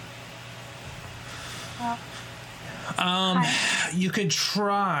 Well, You could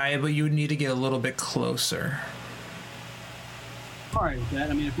try, but you would need to get a little bit closer. All right with that.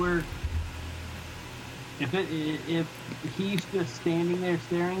 I mean, if he's just standing there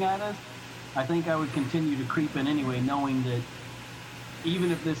staring at us, I think I would continue to creep in anyway, knowing that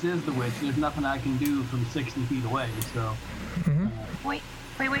even if this is the witch, there's nothing I can do from 60 feet away. So. wait.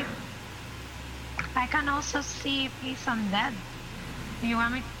 I can also see if he's undead. Do you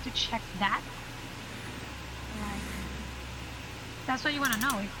want me to check that? Like, that's what you want to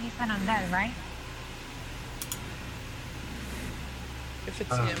know, if he's an undead, right? If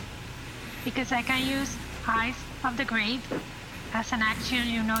it's him. Because I can use Eyes of the Grave as an action.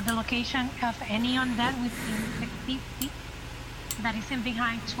 You know the location of any undead within 60 feet that isn't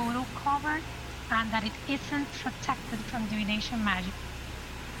behind total cover and that it isn't protected from divination magic.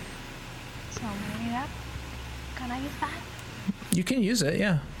 So maybe that. Can I use that? You can use it,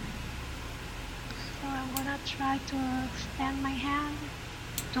 yeah. So I'm gonna try to extend my hand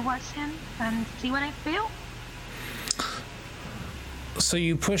towards him and see what I feel. So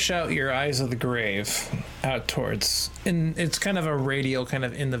you push out your Eyes of the Grave out towards, and it's kind of a radial, kind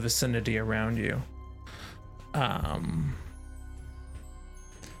of in the vicinity around you.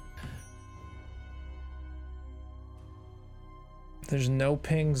 There's no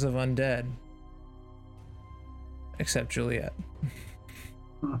pings of undead. Except Juliet.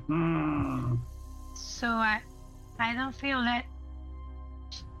 So I don't feel that.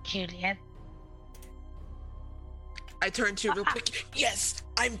 Juliet. I turn to you real quick. Yes,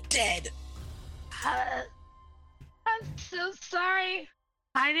 I'm dead. I'm so sorry.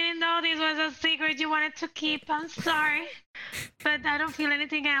 I didn't know this was a secret you wanted to keep. I'm sorry. But I don't feel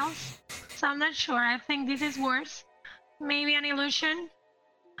anything else. So I'm not sure. I think this is worse. Maybe an illusion.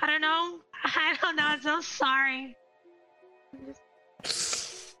 I don't know. I'm so sorry.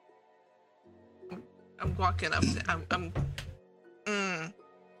 I'm walking up.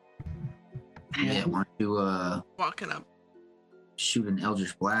 Yeah, why don't you Walking up. shoot an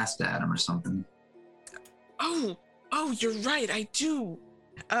Eldritch Blast at him or something? Oh, you're right. I do.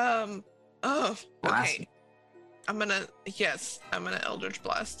 Blast Okay. him. I'm gonna Eldritch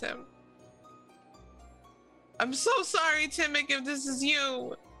Blast him. I'm so sorry, Timic, if this is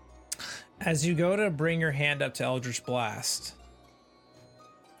you. As you go to bring your hand up to Eldritch Blast,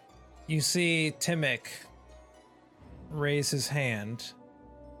 you see Timic raise his hand.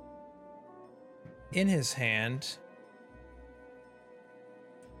 In his hand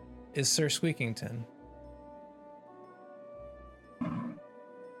is Sir Squeakington.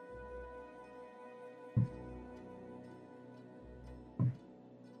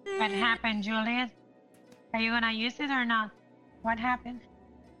 What happened, Juliet? Are you gonna use it or not? What happened?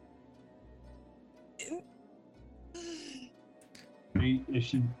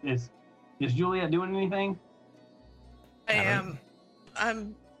 Is Juliet doing anything? I am.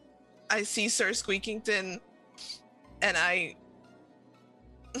 I see Sir Squeakington, and I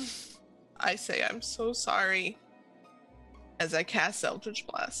say I'm so sorry as I cast Eldritch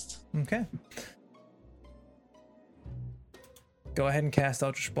Blast. Okay. Go ahead and cast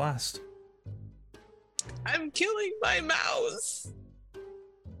Eldritch Blast. I'm killing my mouse.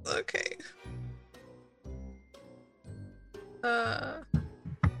 Okay.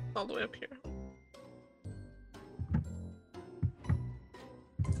 All the way up here.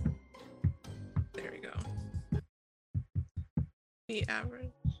 There we go. The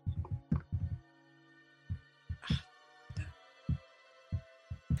average.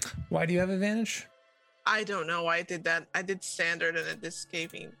 Why do you have advantage? I don't know why I did that. I did standard and it just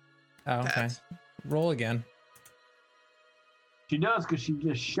gave me Oh, okay. that. Roll again. She does because she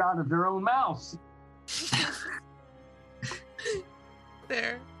just shot at her own mouse.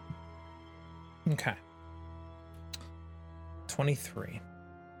 There. Okay. 23.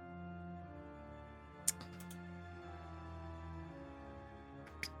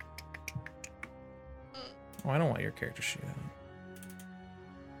 Oh, I don't want your character sheet.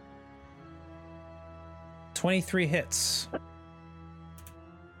 23 hits.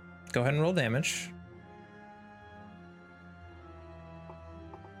 Go ahead and roll damage.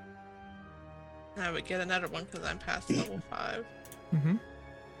 I would get another one because I'm past level 5. Mm-hmm.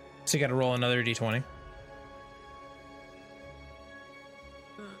 So you got to roll another d20.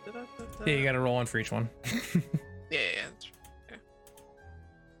 Yeah, you got to roll one for each one. Yeah. That's right. Okay.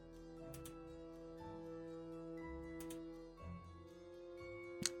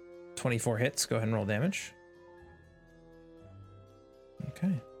 24 hits. Go ahead and roll damage.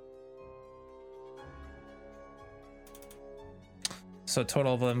 Okay. So a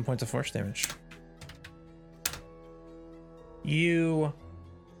total of 11 points of force damage. You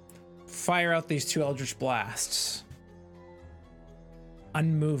fire out these 2 Eldritch Blasts.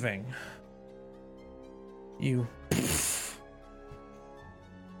 Unmoving. You...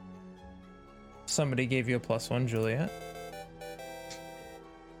 Somebody gave you a +1, Juliet.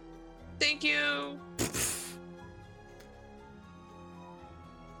 Thank you.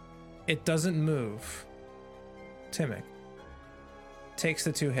 It doesn't move. Timic takes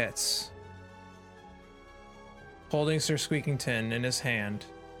the 2 hits, holding Sir Squeakington in his hand,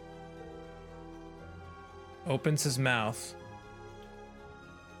 opens his mouth,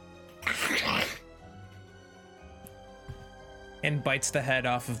 and bites the head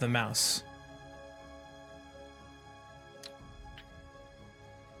off of the mouse.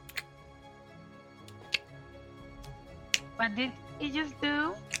 What did he just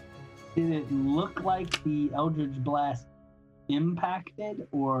do? Did it look like the Eldritch Blast impacted,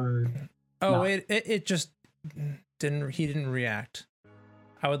 or? Oh, No. it just didn't. He didn't react.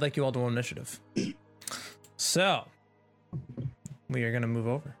 I would like you all to roll initiative. So we are gonna move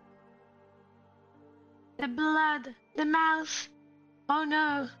over. The blood, the mouse. Oh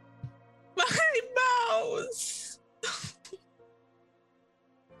no. My mouse.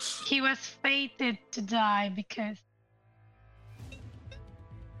 He was fated to die because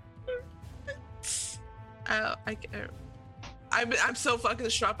I'm so fucking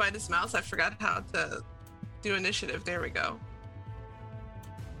distraught by this mouse. I forgot how to do initiative. There we go.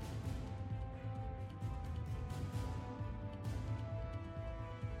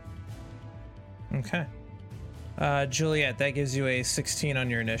 Okay. Juliet, that gives you a 16 on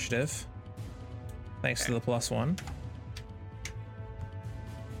your initiative. Thanks to the +1.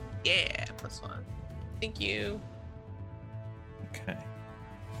 Yeah, +1. Thank you. Okay.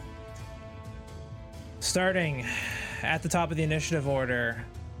 Starting at the top of the initiative order,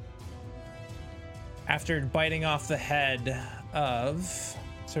 after biting off the head of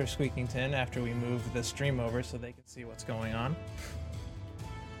Sir Squeakington, after we move the stream over so they can see what's going on.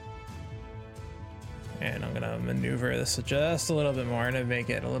 And I'm gonna maneuver this just a little bit more to make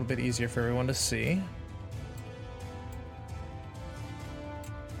it a little bit easier for everyone to see.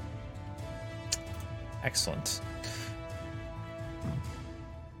 Excellent.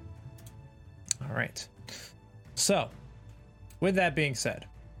 All right. So, with that being said,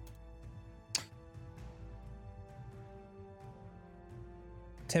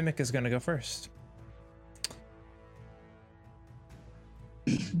 Timmick is going to go first.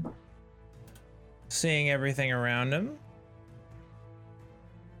 Seeing everything around him.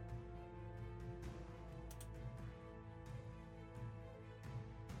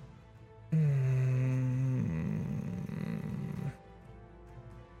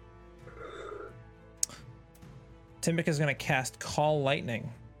 Timmick is going to cast Call Lightning.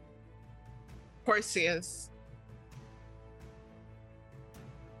 Of course he is.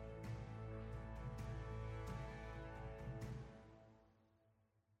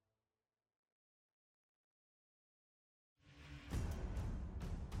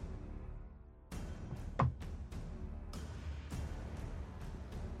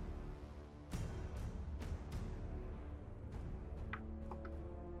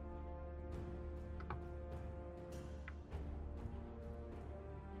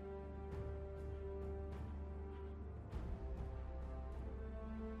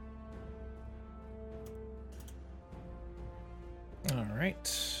 All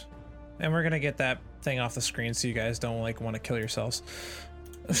right. And we're going to get that thing off the screen so you guys don't like want to kill yourselves.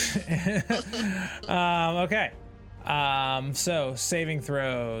 Okay. So saving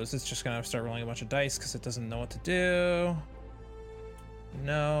throws. It's just going to start rolling a bunch of dice because it doesn't know what to do.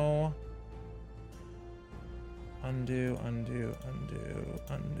 No. Undo, undo, undo,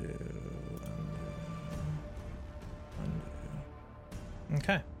 undo, undo, undo.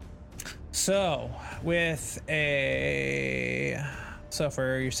 Okay. So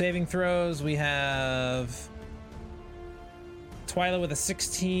for your saving throws, we have Twyla with a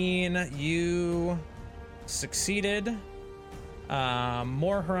 16. You succeeded.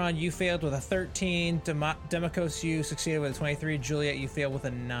 Morharon, you failed with a 13. Demikos, you succeeded with a 23. Juliet, you failed with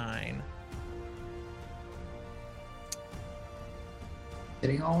a 9.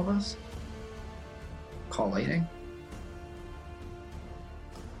 Hitting all of us? Call Lightning?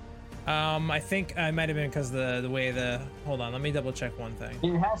 I think I might have been because the way hold on, let me double check one thing.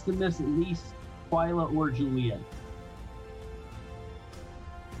 It has to miss at least Twyla or Juliet.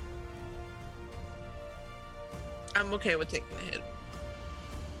 I'm okay with taking the hit.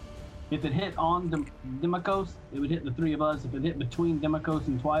 If it hit on Demikos, it would hit the three of us. If it hit between Demikos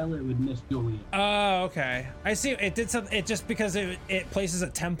and Twyla, it would miss Juliet. Oh, okay. I see. It did something. It just because it places a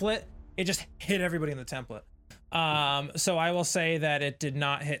template, it just hit everybody in the template. So I will say that it did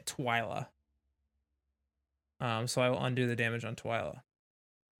not hit Twyla. So I will undo the damage on Twyla.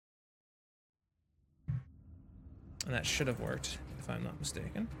 And that should have worked, if I'm not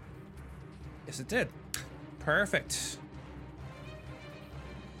mistaken. Yes, it did. Perfect.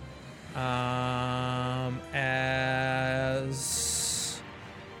 As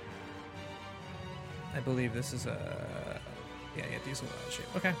I believe this is a these are wild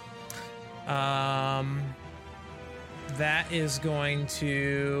shape. Okay. That is going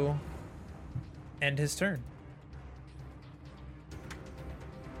to end his turn.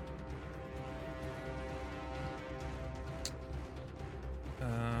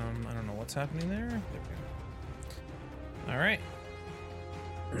 I don't know what's happening there. There we go. All right.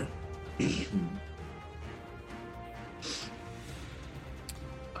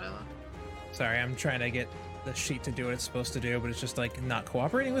 Sorry, I'm trying to get the sheet to do what it's supposed to do, but it's just like not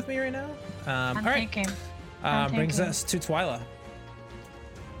cooperating with me right now. All right. Brings us to Twyla.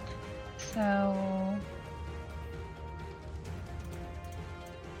 So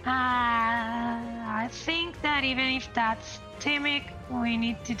I think that even if that's Timmick, we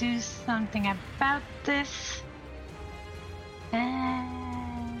need to do something about this.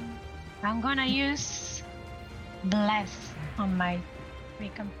 And I'm gonna use Bless on my three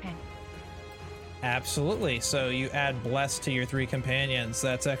companions. Absolutely. So you add bless to your 3 companions.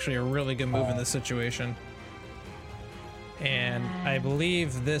 That's actually a really good move in this situation. And I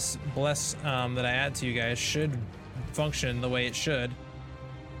believe this bless that I add to you guys should function the way it should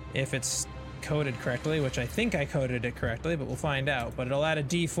if it's coded correctly, which I think I coded it correctly, but we'll find out. But it'll add a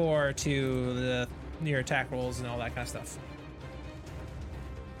D4 to your attack rolls and all that kind of stuff.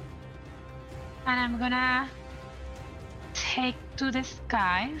 And I'm gonna take to the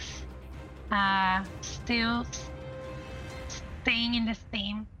skies, still staying in the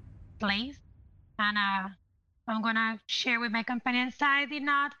same place, and I'm gonna share with my companions. I did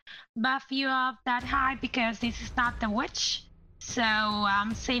not buff you up that high because this is not the witch, so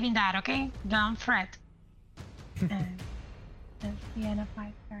I'm saving that. Okay, don't fret. And that's the end of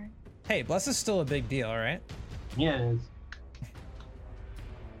my turn. Hey, bless is still a big deal, right? Yeah, it is.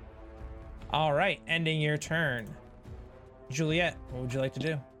 All right, ending your turn. Juliet, what would you like to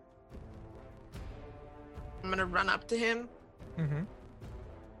do? I'm gonna run up to him. Mm-hmm.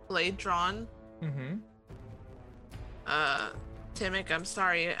 Blade drawn. Mm-hmm. Timic, I'm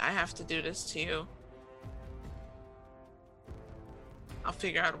sorry I have to do this to you. I'll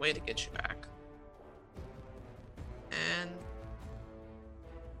figure out a way to get you back. And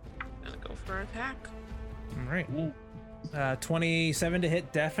I'm gonna go for attack. All right. 27 to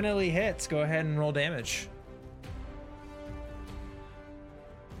hit definitely hits. Go ahead and roll damage.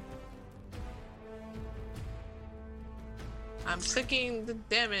 I'm clicking the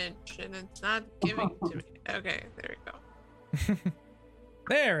damage and it's not giving it to me. Okay, there we go.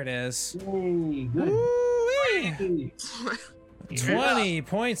 There it is. Hey, good. Woo-wee! Hey, 20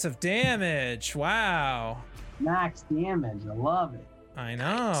 points of damage. Wow. max damage. I love it. I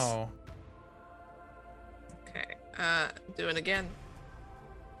know. Okay, do it again.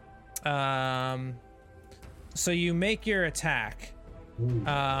 So you make your attack. Ooh.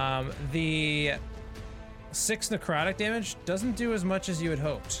 The 6 necrotic damage doesn't do as much as you had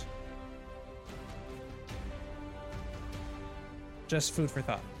hoped. Just food for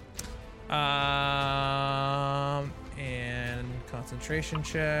thought. And concentration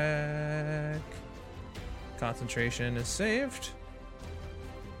check. Concentration is saved.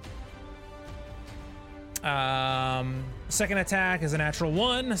 Second attack is a natural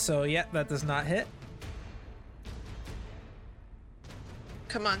 1, so yeah, that does not hit.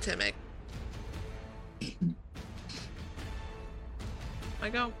 Come on, Timic. I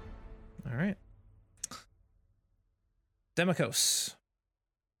go. All right. Demikos,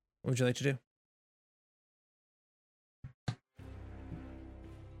 what would you like to do?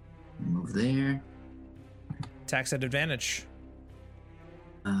 Move there. Attacks at advantage.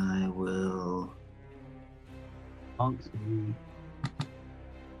 I will Punks, dude.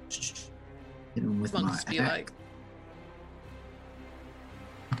 hit him with Monks my be axe. like,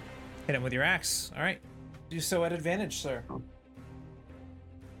 Hit him with your axe. All right. Do so at advantage, sir.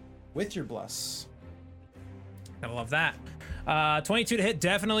 With your bless. Gotta love that. 22 to hit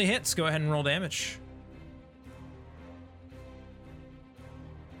definitely hits. Go ahead and roll damage.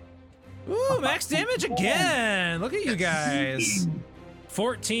 Ooh, max damage again. Look at you guys.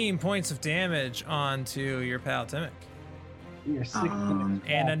 14 points of damage onto your pal Timic. You're sick. Um,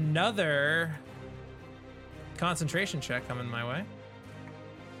 And another concentration check coming my way.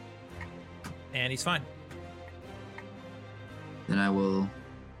 And he's fine. Then I will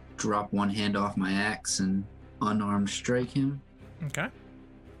drop one hand off my axe and unarmed strike him. Okay.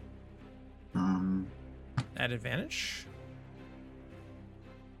 Um, At advantage.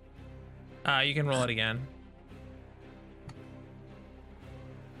 You can roll it again.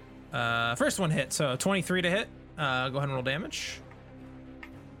 First one hit, so 23 to hit. Go ahead and roll damage.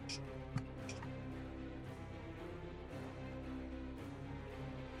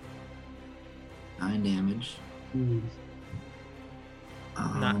 nine damage. Jeez.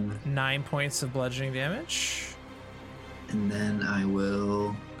 Nine points of bludgeoning damage. And then I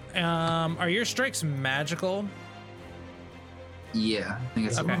will. Are your strikes magical? Yeah, I think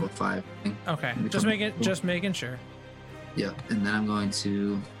it's a Okay. level 5 thing. Okay, Become- just making sure. Yep, and then I'm going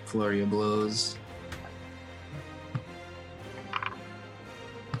to flurry of blows.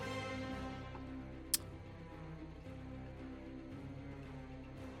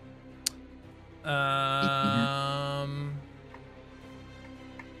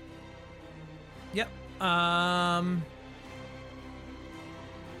 Yep.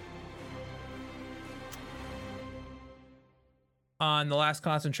 On the last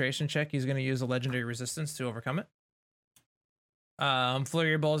concentration check, he's going to use a legendary resistance to overcome it.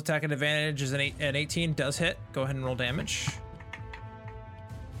 Flurry of Blows attack at advantage is an 18, does hit. Go ahead and roll damage.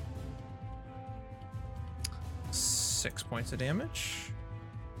 6 points of damage.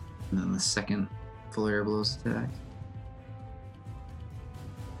 And then the second full air blows attack.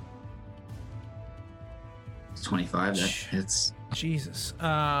 It's 25. That hits. Jesus. It's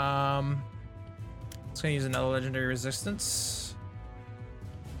gonna use another legendary resistance.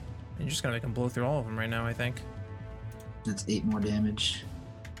 And you're just gonna make him blow through all of them right now, I think. That's 8 more damage.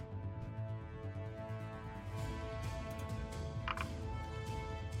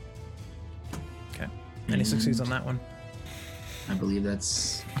 Okay. And he succeeds on that one. I believe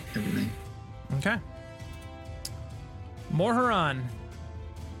that's everything. Okay. Morharon,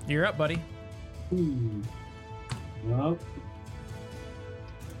 you're up, buddy. Nope.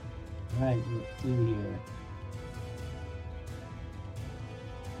 Right, let's see here.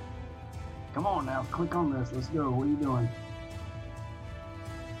 Come on now, click on this. Let's go. What are you doing?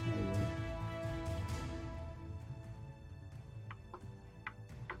 There you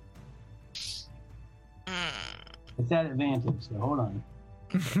go. It's at advantage, so hold on.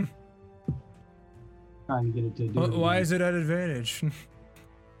 Trying to get it to do it. Why is it at advantage?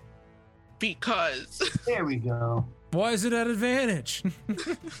 Because. There we go. Why is it at advantage?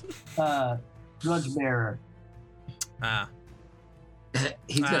 Grudge Bearer. Ah.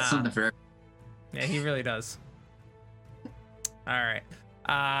 He's got something for everyone. Yeah, he really does. All right.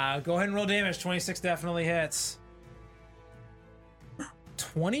 Go ahead and roll damage. 26 definitely hits.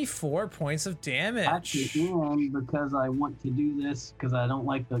 24 points of damage. Actually, and because I want to do this, because I don't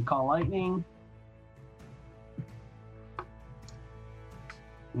like the Call Lightning,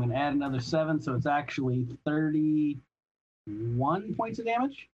 I'm going to add another 7, so it's actually 31 points of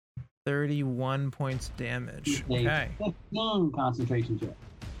damage. 31 points of damage. With a Okay. 15 concentration check.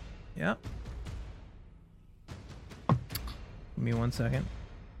 Yep. Give me 1 second.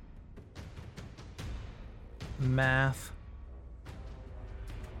 Math.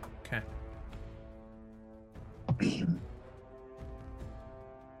 Okay.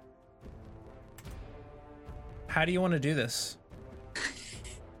 How do you want to do this?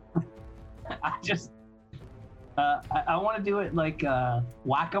 I just, I want to do it like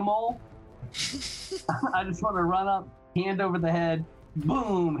whack-a-mole. I just want to run up, hand over the head,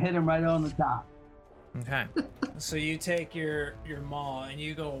 boom, hit him right on the top. Okay. So you take your maul and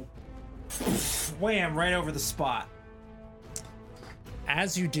you go wham right over the spot.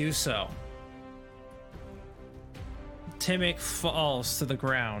 As you do so, Timic falls to the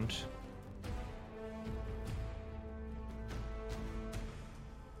ground.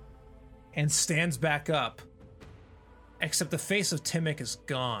 And stands back up. Except the face of Timic is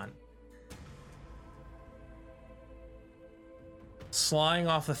gone. Sliding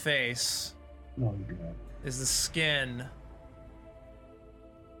off the face Oh, God. is the skin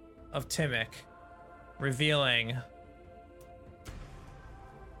of Timic, revealing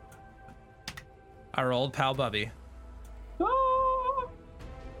our old pal Bubby. Ah!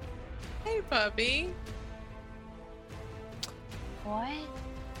 Hey, Bubby. What?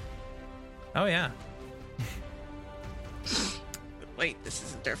 Oh yeah. Wait, this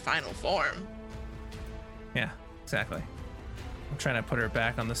isn't their final form. Yeah, exactly. I'm trying to put her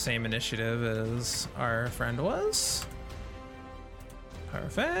back on the same initiative as our friend was.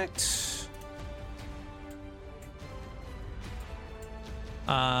 Perfect.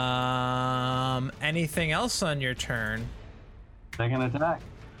 Anything else on your turn? Second attack.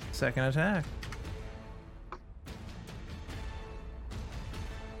 Second attack.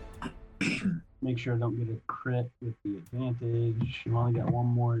 Make sure I don't get a crit with the advantage. I've only got one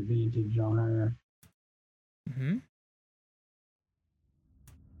more advantage on her. Mm-hmm.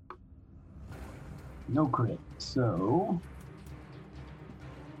 No crit. So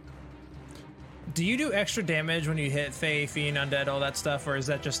Do you do extra damage when you hit Fae, Fiend, Undead, all that stuff, or is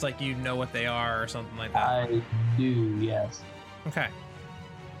that just like you know what they are or something like that? I do, yes. Okay.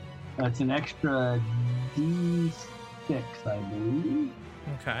 That's an extra D6, I believe.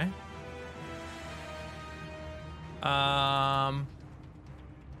 Okay.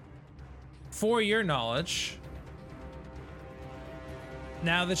 For your knowledge,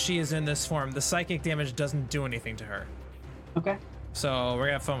 now that she is in this form, the psychic damage doesn't do anything to her. Okay. So we're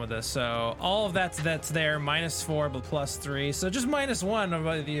gonna have fun with this. So all of that's there, -4 but +3. So just -1 of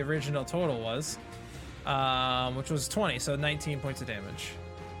what the original total was, which was 20. So 19 points of damage.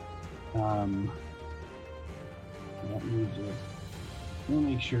 Let me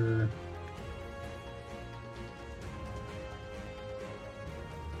make sure.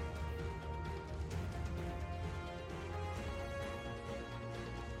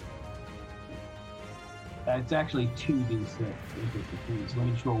 It's actually 2d6. So let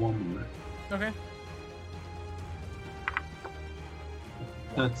me just roll one more. Okay.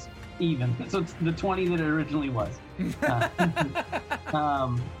 So it's even. So it's the 20 that it originally was.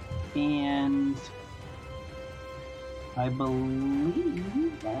 And I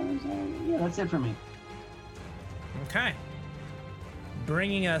believe that's it for me. Okay.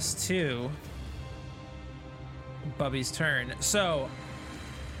 Bringing us to Bubby's turn. So,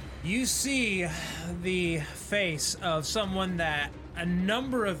 you see the face of someone that a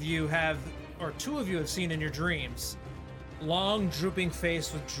number of you have, or two of you have seen in your dreams. Long, drooping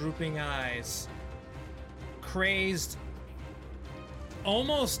face with drooping eyes. Crazed.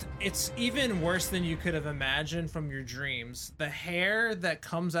 Almost, it's even worse than you could have imagined from your dreams. The hair that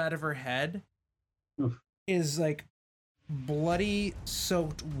comes out of her head is like bloody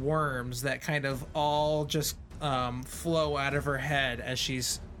soaked worms that kind of all just flow out of her head as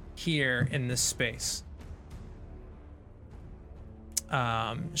she's here in this space.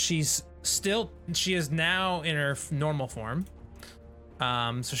 She is now in her normal form.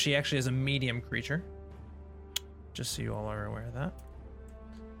 So she actually is a medium creature, just so you all are aware of that.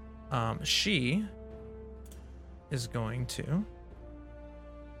 She is going to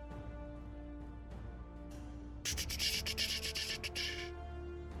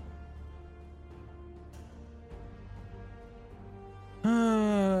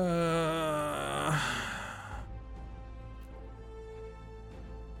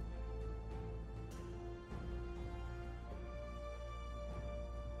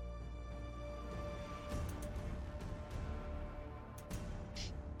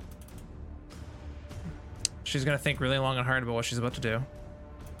she's gonna think really long and hard about what she's about to do.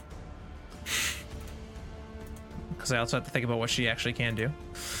 Because I also have to think about what she actually can do.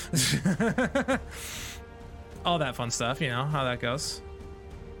 All that fun stuff, you know how that goes.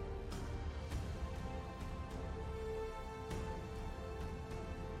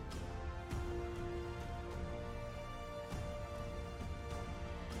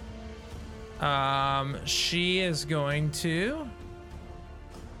 She is going to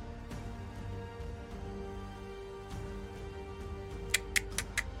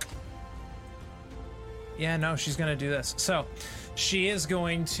yeah, no, she's gonna do this. So she is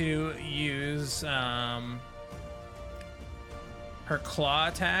going to use her claw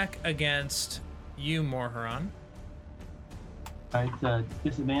attack against you, Morharon. Alright,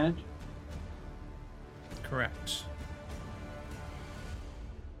 disadvantage. Correct.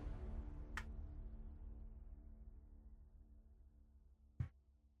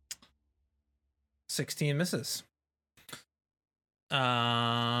 $16 misses.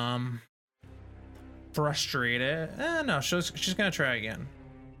 Frustrated. No, she's gonna try again.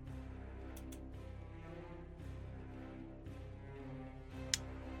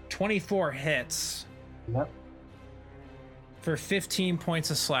 $24 hits. Yep. For 15 points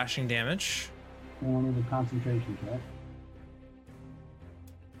of slashing damage. Only the concentration check.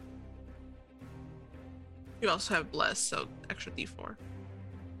 You also have bless, so extra d4.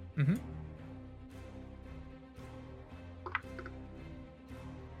 Mm-hmm.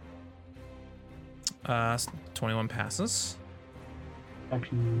 Uh, 21 passes.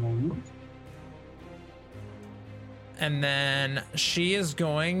 Action remains. And then she is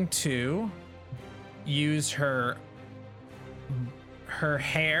going to use her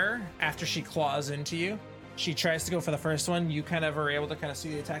hair after she claws into you. She tries to go for the first one. You kind of are able to kind of see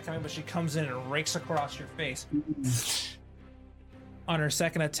the attack coming, but she comes in and rakes across your face. On her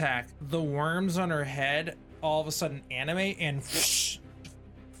second attack, the worms on her head all of a sudden animate and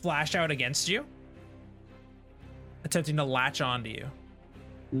flash out against you, attempting to latch onto you.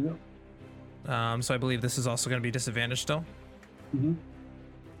 Yep. So I believe this is also going to be disadvantaged still. Mm-hmm.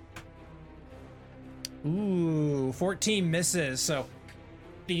 Ooh, 14 misses. So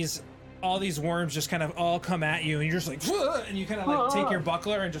all these worms just kind of all come at you, and you're just like, and you kind of like take your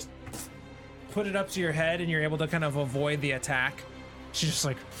buckler and just put it up to your head, and you're able to kind of avoid the attack. She's just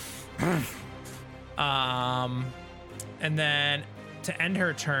like, and then to end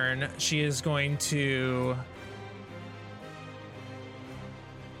her turn, she is going to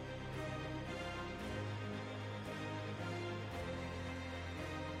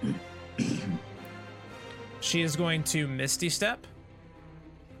Misty Step.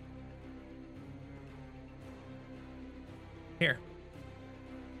 Here.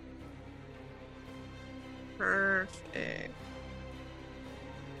 Perfect.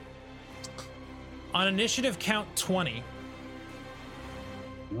 On initiative count 20.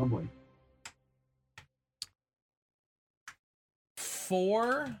 Oh boy.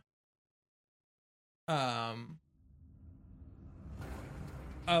 4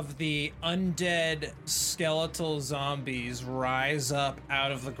 of the undead skeletal zombies rise up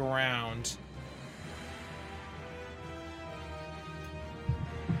out of the ground,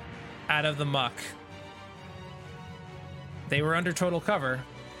 out of the muck. They were under total cover,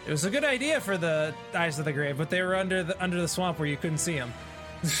 It was a good idea for the Eyes of the Grave, but they were under the swamp where you couldn't see them.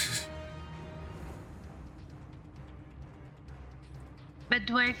 But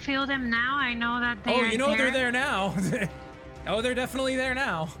do I feel them now? I know that they Oh, are you know there. they're there now. Oh, they're definitely there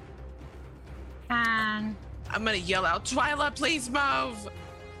now. And I'm gonna yell out, Twyla, please move.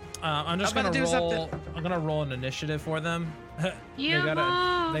 I'm just I'm gonna gonna do roll. something. I'm gonna roll an initiative for them. You they got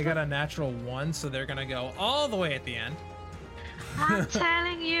move. a natural 1, so they're gonna go all the way at the end. I'm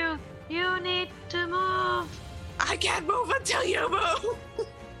telling you, you need to move. I can't move until you move.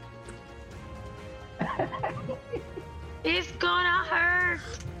 It's gonna hurt.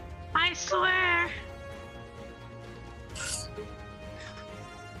 I swear.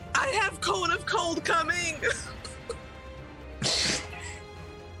 I have Cone of Cold coming.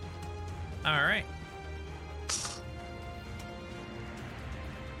 All right.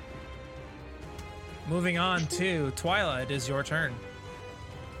 Moving on to Twyla, it is your turn.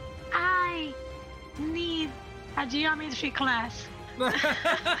 I need a geometry class.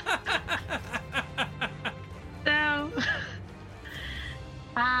 So,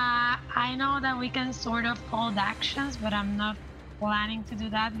 I know that we can sort of hold actions, but I'm not planning to do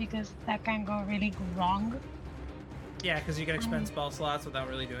that because that can go really wrong. Yeah, because you can expend spell slots without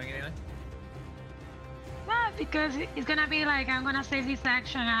really doing anything. Yeah, because it's gonna be like I'm gonna save this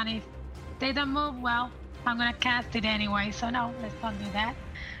action, and if they don't move well, I'm gonna cast it anyway. So no, let's not do that.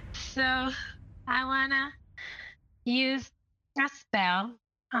 So I wanna use a spell.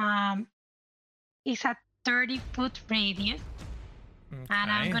 It's a 30-foot radius, Okay.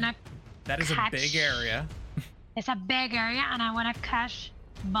 and I'm gonna. That is a catch- big area. It's a big area, and I wanna catch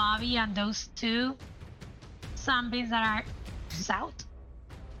Bobby and those two zombies that are south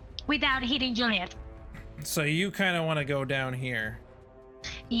without hitting Juliet. So you kind of want to go down here.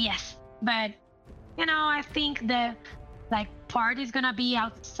 Yes, but you know, I think the part is gonna be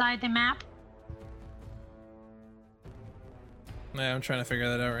outside the map. Yeah, I'm trying to figure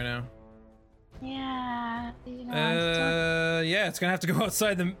that out right now. Yeah, you know, I'm still- Yeah, it's gonna have to go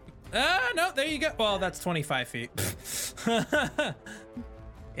outside the. No, there you go. Well, that's 25 feet.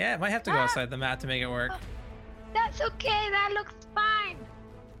 Yeah, it might have to go outside the map to make it work. that's okay. That looks fine.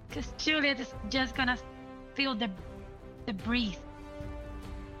 Cause Juliet is just gonna feel the breeze.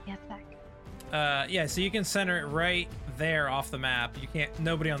 Yes, Zach. Yeah, so you can center it right there off the map. You can't.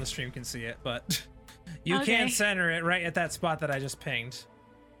 Nobody on the stream can see it, but you Okay. can center it right at that spot that I just pinged.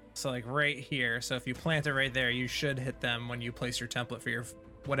 So like right here. So if you plant it right there, you should hit them when you place your template for your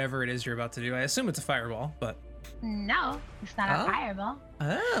whatever it is you're about to do. I assume it's a fireball, but No, it's not Oh. a fireball.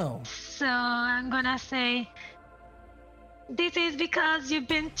 oh, So I'm gonna say, this is because you've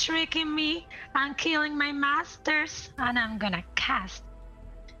been tricking me and killing my masters, and I'm gonna cast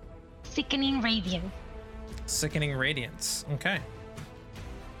Sickening Radiance. sickening radiance. Okay,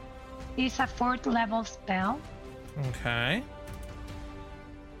 It's a 4th level spell. okay.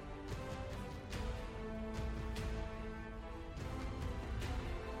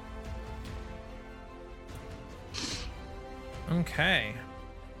 Okay.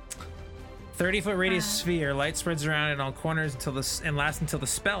 30-foot radius sphere. Light spreads around in all corners and lasts until the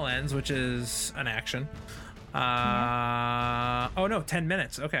spell ends, which is an action. Oh no, 10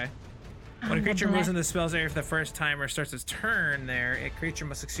 minutes. Okay. When a creature moves into the spell's area for the first time or starts its turn there, a creature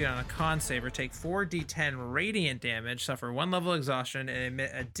must succeed on a con save or take 4d10 radiant damage, suffer 1 level exhaustion, and emit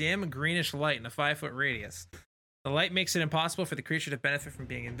a dim greenish light in a 5-foot radius. The light makes it impossible for the creature to benefit from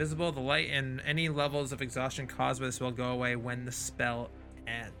being invisible. The light and any levels of exhaustion caused by the spell go away when the spell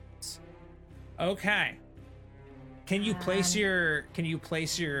ends. Okay. Can you place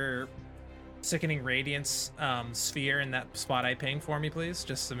your sickening radiance sphere in that spot I pinged for me, please,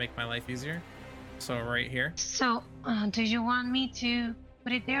 just to make my life easier? So right here. So, do you want me to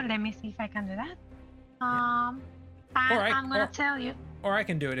put it there? Let me see if I can do that. I'm gonna tell you. Or I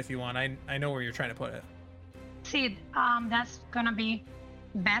can do it if you want. I know where you're trying to put it. See, that's gonna be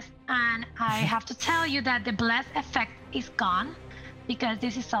best, and I have to tell you that the bless effect is gone because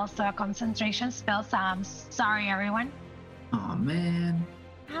this is also a concentration spell. So I'm sorry, everyone. Oh man.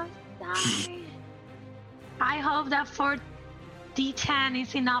 I'm sorry. I hope that 4d10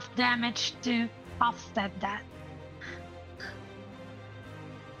 is enough damage to offset that.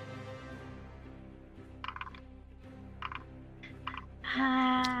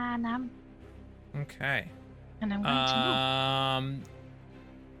 And I'm Okay. going to move.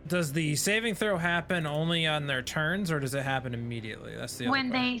 Does the saving throw happen only on their turns, or does it happen immediately? That's the other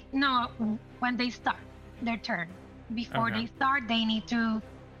part. When they start their turn. Before Okay. they start, they need to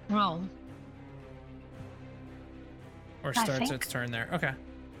roll. Or I starts think. its turn there. Okay.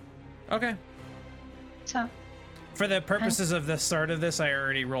 Okay. So For the purposes of the start of this, I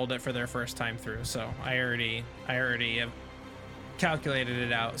already rolled it for their first time through, so I already have calculated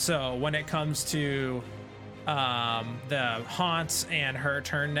it out. So when it comes to the haunts and her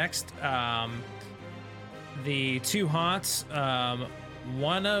turn next, the two haunts,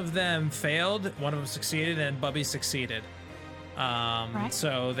 one of them failed, one of them succeeded, and Bubby succeeded. Right.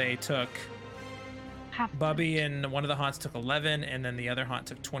 So they took Half Bubby and one of the haunts took 11, and then the other haunt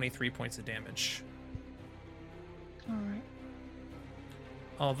took 23 points of damage. All right.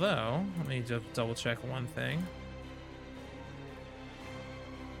 Although, let me just double check one thing.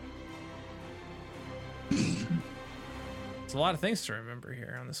 There's a lot of things to remember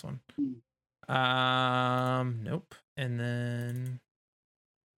here on this one. Nope. And then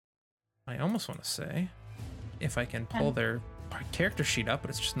I almost want to say if I can pull their character sheet up, but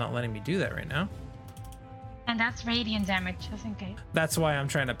it's just not letting me do that right now. And that's radiant damage, just in case. That's why I'm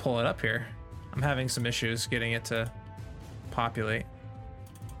trying to pull it up here. I'm having some issues getting it to populate.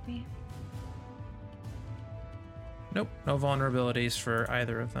 Yeah. Nope, no vulnerabilities for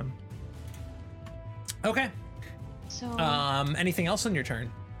either of them. Okay. So Anything else on your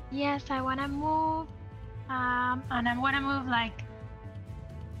turn? yes, I want to move. And I want to move like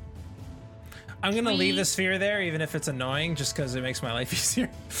I'm gonna leave the Three. sphere there, even if it's annoying, just because it makes my life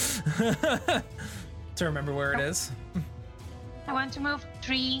easier to remember where it is. I want to move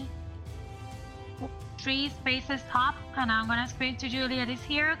three spaces up, and I'm gonna scream to Juliet. Is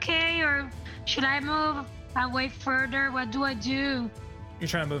here okay, or should I move away further? What do I do? You're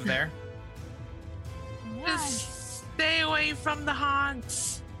trying to move there. Yeah. Just stay away from the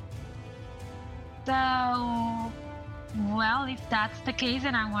haunts. So, well, if that's the case,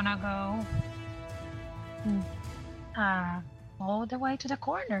 then I wanna go all the way to the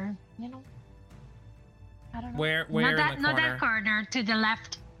corner. You know, I don't know. Where not in that, the not corner? that corner, to the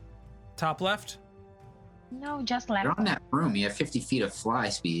left. Top left? No, just left. You're on that room. You have 50 feet of fly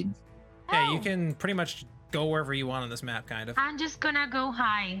speed. Yeah, you Oh, can pretty much go wherever you want on this map, kind of. I'm just gonna go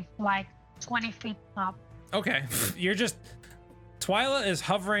high, like 20 feet up. Okay, you're just... Twyla is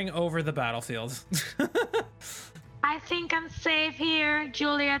hovering over the battlefield. I think I'm safe here.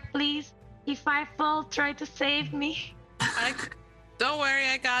 Juliet, please. If I fall, try to save me. Don't worry,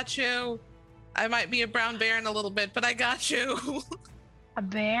 I got you. I might be a brown bear in a little bit, but I got you. A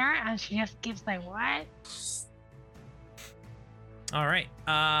bear? And she just keeps like, what? All right.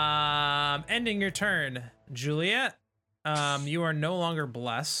 Ending your turn, Juliet. You are no longer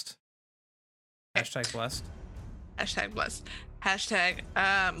blessed. Hashtag blessed. Hashtag blessed. Hashtag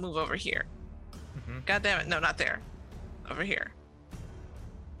move over here. Mhm. God damn it. No, not there. Over here.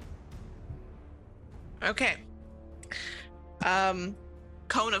 Okay. Cone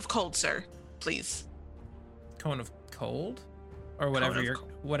of cold, sir. Please. Cone of cold, or Cone whatever of your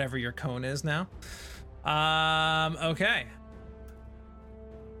cold. whatever your cone is now. Okay.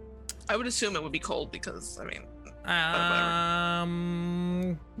 I would assume it would be cold because, I mean,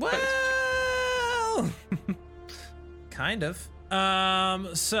 Well, kind of.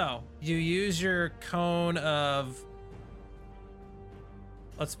 So you use your cone of.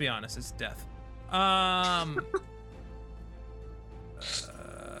 Let's be honest, it's death.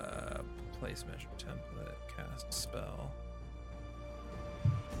 Place measure template, cast spell.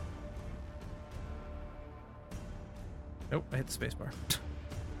 Nope, I hit the spacebar.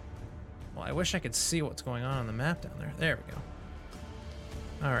 Well, I wish I could see what's going on the map down there. There we go.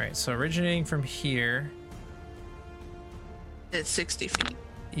 All right, so originating from here. it's 60 feet.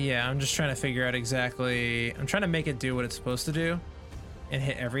 Yeah, I'm just trying to figure out exactly. I'm trying to make it do what it's supposed to do and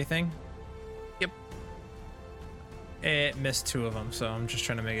hit everything. Yep. It missed 2 of them, so I'm just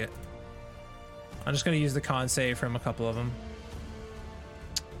trying to make it. I'm just going to use the con save from a couple of them.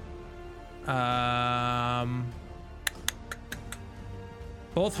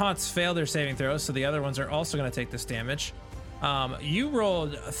 Both haunts failed their saving throws, so the other ones are also going to take this damage. You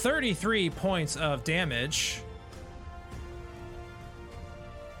rolled 33 points of damage.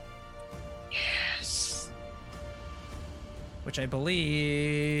 Yes. Which I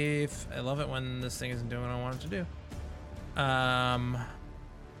believe, I love it when this thing isn't doing what I want it to do.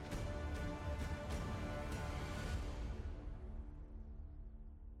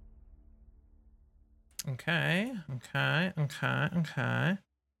 Okay.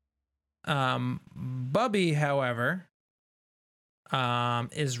 Bubby, however,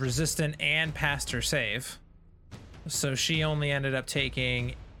 is resistant and passed her save. So she only ended up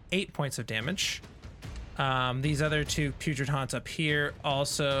taking 8 points of damage. These other 2 putrid haunts up here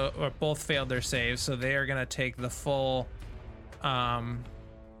also, or both failed their saves, so they are gonna take the full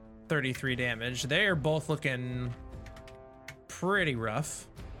 33 damage. They are both looking pretty rough.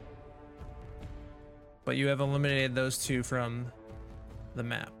 but you have eliminated those two from the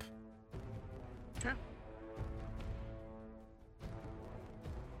map. Okay.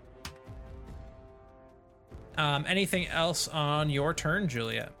 Anything else on your turn,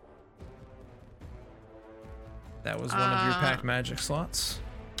 Juliet? That was one of your pack magic slots.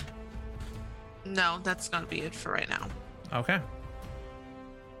 No, that's gonna be it for right now. Okay.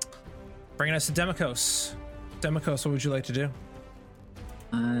 Bringing us to Demikos. Demikos, what would you like to do?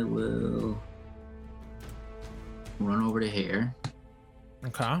 I will run over to here.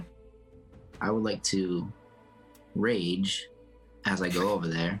 Okay. I would like to rage as I go over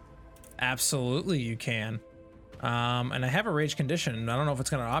there. Absolutely, you can. And I have a rage condition. I don't know if it's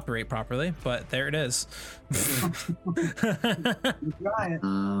going to operate properly, but there it is. Try it.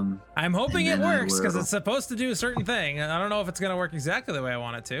 I'm hoping it then I works because will- it's supposed to do a certain thing. I don't know if it's going to work exactly the way I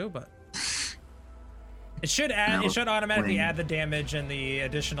want it to, but it should add. Now It should automatically when- add the damage and the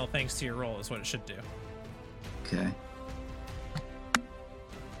additional things to your roll. Is what it should do. Okay.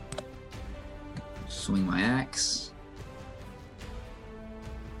 Swing my axe.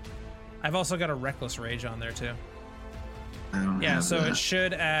 I've also got a reckless rage on there too. I don't Yeah, have so that. it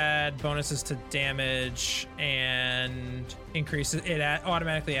should add bonuses to damage and increases. It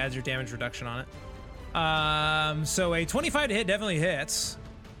automatically adds your damage reduction on it. So a 25 to hit definitely hits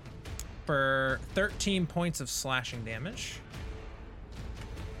for 13 points of slashing damage.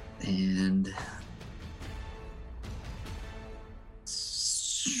 And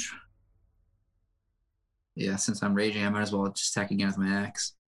yeah, since I'm raging, I might as well just attack again with my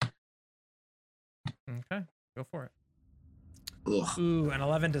axe. Okay, go for it. Ugh. Ooh, an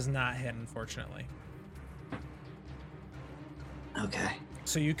 11 does not hit, unfortunately. Okay.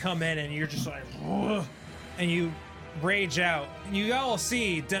 So you come in and you're just like, "Ugh," and you rage out. You all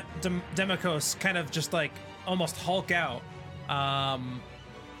see Demikos kind of just like almost Hulk out.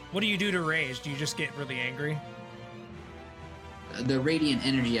 What do you do to rage? Do you just get really angry? The radiant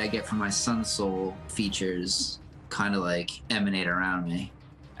energy I get from my Sun Soul features kind of like emanate around me.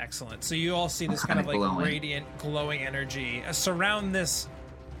 Excellent. So you all see this kind of like glowing. radiant, glowing energy surround this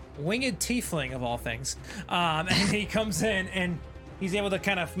winged tiefling of all things. And he comes in and he's able to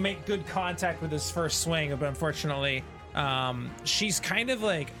kind of make good contact with his first swing, but unfortunately, she's kind of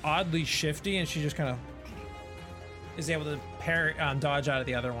like oddly shifty, and she just kind of is able to dodge out of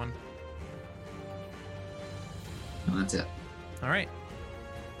the other one. And that's it. All right.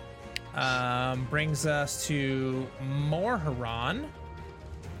 Brings us to Morharon.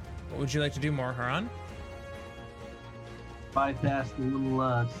 What would you like to do, Morharon? Bypass the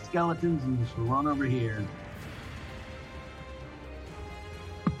little skeletons and just run over here.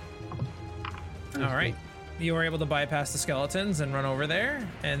 All right. You are able to bypass the skeletons and run over there,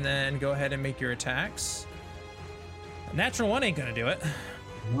 and then go ahead and make your attacks. A natural one ain't gonna do it.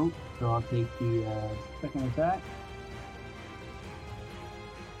 Nope. So I'll take the second attack.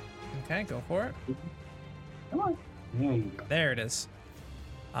 Okay, go for it. Come on. There you go. There it is.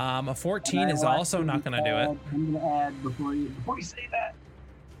 A 14 And I is will also actually not gonna do it. I'm gonna add before you say that.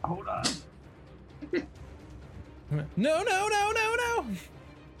 Hold on. No, no, no, no, no.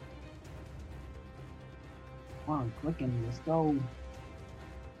 Come on, clicking. Let's go.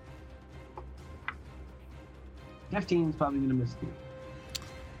 15 is probably gonna miss too.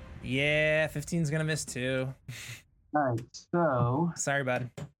 Yeah, 15's gonna miss too. All right. So Sorry, bud.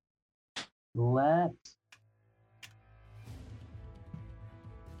 let.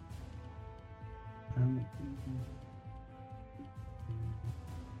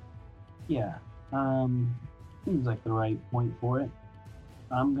 Yeah. Seems like the right point for it.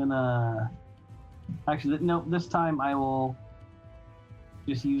 I'm gonna. Actually, no. This time I will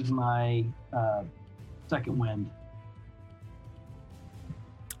just use my second wind.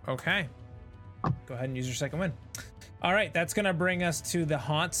 Okay. Go ahead and use your second win. All right, that's gonna bring us to the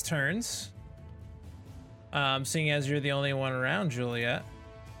Haunt's turns. Seeing as you're the only one around, Juliet.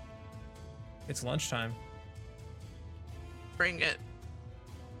 It's lunchtime. Bring it.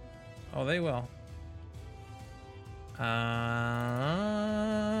 Oh, they will.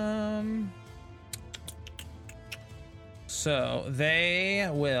 So they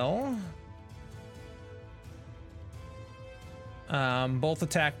will both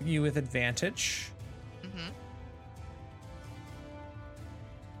attack you with advantage. Mm-hmm.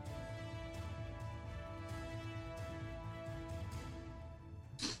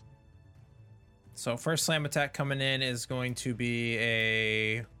 So first slam attack coming in is going to be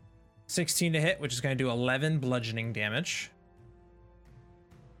a 16 to hit, which is going to do 11 bludgeoning damage.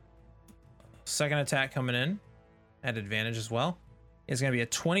 Second attack coming in at advantage as well is going to be a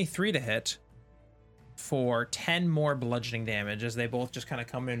 23 to hit for 10 more bludgeoning damage, as they both just kind of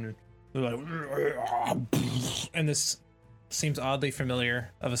come in And this seems oddly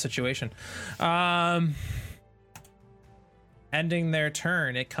familiar of a situation. Ending their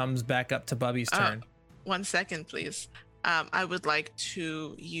turn, it comes back up to Bubby's turn. 1 second, please. I would like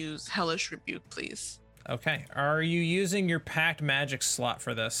to use Hellish Rebuke, please. Okay. Are you using your packed magic slot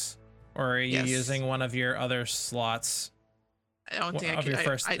for this? Or are you Yes. using one of your other slots? I don't think I Of can. your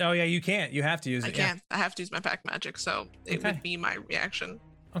first. I Oh, yeah, you can't. You have to use I it. Yeah. can't. I have to use my pack magic, so it Okay. would be my reaction.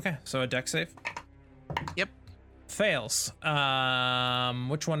 Okay. So a deck save? Yep. Fails.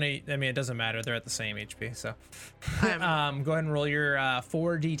 Which one? I mean, it doesn't matter. They're at the same HP. So, I'm- go ahead and roll your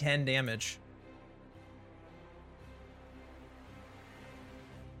 4d10 damage.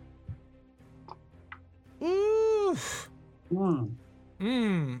 Ooh.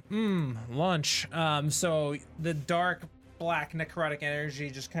 Lunch. So the dark black necrotic energy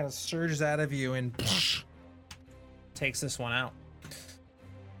just kind of surges out of you and takes this one out.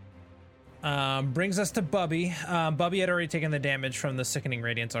 Brings us to Bubby. Bubby had already taken the damage from the sickening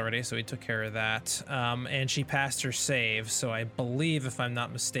radiance already, so he took care of that. And she passed her save, so I believe, if I'm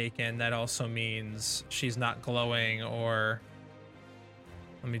not mistaken, that also means she's not glowing, or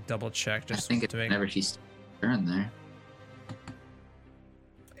let me double check I just think it's to make. whenever she's turned there.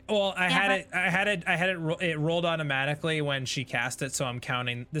 Well, I Yeah, had it. It rolled automatically when she cast it, so I'm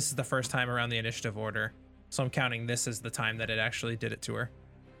counting. This is the first time around the initiative order, so I'm counting this as the time that it actually did it to her.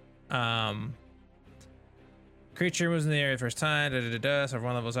 Creature was in the area first time. So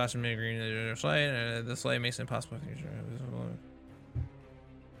one levels awesome green slay. The slay makes it impossible.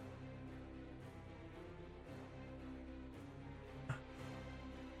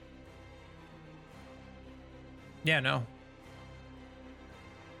 Yeah, no.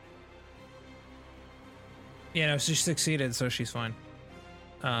 Yeah, no, she succeeded, so she's fine.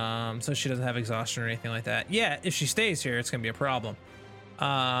 So she doesn't have exhaustion or anything like that. Yeah, if she stays here, it's gonna be a problem.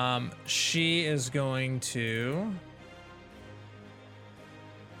 She is going to.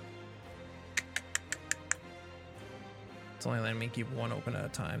 It's only letting me keep one open at a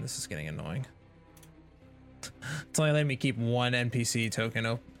time. This is getting annoying. It's only letting me keep one NPC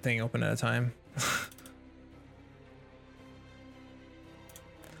token thing open at a time.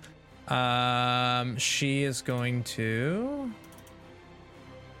 She is going to.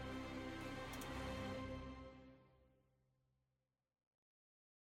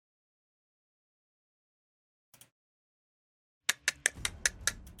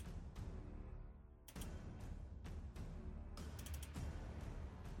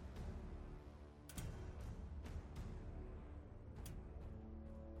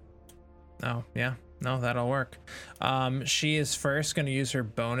 Oh, yeah. No, that'll work. She is first going to use her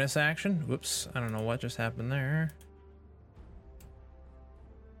bonus action. Whoops. I don't know what just happened there.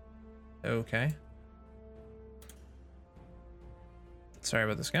 Okay. Sorry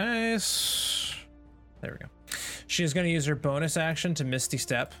about this, guys. There we go. She is going to use her bonus action to Misty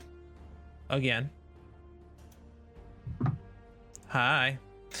Step. Again. Hi.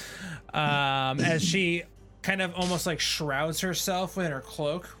 As she kind of almost like shrouds herself in her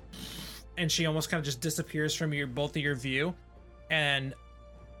cloak, and she almost kind of just disappears from both of your view, and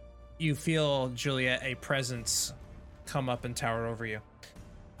you feel, Juliet, a presence come up and tower over you.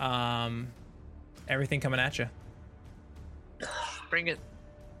 Everything coming at you. Bring it.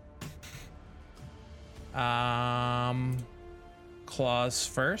 Claws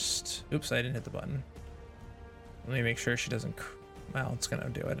first. Oops, I didn't hit the button. Let me make sure she doesn't. Well, it's gonna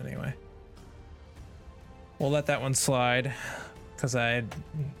do it anyway. We'll let that one slide because I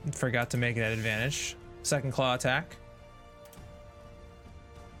forgot to make it at advantage. Second claw attack.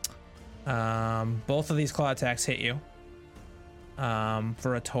 Both of these claw attacks hit you.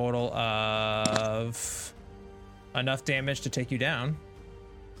 For a total of enough damage to take you down.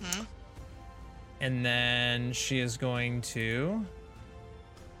 Hmm? And then she is going to.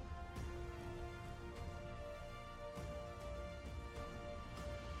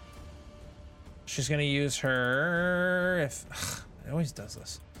 She's going to use her. It always does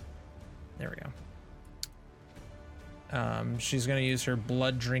this. There we go. She's going to use her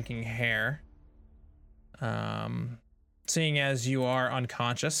blood drinking hair. Seeing as you are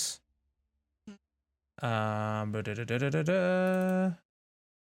unconscious. Where are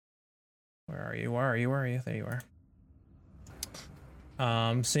you? Where are you? Where are you? There you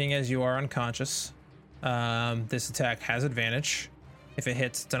are. Seeing as you are unconscious, this attack has advantage. If it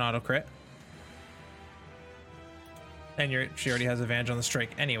hits, it's an auto crit. And she already has advantage on the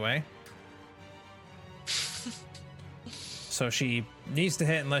strike anyway. So she needs to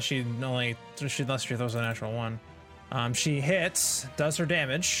hit unless she throws a natural one. She hits, does her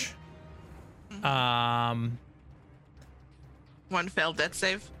damage. One failed death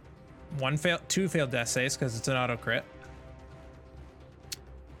save. two failed death saves because it's an auto crit.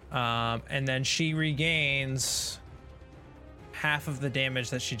 And then she regains half of the damage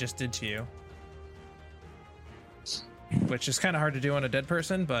that she just did to you, which is kind of hard to do on a dead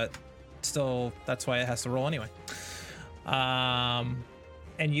person, but still, that's why it has to roll anyway. And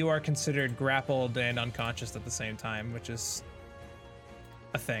you are considered grappled and unconscious at the same time, which is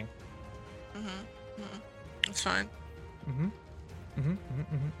a thing. It's fine.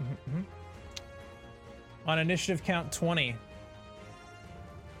 On initiative count 20.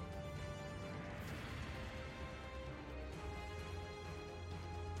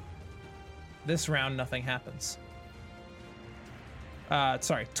 This round, nothing happens.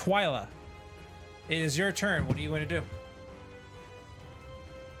 Sorry, Twyla. It is your turn. What are you going to do?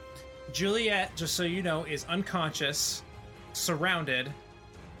 Juliet, just so you know, is unconscious, surrounded,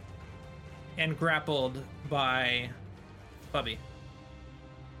 and grappled by Bubby.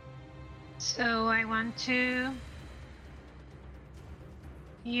 So I want to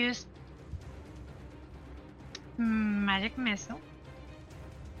use magic missile.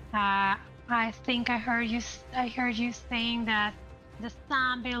 I think I heard you saying that the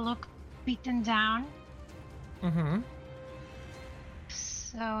zombie looked beaten down.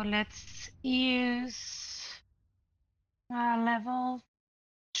 So let's use level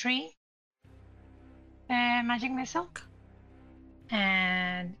 3 magic missile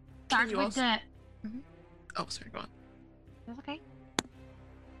and start you with also- the. Oh, sorry, go on. That's okay.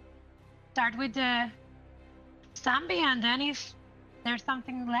 Start with the zombie, and then if there's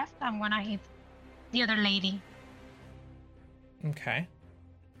something left, I'm gonna hit the other lady. Okay.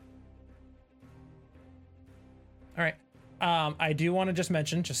 All right. I do want to just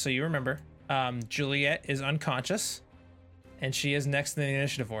mention, just so you remember, Juliet is unconscious, and she is next in the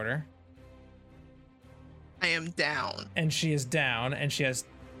initiative order. I am down. And she is down, and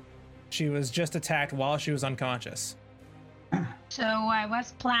she was just attacked while she was unconscious. So I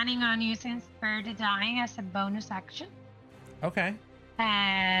was planning on using Spare the Dying as a bonus action. Okay.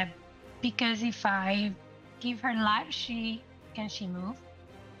 Because if I give her life, can she move?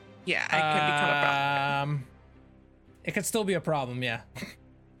 Yeah, I can become a problem. It could still be a problem, yeah. I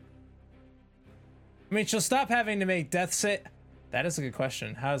mean, she'll stop having to make death save. That is a good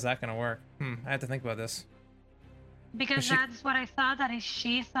question. How is that going to work? I have to think about this. Because that's what I thought. That is,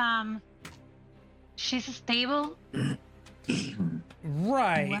 she's stable.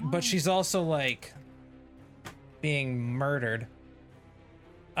 Right, Wow. but she's also like being murdered.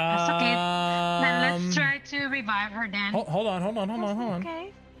 That's okay. Then let's try to revive her then. Hold on.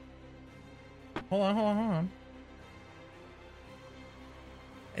 Okay. Hold on.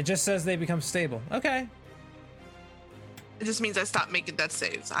 It just says they become stable. Okay. It just means I stop making death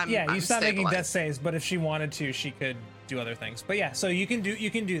saves. You I'm stop making stabilized. death saves, but if she wanted to, she could do other things. But yeah, so you can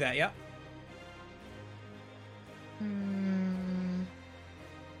do that. Yep.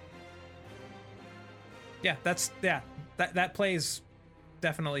 Yeah, that plays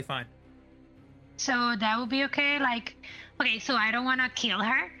definitely fine. So that would be okay. Okay, so I don't want to kill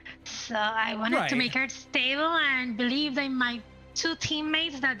her. So I wanted to Right. make her stable and believe that my two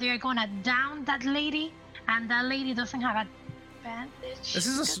teammates that they're gonna down that lady, and that lady doesn't have advantage. This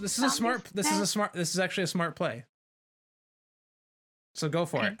is actually a smart play. So go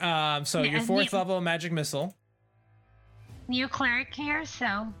for it. So Yeah, your fourth level magic missile. New cleric here,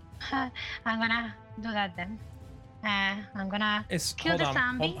 so I'm gonna do that then. I'm gonna kill the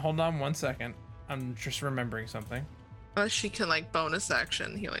zombie. Hold on 1 second. I'm just remembering something. Unless she can bonus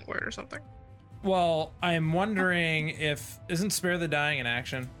action healing word or something. Well, I'm wondering if isn't Spare the Dying an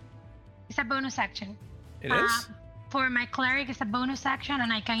action? It's a bonus action. It is? For my cleric, it's a bonus action,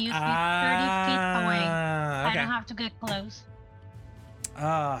 and I can use it 30 feet away. I Okay. don't have to get close.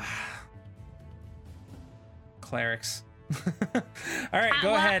 Clerics. All right,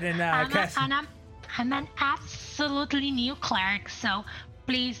 go ahead and cast. I'm an absolutely new cleric, so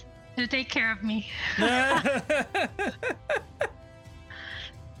please do take care of me.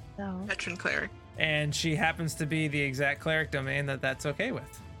 So. Veteran cleric. And she happens to be the exact cleric domain that's okay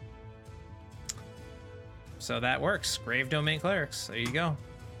with. So that works. Grave domain clerics. There you go.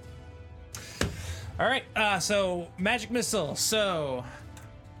 All right. So magic missile. So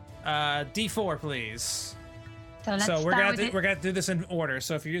D4, please. So we're gonna do this in order.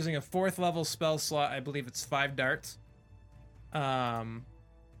 So if you're using a 4th level spell slot, I believe it's 5 darts.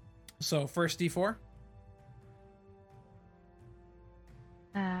 So first D4.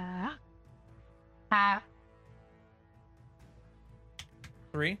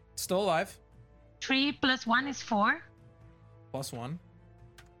 3. Still alive. 3 plus 1 is 4. +1.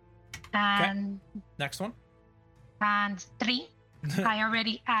 And Next one. and 3. I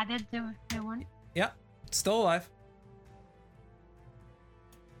already added the one. Yep, still alive.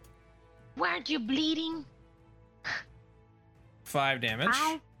 Weren't you bleeding? 5 damage.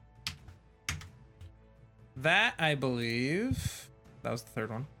 That, I believe, that was the third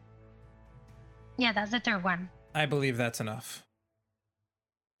one. Yeah, that's the third one. I believe that's enough.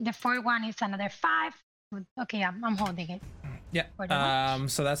 The fourth one is another 5. Okay, I'm holding it. Yeah.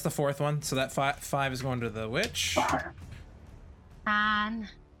 So that's the fourth one. So that 5 is going to the witch. And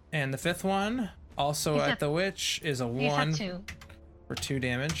the fifth one, also at the witch, is a 1 for 2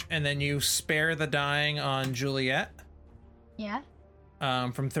 damage. And then you spare the dying on Juliet. Yeah.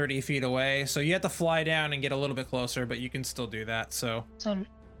 From 30 feet away. So you have to fly down and get a little bit closer, but you can still do that. So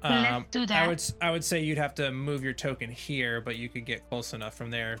let's do that. I would say you'd have to move your token here, but you could get close enough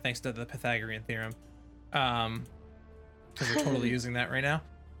from there thanks to the Pythagorean theorem. Because we're totally using that right now.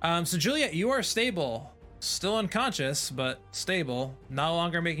 So Juliet, you are stable. Still unconscious, but stable. No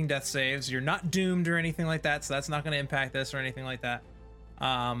longer making death saves. You're not doomed or anything like that, so that's not going to impact this or anything like that.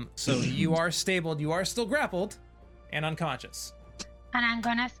 So you are stable. You are still grappled and unconscious. And I'm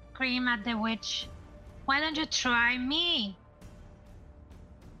gonna scream at the witch, why don't you try me?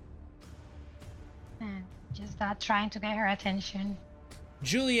 And just trying to get her attention.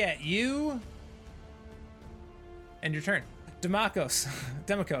 Juliet, you... And your turn. Demokos.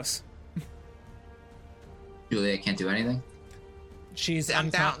 Juliet can't do anything? She's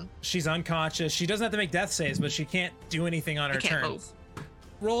unconscious. She doesn't have to make death saves, but she can't do anything on her turn. Move.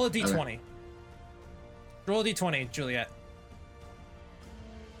 Roll a d20. Okay. Roll a d20, Juliet.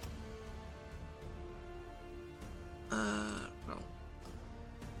 No.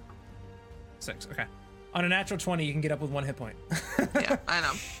 6. Okay. On a natural 20, you can get up with 1 hit point. Yeah, I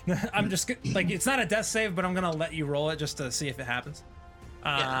know. I'm just like, it's not a death save, but I'm gonna let you roll it just to see if it happens.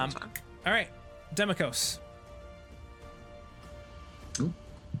 Yeah, that's fine. All right, Demokos.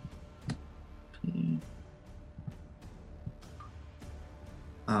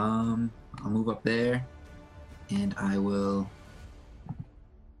 I'll move up there, and I will.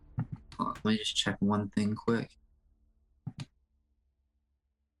 Let me just check one thing quick.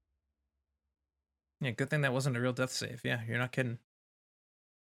 Yeah, good thing that wasn't a real death save. Yeah, you're not kidding.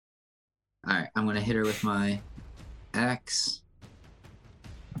 All right, I'm gonna hit her with my axe.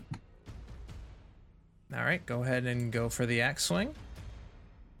 All right, go ahead and go for the axe swing.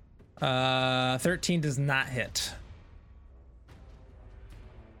 13 does not hit.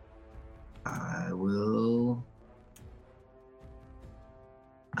 I will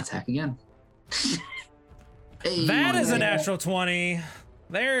attack again. Hey, That is a natural 20.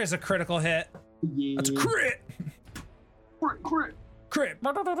 There is a critical hit. Yeah. That's a crit. Crit.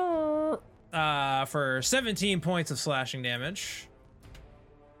 For 17 points of slashing damage.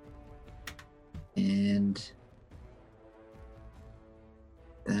 And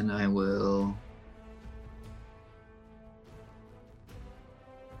then I will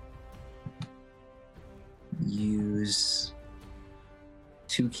use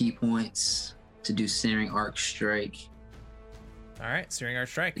 2 key points to do Searing Arc Strike. All right, Searing Arc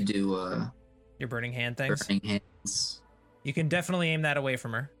Strike. To do Your burning hand things. Burning Hands. You can definitely aim that away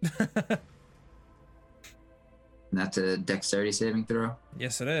from her. And that's a dexterity saving throw.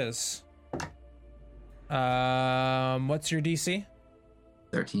 Yes, it is. What's your DC?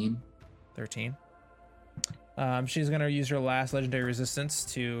 13. 13. She's gonna use her last legendary resistance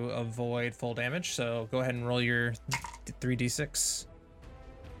to avoid full damage. So go ahead and roll your 3d6.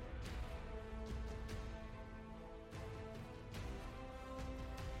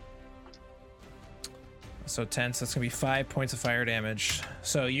 So 10, so it's gonna be 5 points of fire damage.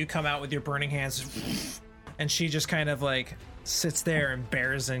 So you come out with your burning hands, and she just kind of like sits there and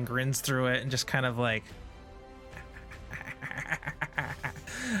bears and grins through it, and just kind of like,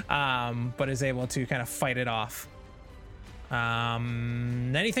 but is able to kind of fight it off.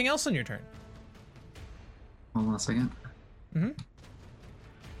 Anything else on your turn? Hold on a second.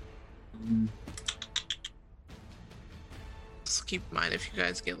 Just keep in mind, if you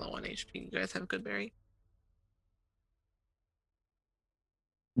guys get low on HP, you guys have good berry.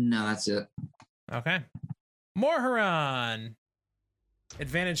 No, that's it. Okay. Morharon.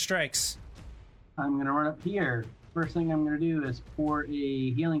 Advantage strikes. I'm gonna run up here. First thing I'm gonna do is pour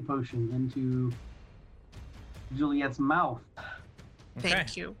a healing potion into Juliet's mouth. Okay.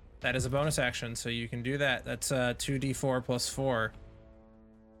 Thank you. That is a bonus action, so you can do that. That's 2d4 plus 4.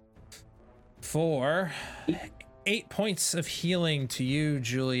 For 8 points of healing to you,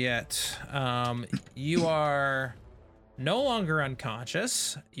 Juliet. You are no longer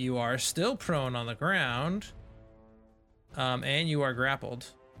unconscious. You are still prone on the ground. And you are grappled.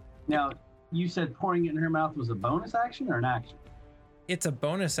 Now, you said pouring it in her mouth was a bonus action or an action? it's a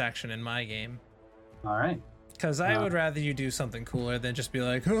bonus action in my game. All right. Because I would rather you do something cooler than just be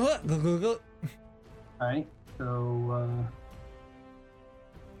like, All right. So,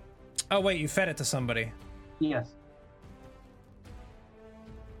 oh, wait, you fed it to somebody. yes.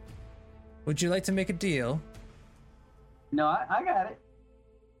 Would you like to make a deal? No, I got it.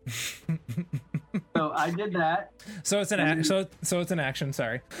 So I did that. So it's an so it's an action.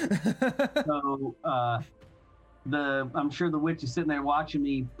 Sorry. So I'm sure the witch is sitting there watching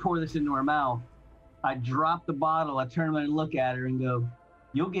me pour this into her mouth. I drop the bottle. I turn around and look at her and go,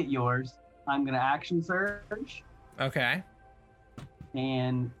 "You'll get yours." I'm gonna action surge Okay.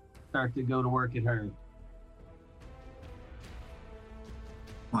 and start to go to work at her.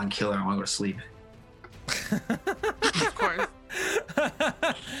 Come on, kill her. I want to go to sleep. Of course.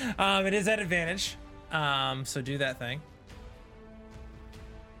 It is at advantage. So do that thing.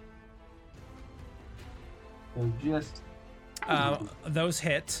 So just Those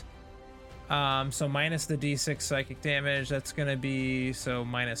hit. So minus the d6 psychic damage, that's gonna be so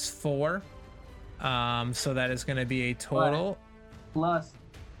 -4. So that is gonna be a total plus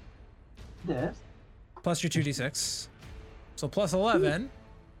this. plus your 2d6. So plus 11.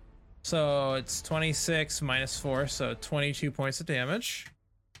 So it's 26 -4, so 22 points of damage.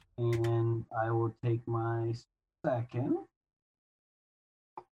 And I will take my second.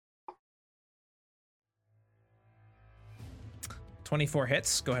 $24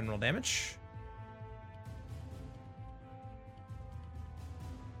 hits. Go ahead and roll damage.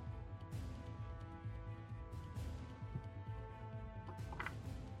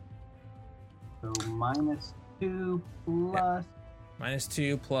 So -2 plus.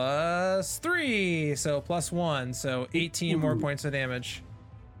 -2 plus 3, so +1, so 18 more points of damage.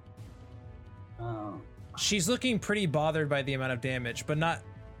 Oh, She's looking pretty bothered by the amount of damage, but not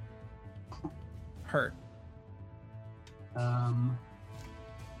hurt. And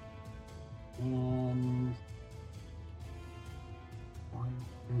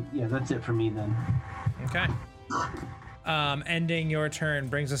yeah, that's it for me then. Okay. Ending your turn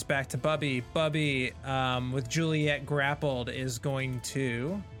brings us back to Bubby. Bubby, with Juliet grappled, is going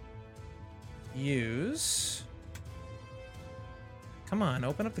to use... Come on,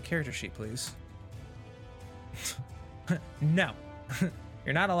 open up the character sheet, please. No.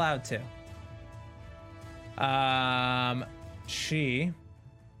 You're not allowed to. She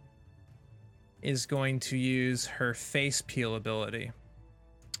is going to use her face peel ability.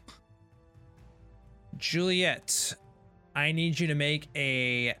 Juliet, I need you to make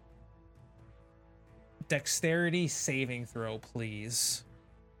a dexterity saving throw, please.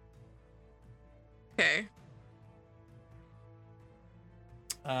 Okay.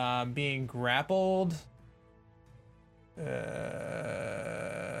 Being grappled. Can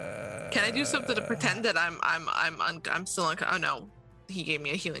I do something to pretend that I'm still on? Oh no, he gave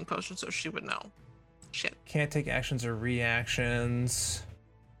me a healing potion, so she would know. Shit. Can't take actions or reactions.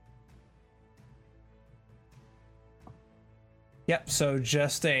 Yep, so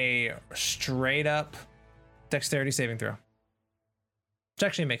just a straight up dexterity saving throw. Which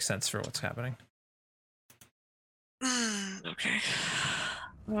actually makes sense for what's happening. Okay.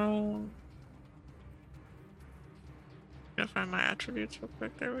 Gotta find my attributes real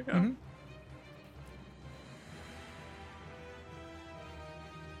quick. There we go. Mhm.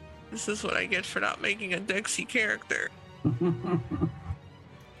 This is what I get for not making a Dexy character.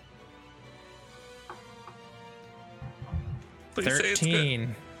 Please say it's good.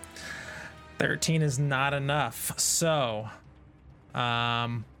 13. 13 is not enough. So,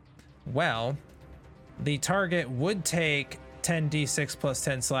 well, the target would take 10d6 plus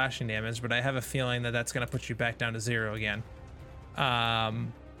 10 slashing damage, but I have a feeling that that's going to put you back down to 0 again.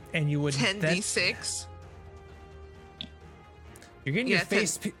 And you would 10d6. You're getting Yeah, your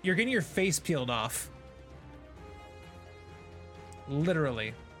face. You're getting your face peeled off.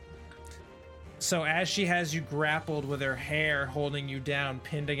 Literally. So as she has you grappled with her hair holding you down,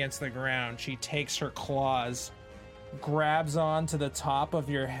 pinned against the ground, she takes her claws, grabs onto the top of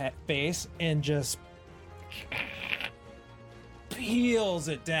your face, and just peels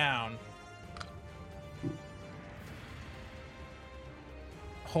it down,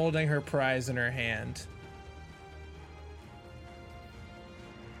 holding her prize in her hand.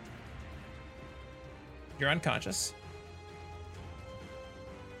 You're unconscious.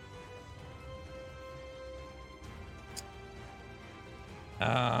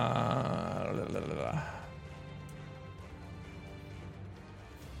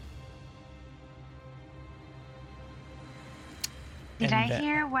 Did I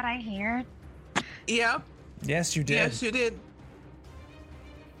hear what I heard? Yep. Yes, you did. Yes, you did.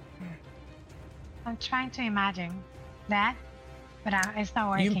 I'm trying to imagine that but it's not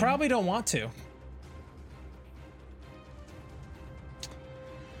working. You probably don't want to.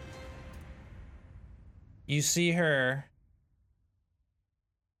 You see her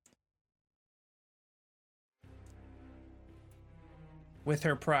with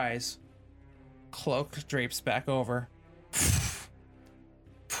her prize. Cloak drapes back over.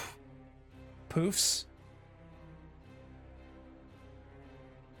 Poofs.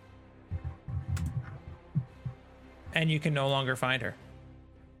 And you can no longer find her.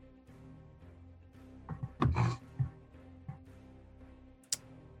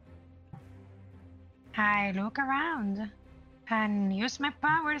 I look around and use my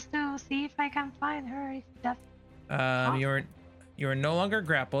powers to see if I can find her. If that's You're no longer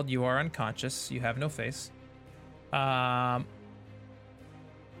grappled. You are unconscious. You have no face. On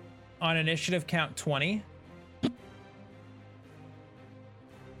initiative count 20.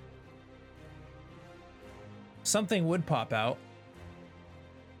 Something would pop out,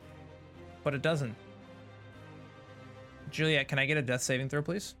 but it doesn't. Juliet, can I get a death saving throw,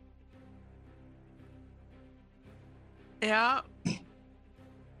 please? Yeah.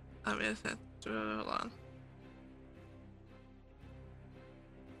 Let me just hold on.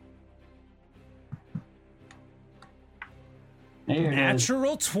 There it is.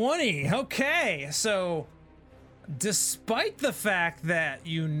 Natural 20. Okay, so despite the fact that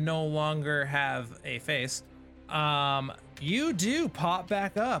you no longer have a face, you do pop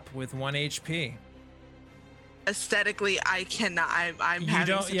back up with 1 HP. Aesthetically, I cannot. I'm You having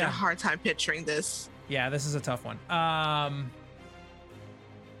don't- such yeah. a hard time picturing this. Yeah, this is a tough one.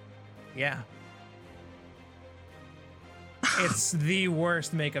 Yeah. It's the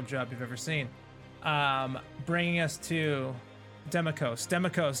worst makeup job you've ever seen. Bringing us to Demikos.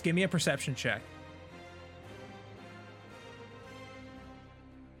 Demikos, give me a perception check.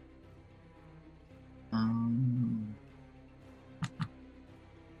 Um,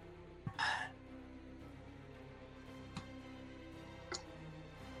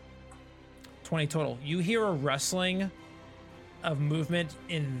 20 total. You hear a rustling of movement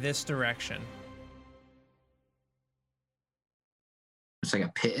in this direction. it's like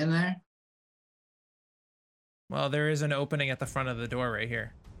a pit in there. Well, there is an opening at the front of the door right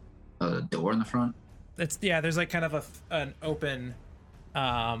here. Oh, the door in the front. It's there's like kind of an open,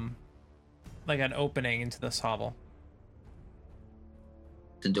 like an opening into this hovel.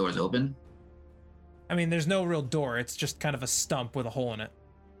 The door's open. I mean, there's no real door. It's just kind of a stump with a hole in it.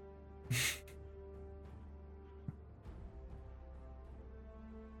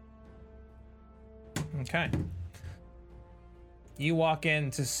 Okay. You walk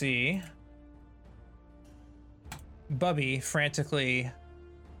in to see Bubby frantically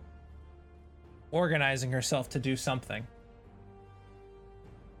organizing herself to do something.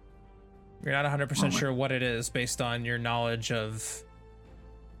 You're not 100% sure what it is based on your knowledge of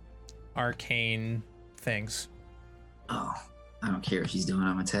arcane things. Oh, I don't care what she's doing.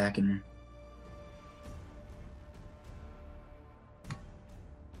 I'm attacking her.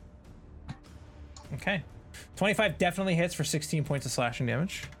 Okay. 25 definitely hits for 16 points of slashing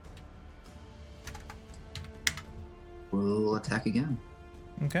damage. We'll attack again.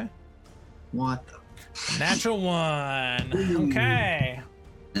 Okay. What the? Natural 1. Okay.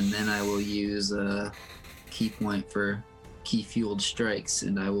 And then I will use a key point for key fueled strikes,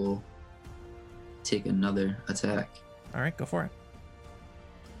 and I will take another attack. All right, go for it.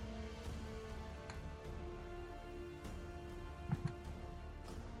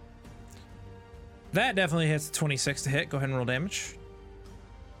 That definitely hits 26 to hit. Go ahead and roll damage.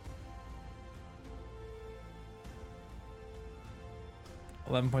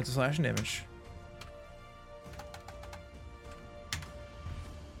 $11 points of slashing damage.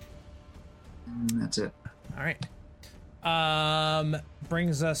 And that's it. All right.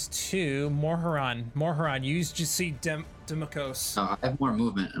 Brings us to Morharon. Morharon, you just see Demikos. Oh, I have more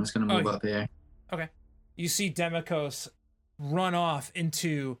movement. I'm just gonna move up here. Okay. You see Demikos run off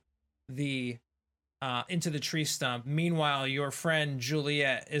into the tree stump. Meanwhile, your friend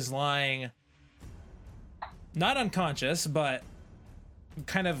Juliet is lying, not unconscious, but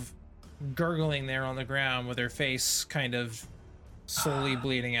kind of gurgling there on the ground with her face kind of slowly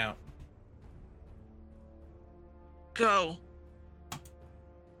bleeding out. Go.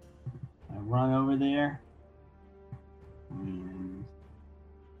 I run over there. And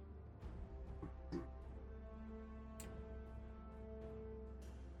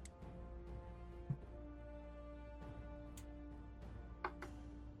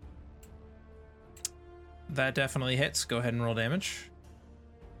That definitely hits. Go ahead and roll damage.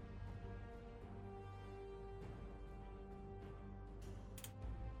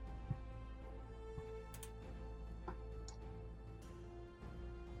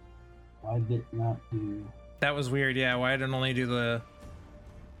 I did not do. That was weird. Yeah, why did it only do the...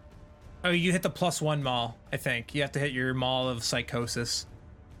 Oh, you hit the +1 maul, I think. You have to hit your maul of psychosis.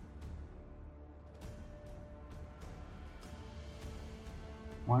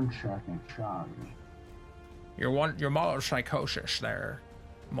 One second, sorry. Your maul of psychosis there,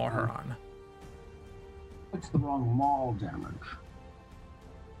 Moharan. What's the wrong maul damage?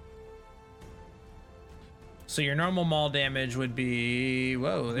 So your normal maul damage would be...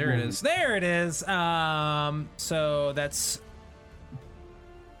 Whoa, there it is. There it is! So that's...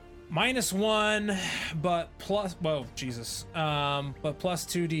 -1, but plus... Whoa, Jesus. But plus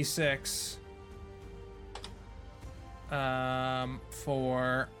 2d6.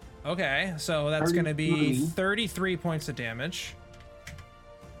 For... Okay, so that's going to be 33 points of damage.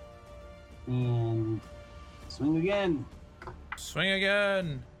 And swing again. Swing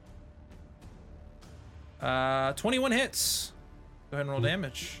again. 21 hits. Go ahead and roll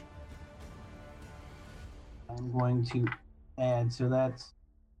damage. I'm going to add, so that's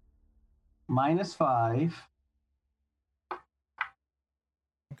 -5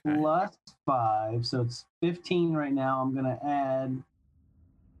 Okay. plus 5, so it's 15 right now. I'm going to add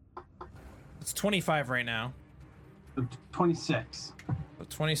It's 25 right now. 26. So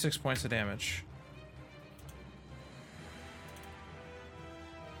 26 points of damage.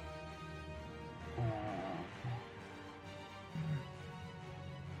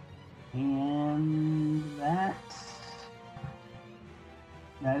 And that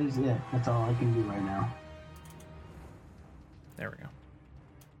is it. That's all I can do right now. There we go.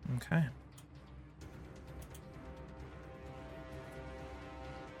 Okay.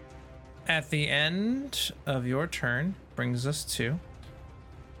 At the end of your turn brings us to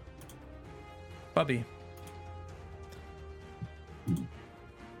Bubby.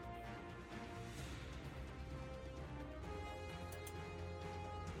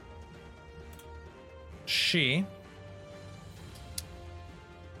 She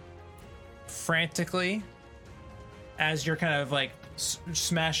frantically, as you're kind of like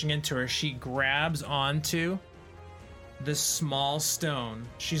smashing into her, she grabs onto this small stone.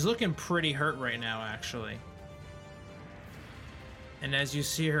 She's looking pretty hurt right now, actually. And as you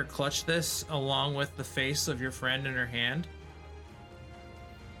see her clutch this along with the face of your friend in her hand,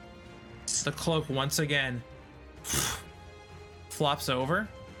 the cloak once again flops over.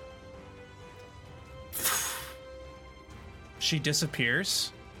 She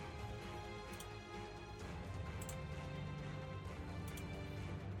disappears.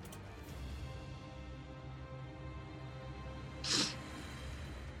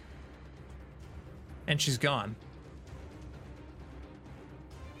 And she's gone.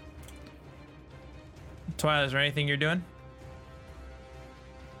 Twilight, is there anything you're doing?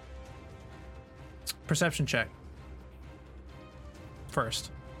 Perception check. First.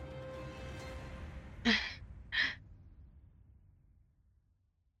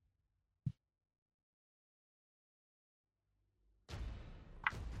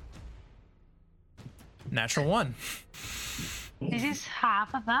 Natural 1. This is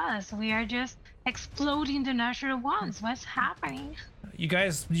half of us. We are just exploding the natural ones. What's happening? You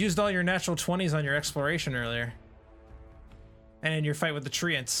guys used all your natural 20s on your exploration earlier. And in your fight with the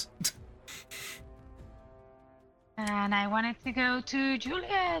treants. And I wanted to go to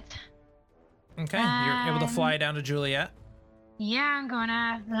Juliet. Okay, you're able to fly down to Juliet. Yeah, I'm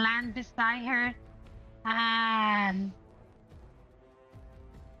gonna land beside her and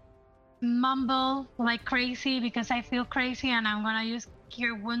mumble like crazy because I feel crazy, and I'm gonna use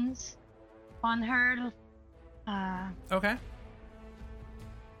Cure Wounds on her. Okay.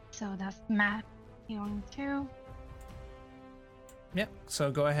 So that's math healing too. Yep. So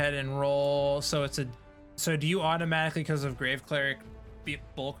go ahead and roll. So it's a. So do you automatically, because of Grave Cleric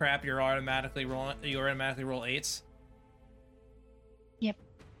bullcrap, you automatically roll 8s? Yep.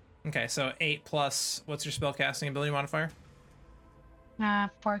 Okay, so 8 plus. What's your spellcasting ability modifier?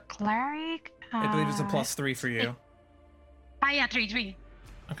 For cleric, I believe it's a +3 for you. Yeah, 3.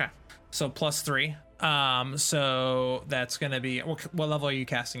 Okay, so +3. So that's gonna be what level are you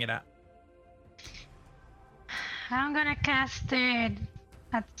casting it at? I'm gonna cast it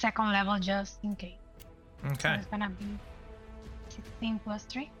at second level just in case. Okay. So it's gonna be 16 plus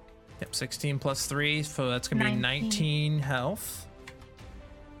 3. Yep, 16 plus 3, so that's gonna be 19 health.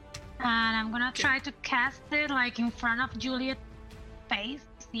 And I'm gonna try to cast it like in front of Juliet's face,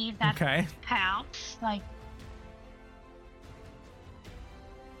 see if that helps. Like.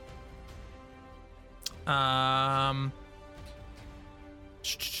 Okay,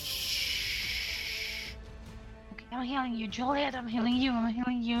 I'm healing you, Juliet. I'm healing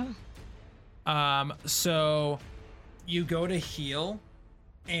you. So you go to heal,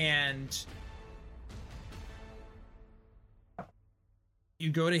 and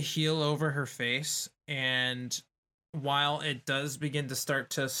you go to heal over her face, and while it does begin to start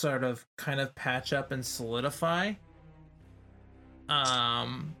to sort of kind of patch up and solidify,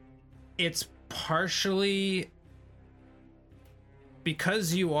 it's partially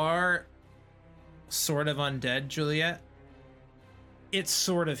because you are sort of undead, Juliet. It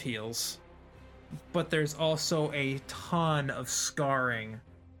sort of heals, but there's also a ton of scarring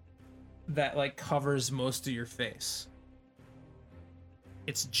that like covers most of your face.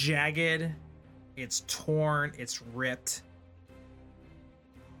 It's jagged, it's torn, it's ripped.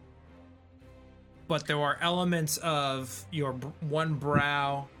 But there are elements of your one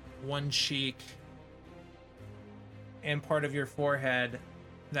brow, one cheek, and part of your forehead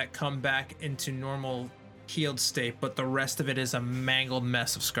that come back into normal healed state, but the rest of it is a mangled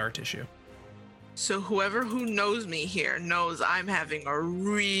mess of scar tissue. So whoever who knows me here knows I'm having a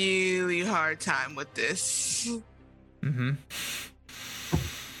really hard time with this. Mm-hmm.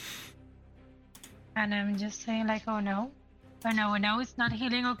 And I'm just saying like, oh no, it's not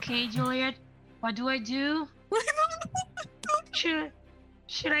healing. Okay, Juliet, what do I do?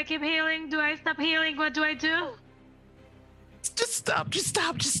 Should I keep healing? Do I stop healing? What do I do? Just stop.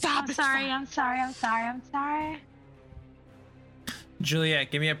 I'm sorry.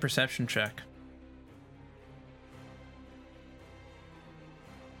 Juliet, give me a perception check.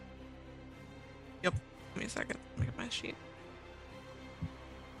 Yep. Give me a second. Let me get my sheet.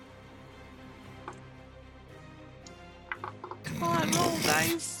 Come on, roll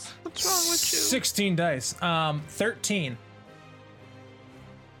dice. What's wrong with you? 16 dice. 13.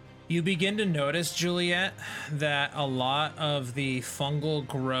 You begin to notice, Juliet, that a lot of the fungal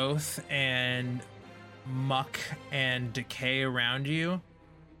growth and muck and decay around you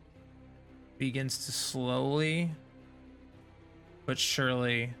begins to slowly but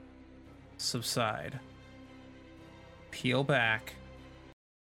surely subside, peel back,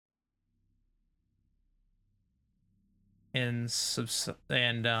 and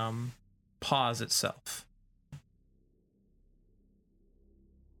pause itself.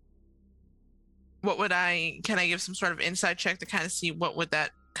 Can I give some sort of insight check to kind of see what would that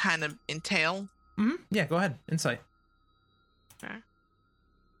kind of entail? Mm-hmm. Yeah, go ahead. Insight. Okay.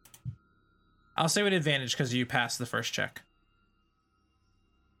 I'll say with advantage because you passed the first check.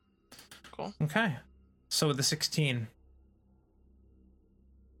 Cool. Okay. So with the 16,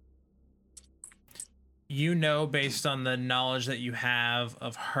 you know, based on the knowledge that you have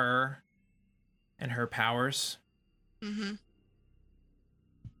of her and her powers, Mm-hmm.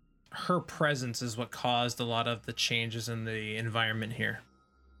 her presence is what caused a lot of the changes in the environment here.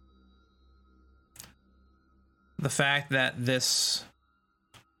 The fact that this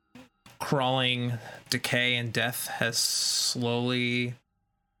crawling decay and death has slowly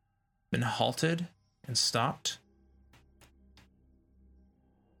been halted and stopped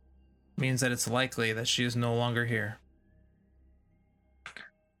means that it's likely that she is no longer here.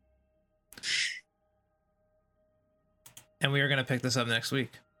 And we are going to pick this up next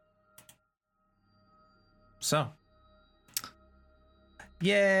week. So,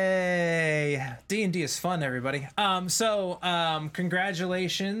 yay! D&D is fun, everybody.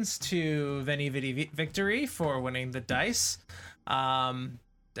 Congratulations to Veni Vidi Victory for winning the dice.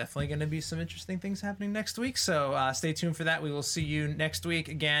 Definitely going to be some interesting things happening next week. So stay tuned for that. We will see you next week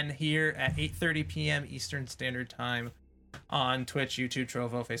again here at 8:30 p.m. Eastern Standard Time on Twitch, YouTube,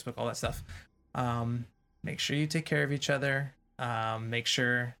 Trovo, Facebook, all that stuff. Make sure you take care of each other. Make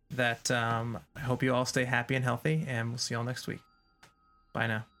sure that I hope you all stay happy and healthy, and we'll see you all next week. Bye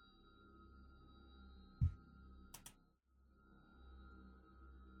now.